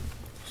possible.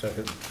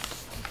 Second.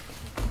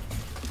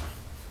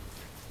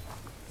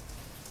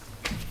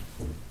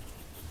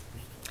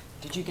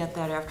 Did you get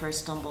that after I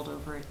stumbled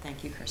over it?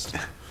 Thank you, Kristen.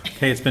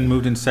 Okay, it's been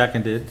moved and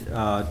seconded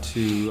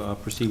to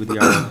proceed with the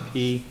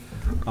RFP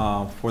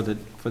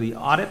for the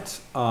audit.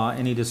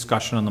 Any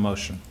discussion on the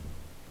motion?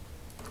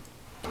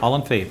 All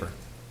in favor?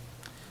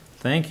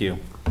 Thank you.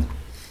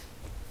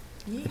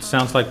 It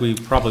sounds like we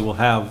probably will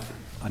have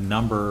a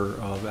number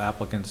of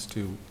applicants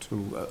to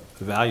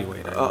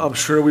evaluate. I'm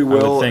sure we I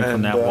would will. think from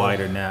and, that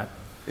wider net.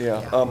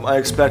 Yeah, I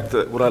expect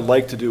that what I'd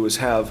like to do is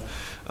have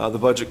the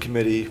Budget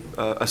Committee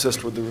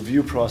assist with the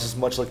review process,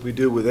 much like we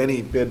do with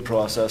any bid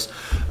process,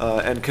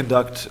 and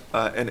conduct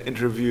an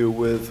interview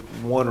with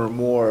one or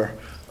more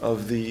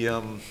of the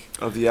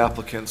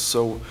applicants.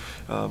 So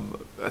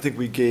I think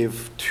we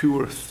gave 2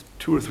 or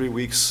 3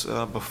 weeks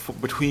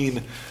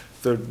between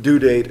the due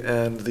date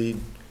and the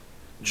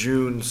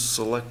June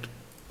select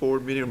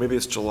board meeting, or maybe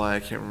it's July, I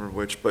can't remember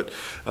which, but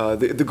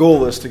the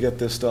goal is to get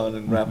this done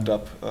and wrapped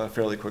up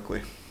fairly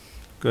quickly.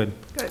 Good.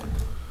 Good.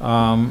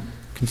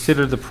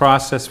 Consider the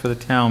process for the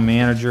town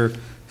manager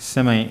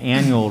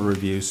semi-annual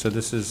review. So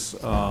this is,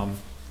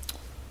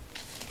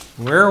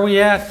 where are we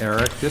at,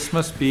 Eric? This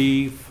must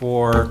be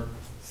for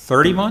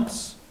 30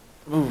 months?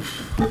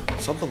 Oof,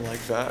 something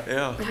like that,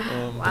 yeah.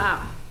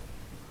 Wow.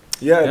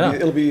 Yeah, Yeah.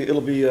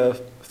 it'll be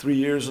 3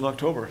 years in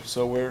October,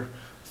 so we're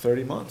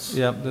 30 months.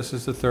 Yep, this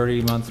is the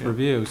 30-month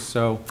review,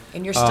 so.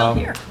 And you're still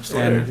here.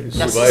 And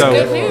That's so-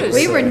 good news.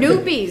 We were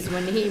newbies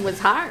when he was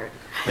hired.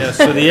 Yeah,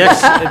 so the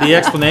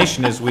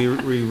explanation is we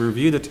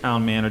review the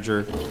town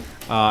manager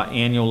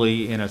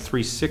annually in a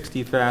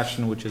 360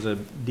 fashion, which is a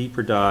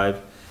deeper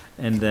dive,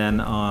 and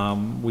then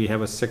we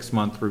have a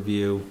 6-month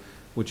review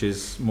which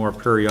is more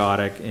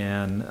periodic,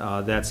 and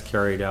that's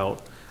carried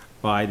out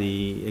by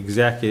the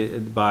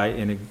by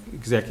an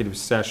executive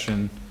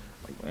session,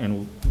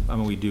 and I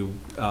mean, we do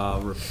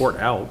report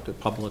out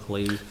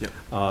publicly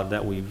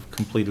that we've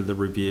completed the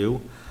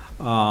review.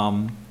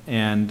 So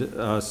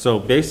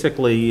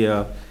basically,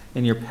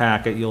 in your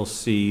packet, you'll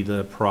see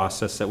the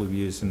process that we've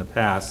used in the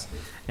past.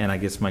 And I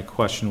guess my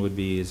question would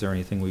be, is there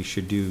anything we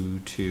should do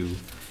to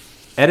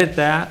edit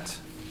that?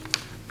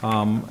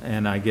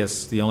 And I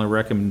guess the only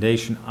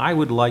recommendation I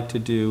would like to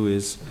do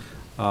is,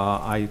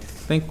 I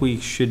think we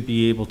should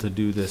be able to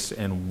do this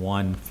in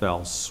one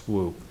fell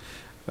swoop.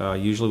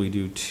 Usually we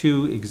do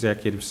 2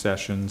 executive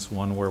sessions,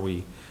 one where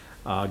we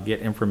get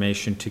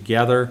information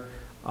together,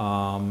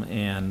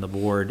 and the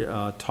board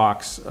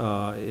talks,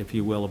 if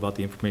you will, about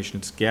the information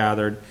that's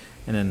gathered,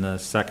 and then the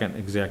second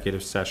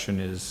executive session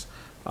is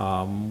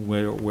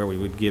where we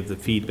would give the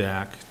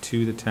feedback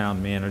to the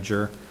town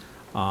manager,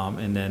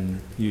 and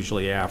then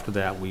usually after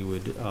that we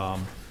would,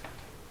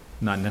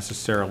 not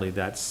necessarily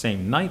that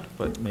same night,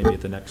 but maybe at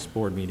the next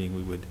board meeting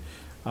we would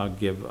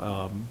give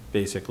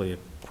basically a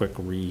quick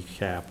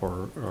recap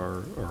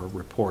or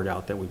report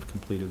out that we've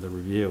completed the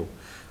review.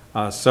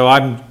 So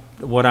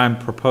what I'm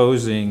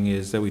proposing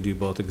is that we do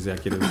both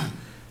executive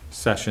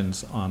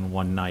sessions on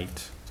one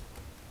night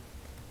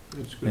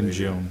in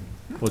June.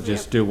 We'll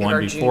just do one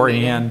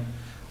beforehand,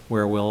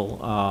 where we'll,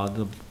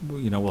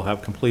 we'll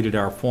have completed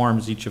our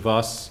forms, each of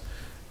us,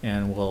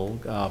 and we'll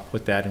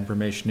put that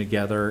information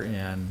together,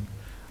 and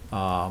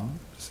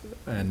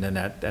then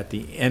at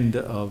the end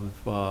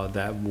of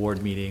that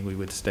board meeting, we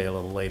would stay a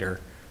little later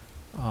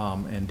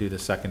and do the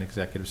second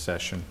executive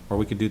session, or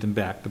we could do them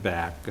back to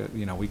back.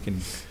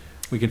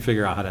 We can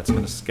figure out how that's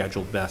going to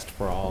schedule best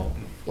for all.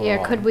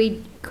 Yeah, could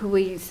we,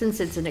 since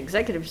it's an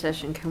executive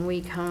session, can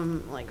we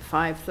come like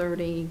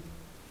 5:30,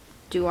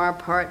 do our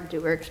part,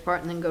 do Eric's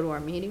part, and then go to our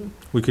meeting?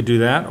 We could do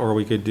that, or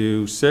we could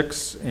do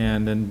 6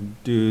 and then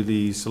do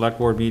the select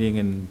board meeting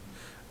and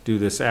do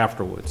this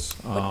afterwards.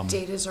 What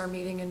date is our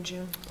meeting in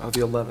June?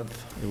 The 11th,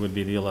 It would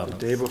be the 11th.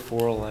 the day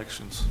before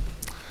elections.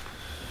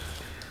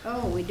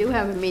 Oh, we do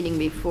have a meeting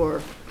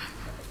before.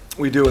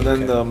 We do, and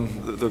then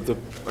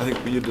I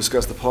think you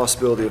discussed the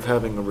possibility of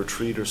having a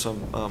retreat or some,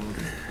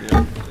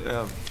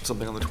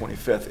 something on the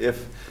 25th,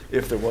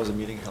 if there was a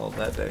meeting held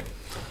that day.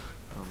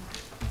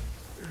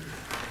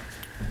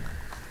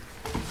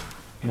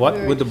 What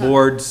would the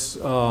board's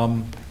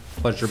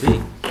pleasure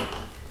be?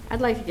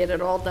 I'd like to get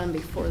it all done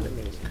before the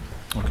meeting.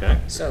 Okay.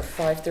 So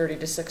 5:30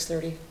 to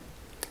 6:30?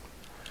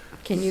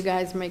 Can you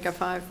guys make a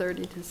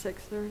 5:30 to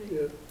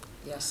 6:30?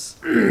 Yes.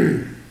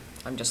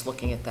 I'm just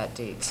looking at that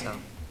date, so.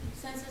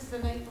 Since it's the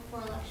night before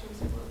elections,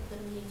 the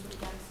meetings will be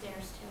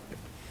downstairs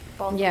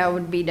too. Yeah, it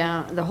would be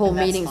down, the whole And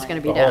that's meeting's fine.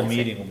 gonna be The down. whole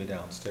meeting will be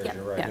downstairs, Yeah,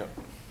 you're right. yeah.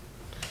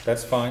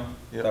 That's fine,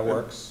 Yep. that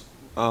works.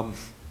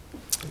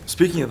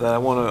 Speaking of that, I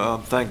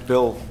want to thank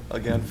Bill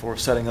again for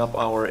setting up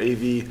our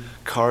AV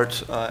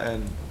cart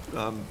and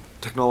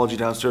technology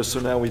downstairs. So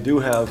now we do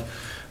have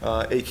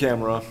a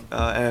camera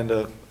and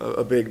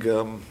a big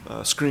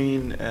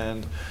screen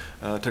and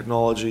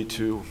technology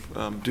to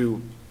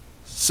do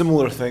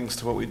similar things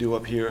to what we do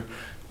up here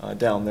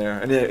down there,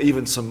 and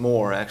even some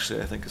more,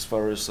 actually, I think, as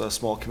far as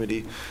small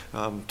committee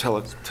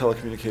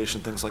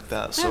telecommunication, things like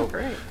that. So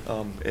great.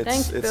 it's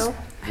Thanks, Bill.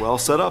 well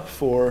set up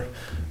for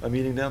a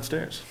meeting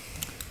downstairs.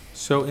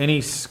 So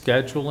any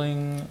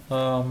scheduling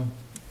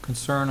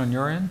concern on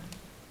your end?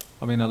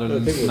 I mean, other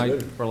than I think we're night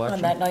good. for election?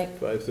 On that night,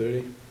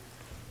 5:30?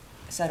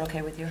 is that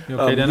okay with you? You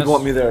okay, Dennis? You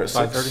want me there at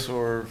 5:30? 6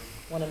 or?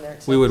 One in there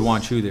at We would 6?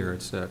 want you there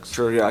at 6.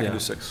 Sure, yeah, I can do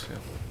 6, yeah.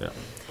 Yeah.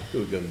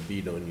 We're gonna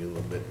beat on you a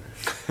little bit.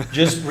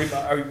 Just,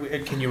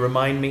 can you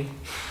remind me?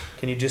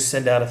 Can you just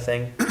send out a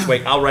thing?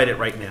 Wait, I'll write it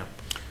right now.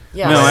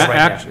 Yes. No, Right now.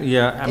 actually,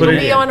 yeah. It'll I mean,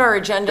 be on our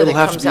agenda It'll that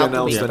have to comes be out the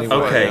announced week anyway.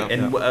 before. Yeah, Okay,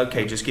 and,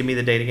 okay, just give me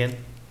the date again.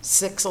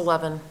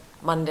 6/11,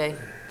 Monday,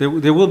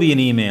 There will be an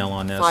email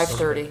on this.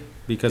 5:30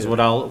 Because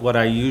what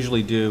I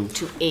usually do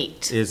to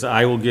 8. is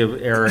I will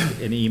give Eric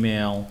an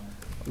email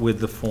with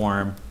the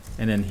form,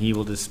 and then he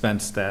will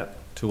dispense that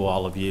to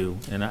all of you,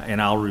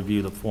 and I'll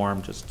review the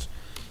form. Just,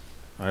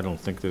 I don't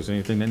think there's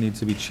anything that needs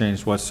to be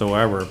changed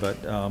whatsoever, but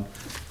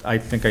I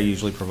think I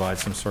usually provide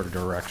some sort of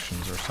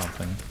directions or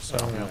something, so.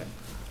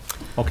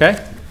 Okay?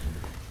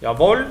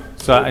 Jawohl.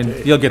 So,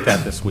 and you'll get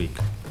that this week.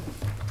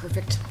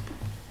 Perfect.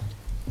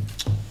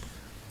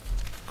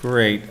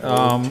 Great.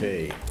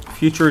 Okay.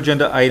 Future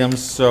agenda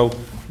items, so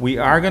we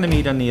are going to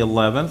meet on the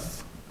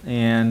 11th,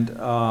 and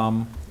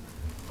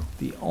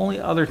the only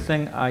other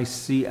thing I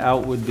see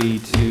out would be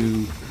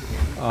to,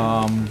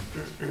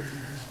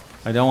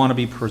 I don't want to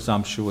be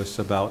presumptuous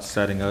about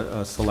setting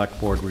a select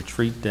board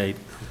retreat date,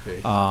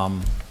 Okay.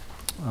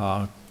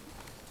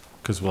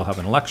 because we'll have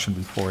an election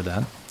before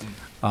then.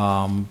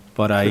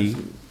 But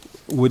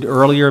would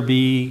earlier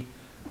be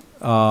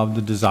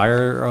the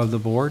desire of the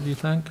board, you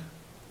think?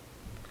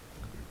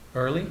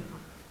 Early?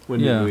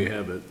 When Yeah. did we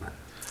have it?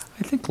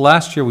 I think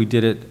last year we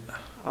did it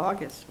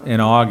August.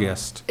 in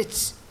August.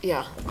 It's,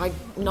 yeah,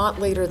 not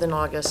later than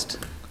August.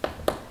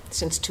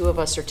 since two of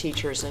us are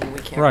teachers and we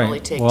can't Right. really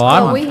take Well,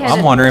 time. Oh, we had I'm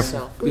it- wondering if,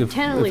 So, We if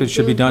tentatively it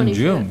should be done in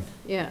June. 25th.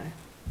 Yeah,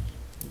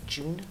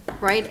 June?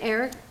 right,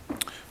 Eric?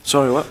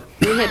 Sorry, what?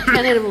 We had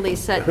tentatively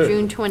set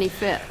June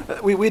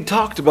 25th. We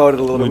talked about it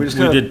a little bit. We just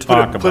we kinda did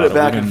talk put about it it.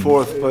 back We and didn't-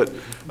 forth, but,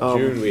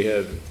 June, we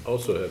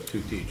also have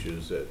 2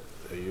 teachers that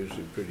are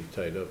usually pretty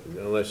tight up,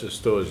 unless it's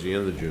towards the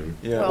end of June.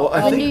 yeah, Well, well, I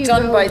I'll think, When do be you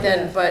done go by to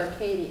then, but-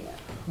 Arcadia?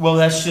 Well,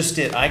 that's just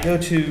it. I go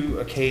to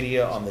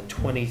Acadia on the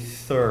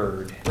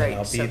 23rd. Right, And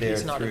I'll so be there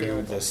he's not through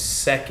available. the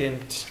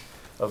 2nd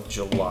of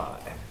July.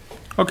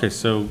 Okay,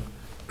 so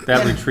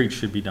that retreat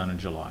should be done in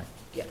July.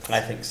 Yes. I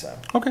think so.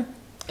 Okay.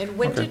 And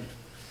when Okay. did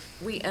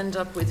we end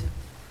up with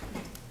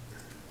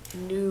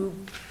new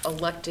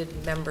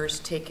elected members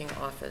taking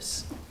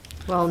office?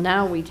 Well,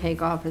 now we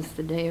take office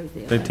the day of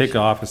the They election. take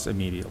office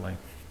immediately.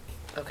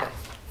 Okay.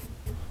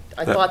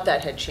 I That- thought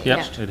that had changed.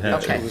 Yep, it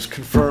has. Okay. it was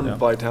confirmed Yeah.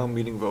 by town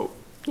meeting vote.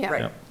 Yeah.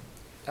 Right, Yep.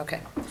 okay.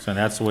 So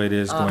that's the way it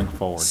is going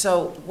forward.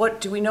 So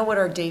do we know what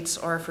our dates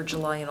are for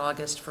July and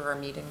August for our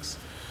meetings?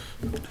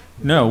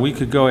 No, we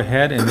could go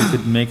ahead and we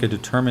could make a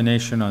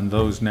determination on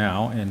those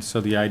now, and so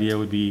the idea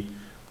would be,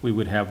 we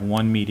would have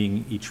one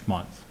meeting each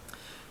month.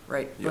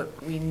 Right,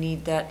 but we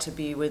need that to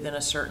be within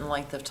a certain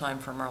length of time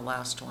from our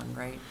last one,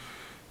 right?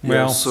 Yeah,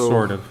 Well, so,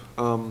 sort of.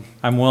 Um,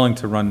 I'm willing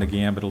to run the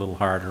gambit a little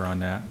harder on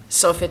that.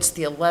 So if it's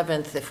the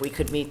 11th, if we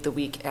could meet the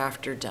week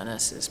after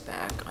Dennis is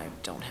back, I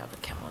don't have a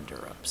calendar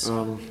up, so.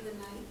 um,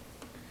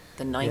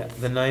 The Yeah, 9th,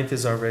 the 9th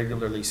is our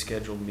regularly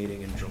scheduled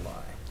meeting in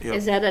July. yeah.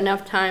 Is that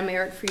enough time,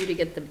 Eric, for you to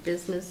get the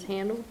business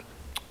handled?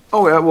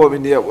 Oh, yeah, well,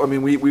 I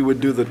mean, we would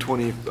do the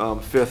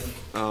 25th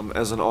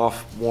as an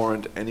off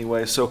warrant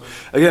anyway. So,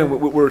 again,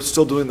 we're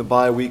still doing the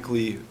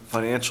bi-weekly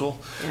financial.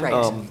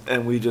 Right.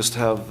 And we just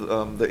have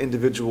the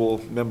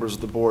individual members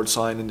of the board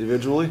sign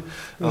individually,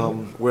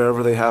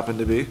 wherever they happen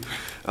to be.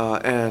 So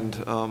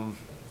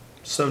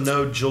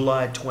no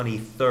July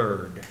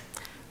 23rd.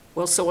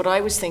 well, so what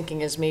I was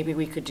thinking is maybe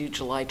we could do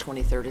July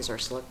 23rd as our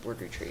select board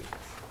retreat.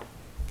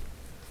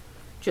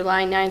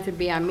 July 9th would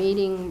be our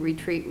meeting,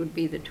 retreat would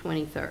be the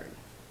 23rd.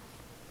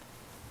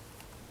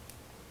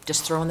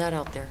 Just throwing that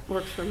out there.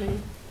 Works for me.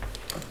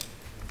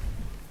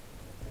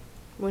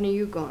 When are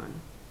you gone?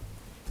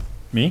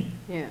 Me?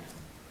 Yeah.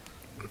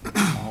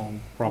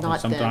 Probably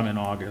Not sometime then. in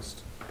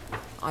August.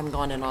 I'm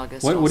gone in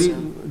August What do also.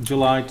 you,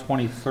 July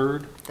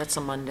 23rd? That's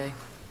a Monday.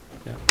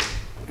 Yep.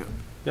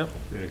 Yeah,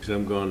 because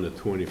I'm gone the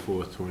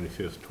 24th,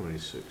 25th,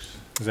 26th.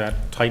 Is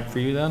that tight for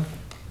you then?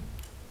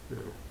 Yeah.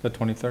 The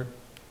 23rd?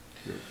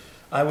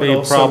 I would Be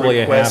also probably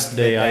a request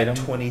half-day that item.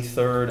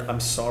 23rd, I'm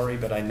sorry,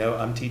 but I know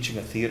I'm teaching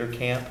a theater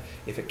camp.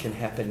 If it can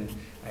happen,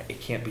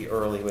 it can't be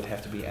early, it would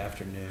have to be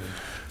afternoon.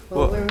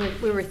 Well, Well-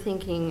 we were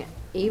thinking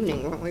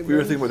evening, weren't we? We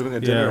were Bruce? thinking about doing a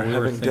Yeah, dinner, we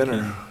were having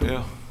dinner,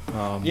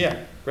 yeah. Yeah,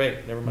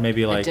 great, never mind.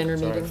 Maybe A like dinner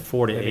Sorry. meeting?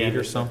 4 to Maybe I 8 or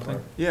missed that something?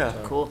 part. Yeah.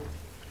 Cool.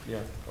 Yeah,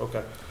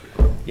 okay.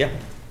 Yeah,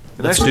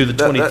 And let's actually, do the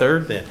that-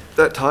 23rd then.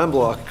 That time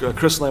block,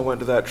 Chris and I went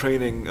to that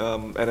training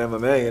at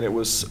MMA, and it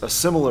was a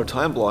similar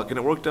time block, and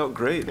it worked out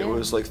great. It Yeah.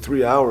 was like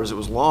 3 hours, it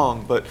was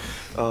long, but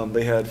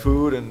they had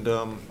food, and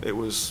it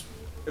was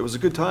a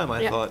good time,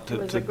 I Yeah, thought. it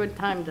was a good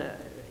time to,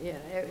 yeah,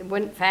 it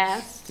went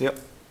fast. Yep,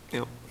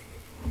 yep.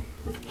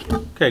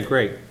 Okay,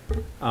 great.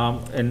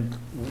 And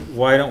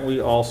why don't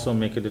we also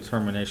make a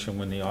determination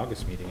when the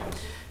August meeting is?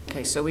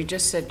 Okay, so we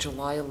just said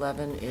July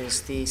 11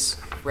 is the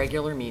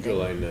regular meeting.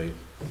 July 9th.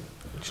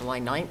 July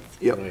 9th?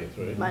 Yep. 9th,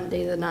 right?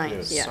 Monday the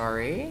 9th, yeah.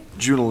 Sorry,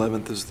 June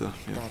 11th is the,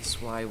 yeah,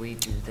 that's why we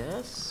do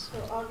this.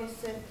 So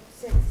August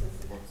 6th is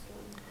the next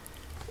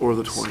one. or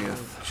the So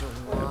 20th.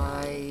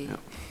 July, Yep.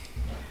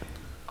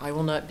 I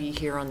will not be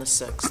here on the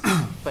 6th,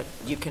 but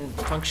you can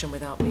function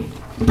without me.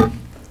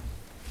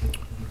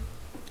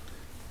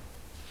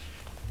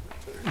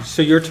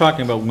 So you're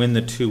talking about when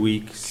the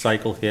 2-week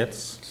cycle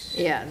hits?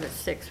 Yeah, the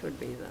 6th would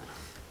be the,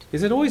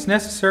 Is it always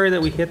necessary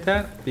that we hit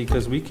that?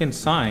 Because we can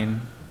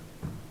sign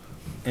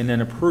and then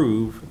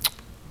approve.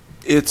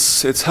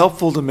 It's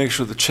helpful to make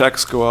sure the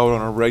checks go out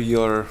on a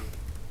regular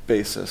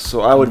basis,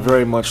 so I would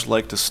very much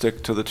like to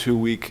stick to the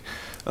 2-week,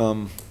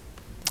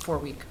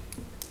 4-week.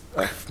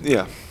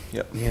 yeah,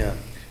 yeah. Yeah,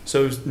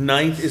 so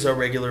 9th is our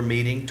regular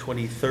meeting,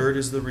 23rd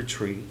is the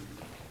retreat.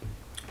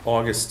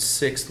 August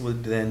 6th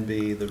would then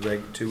be the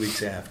 2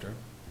 weeks after.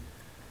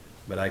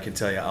 But I can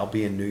tell you, I'll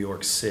be in New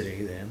York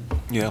City then.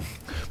 Yeah,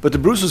 but to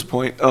Bruce's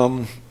point,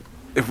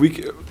 if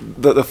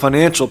the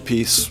financial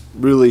piece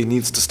really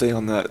needs to stay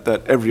on that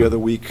every other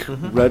week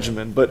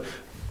regimen, but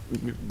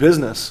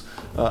business,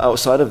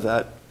 outside of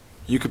that,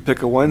 you could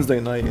pick a Wednesday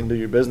night and do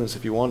your business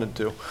if you wanted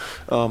to.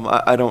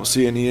 I don't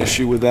see any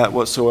issue with that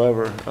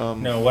whatsoever.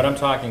 No, what I'm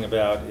talking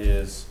about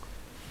is,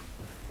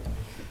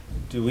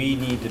 do we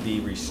need to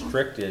be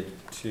restricted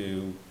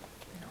to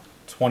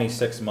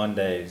 26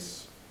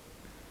 Mondays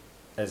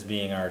as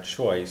being our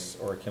choice,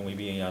 or can we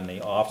be on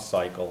the off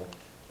cycle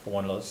for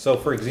one of those? So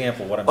for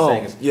example, what I'm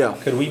saying is, yeah.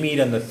 could we meet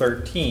on the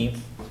 13th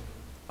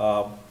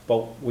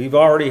But we've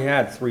already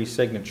had 3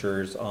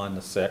 signatures on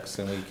the 6th,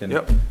 and we can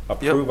Yep.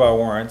 approve our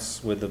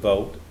warrants with the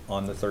vote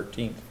on the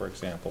 13th, for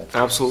example.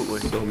 Absolutely.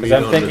 So Because meet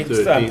I'm on the thinking,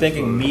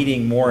 13th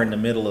meeting more in the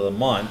middle of the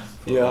month,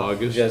 for Yeah.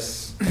 August.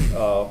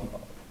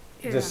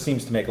 just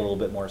seems to make a little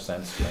bit more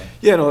sense to me.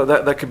 Yeah, no,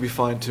 that could be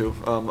fine too.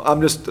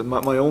 I'm just,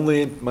 my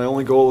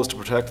only goal is to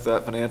protect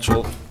that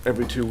financial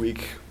every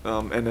 2-week.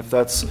 And if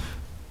that's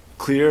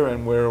clear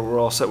and we're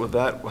all set with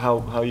that,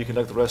 how you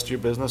conduct the rest of your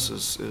business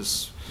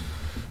is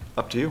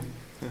up to you.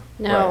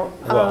 Now,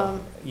 Right. Well,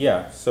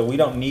 yeah, so we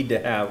don't need to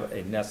have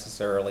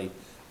necessarily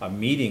a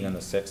meeting on the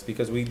 6th,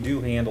 because we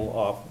do handle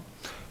off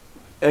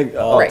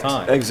all the Right.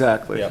 time.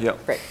 Exactly, Yep.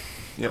 yep. Right.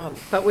 Yep.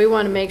 but we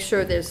want to make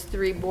sure there's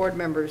 3 board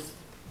members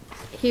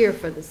here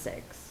for the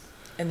 6th.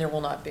 And there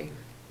will not be.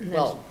 And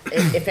Well,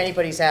 if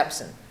anybody's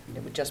absent,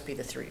 it would just be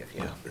the 3 of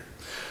you. Yeah.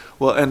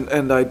 Well,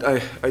 and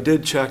I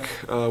did check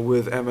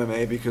with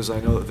MMA, because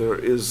I know that there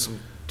is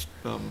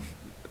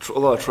a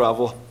lot of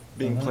travel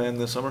being Mhm. planned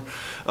this summer.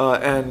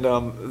 And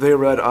they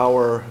read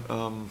our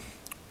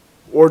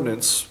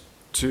ordinance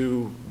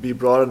to be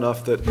broad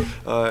enough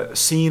that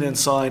seen and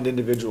signed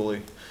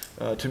individually,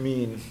 to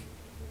mean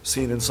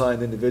seen and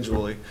signed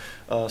individually.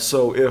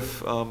 So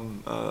if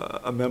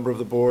a member of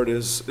the board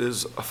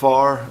is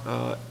afar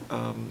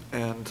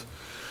and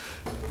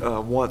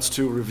wants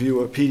to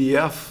review a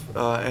PDF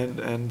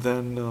and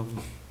then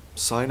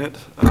sign it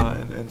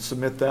and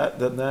submit that,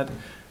 then that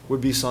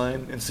would be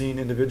signed and seen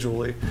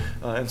individually.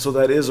 And so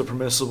that is a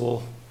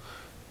permissible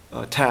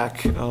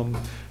tack.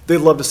 They'd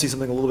love to see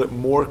something a little bit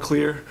more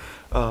clear,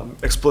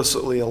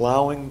 explicitly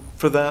allowing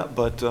for that,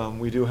 but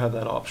we do have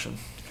that option.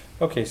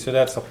 Okay, so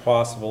that's a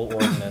possible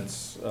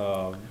ordinance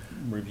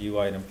review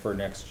item for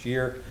next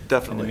year.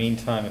 Definitely. In the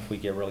meantime, if we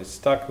get really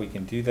stuck, we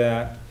can do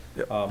that.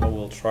 Yep. But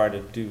we'll try to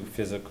do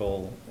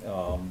physical,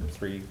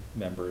 3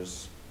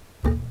 members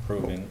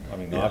approving. I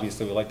mean, Yeah.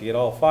 obviously, we'd like to get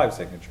all 5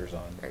 signatures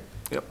on. Right.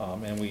 Yep.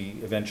 And we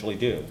eventually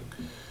do.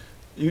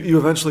 You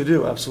eventually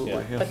do,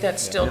 absolutely, yeah. But that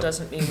still Yeah.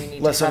 doesn't mean we need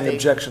to Less have any a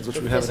objections, which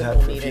we haven't had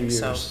physical for a few meeting,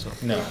 so years.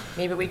 So. No,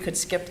 maybe we could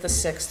skip the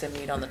 6th and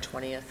meet on the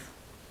 20th.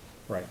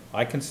 right.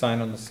 I can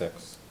sign on the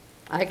 6th.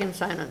 I can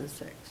sign on the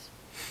 6th.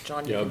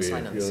 John, Yeah, you I'll can be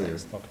sign here. on the You're here.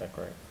 6th. Okay,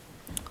 great.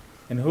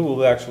 And who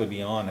will actually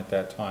be on at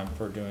that time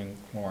for doing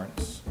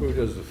warrants? Who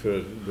does the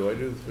first, do I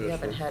do the first We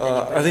haven't one? had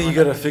anybody. I think you on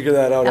gotta it. figure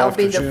that out That'll after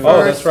be the June.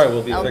 Oh, that's right,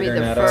 we'll be I'll be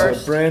figuring the that It's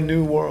out. a brand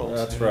new world.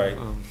 That's right.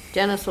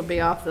 Dennis will be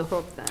off the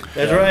hook then.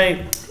 That's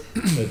right.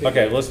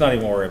 Okay, let's not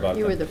even worry about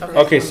You were that. the first.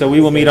 Okay, so we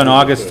will meet on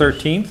August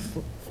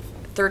 13th.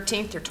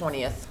 13th or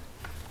 20th?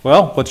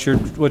 Well, what's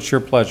your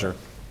pleasure?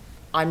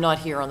 I'm not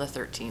here on the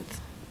 13th.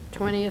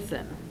 20th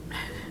then.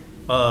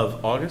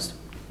 Of August?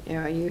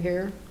 Yeah, are you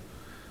here?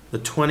 The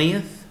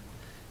 20th?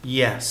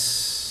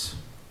 Yes.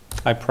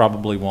 I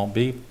probably won't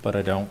be, but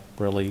I don't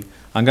really,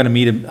 I'm gonna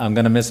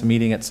miss a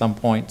meeting at some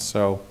point,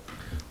 so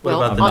What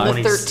Well, about the on the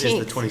 20 is the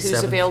 13th, who's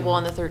 27th? available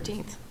on the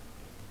 13th?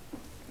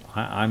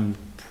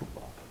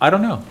 I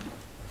don't know.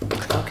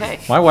 Okay.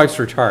 My wife's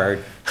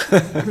retired.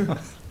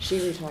 She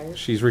retired?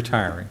 She's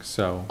retiring,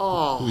 so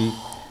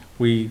Oh,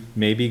 we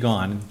may be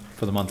gone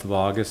for the month of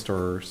August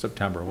or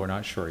September. We're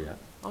not sure yet.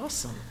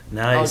 awesome.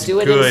 Nice. I'll do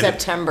it in Good.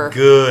 September.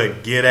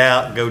 Good. Get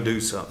out and go do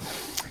something.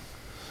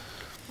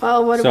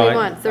 Well, what do So we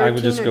want, 13 or 20? I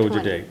would just go with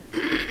your date.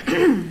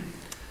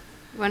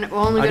 When, we're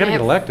only I gonna gotta get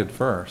have, elected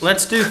first.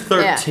 Let's do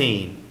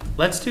 13.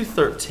 Let's do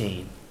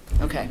 13.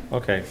 Okay.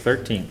 Okay,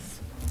 13th.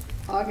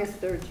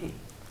 August 13th.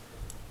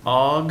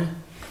 Aug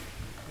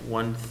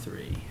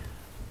 1-3.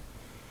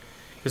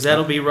 Because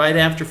that'll be right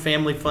after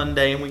Family Fun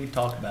Day and we can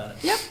talk about it.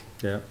 Yep.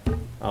 Yeah,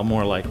 I'm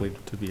more likely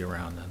to be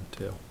around then,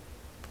 too.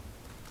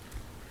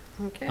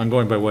 Okay. I'm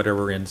going by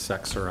whatever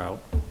insects are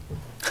out.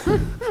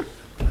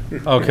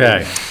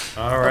 Okay,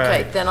 All Okay,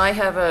 right. then I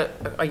have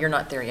oh, you're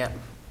not there yet.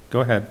 go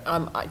ahead.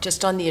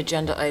 Just on the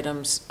agenda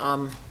items,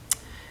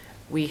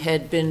 we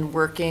had been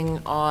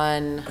working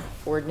on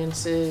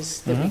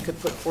ordinances that we Mhm. could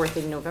put forth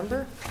in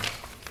November.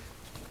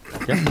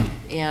 Yep.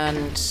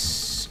 And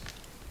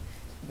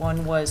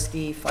one was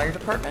the fire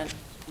department,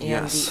 and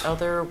Yes. the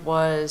other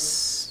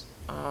was,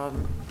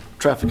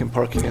 Traffic and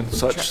parking and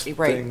such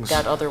right, things.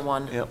 that other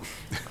one. Yep.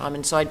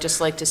 And so I'd just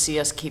like to see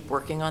us keep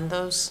working on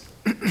those.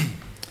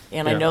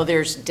 And I Yeah. know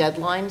there's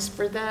deadlines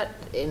for that,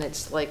 and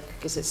it's like,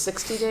 is it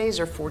 60 days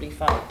or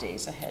 45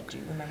 days ahead? Do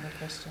you remember,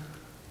 Kristen?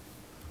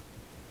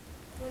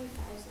 45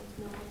 sounds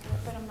more like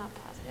it, but I'm not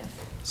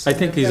positive. I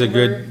think these are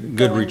November, good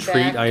going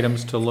retreat back-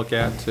 items to look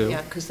at, too.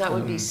 Yeah, because that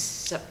would be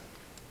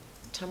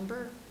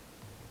September?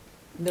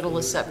 Middle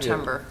of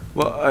September.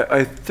 Well,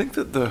 I think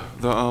that the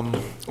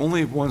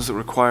only ones that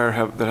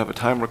that have a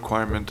time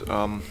requirement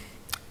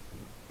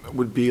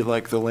would be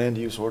like the land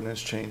use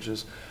ordinance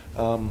changes.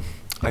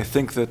 I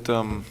think that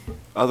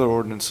other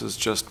ordinances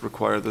just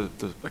require the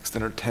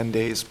extended 10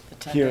 days The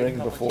 10-day hearing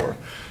public before.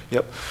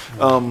 hearing.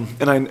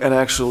 Yep. And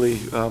actually,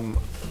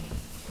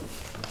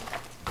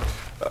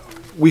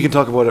 we can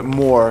talk about it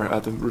more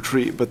at the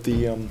retreat, but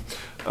the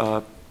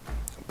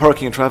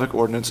parking and traffic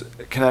ordinance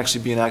can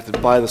actually be enacted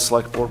by the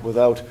select board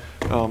without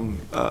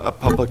a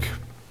public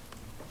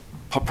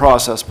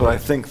process, but I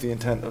think the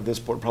intent of this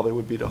board probably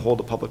would be to hold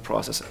a public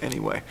process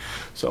anyway.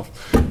 So,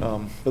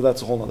 but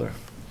that's a whole nother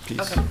piece.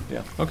 Okay.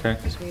 Yeah. Okay,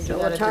 So we can do So that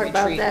we'll at talk the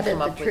about retreat that and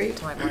come at up the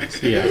with retreat.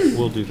 timelines. yeah,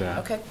 we'll do that.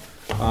 Okay.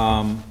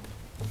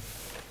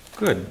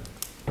 Good.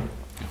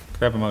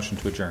 Could I have a motion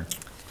to adjourn?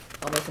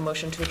 I'll make a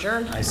motion to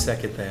adjourn. I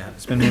second that.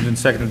 It's been moved and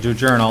seconded to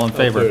adjourn. All in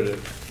favor? I'll third it.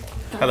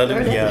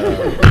 Hallelujah.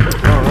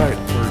 All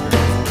right.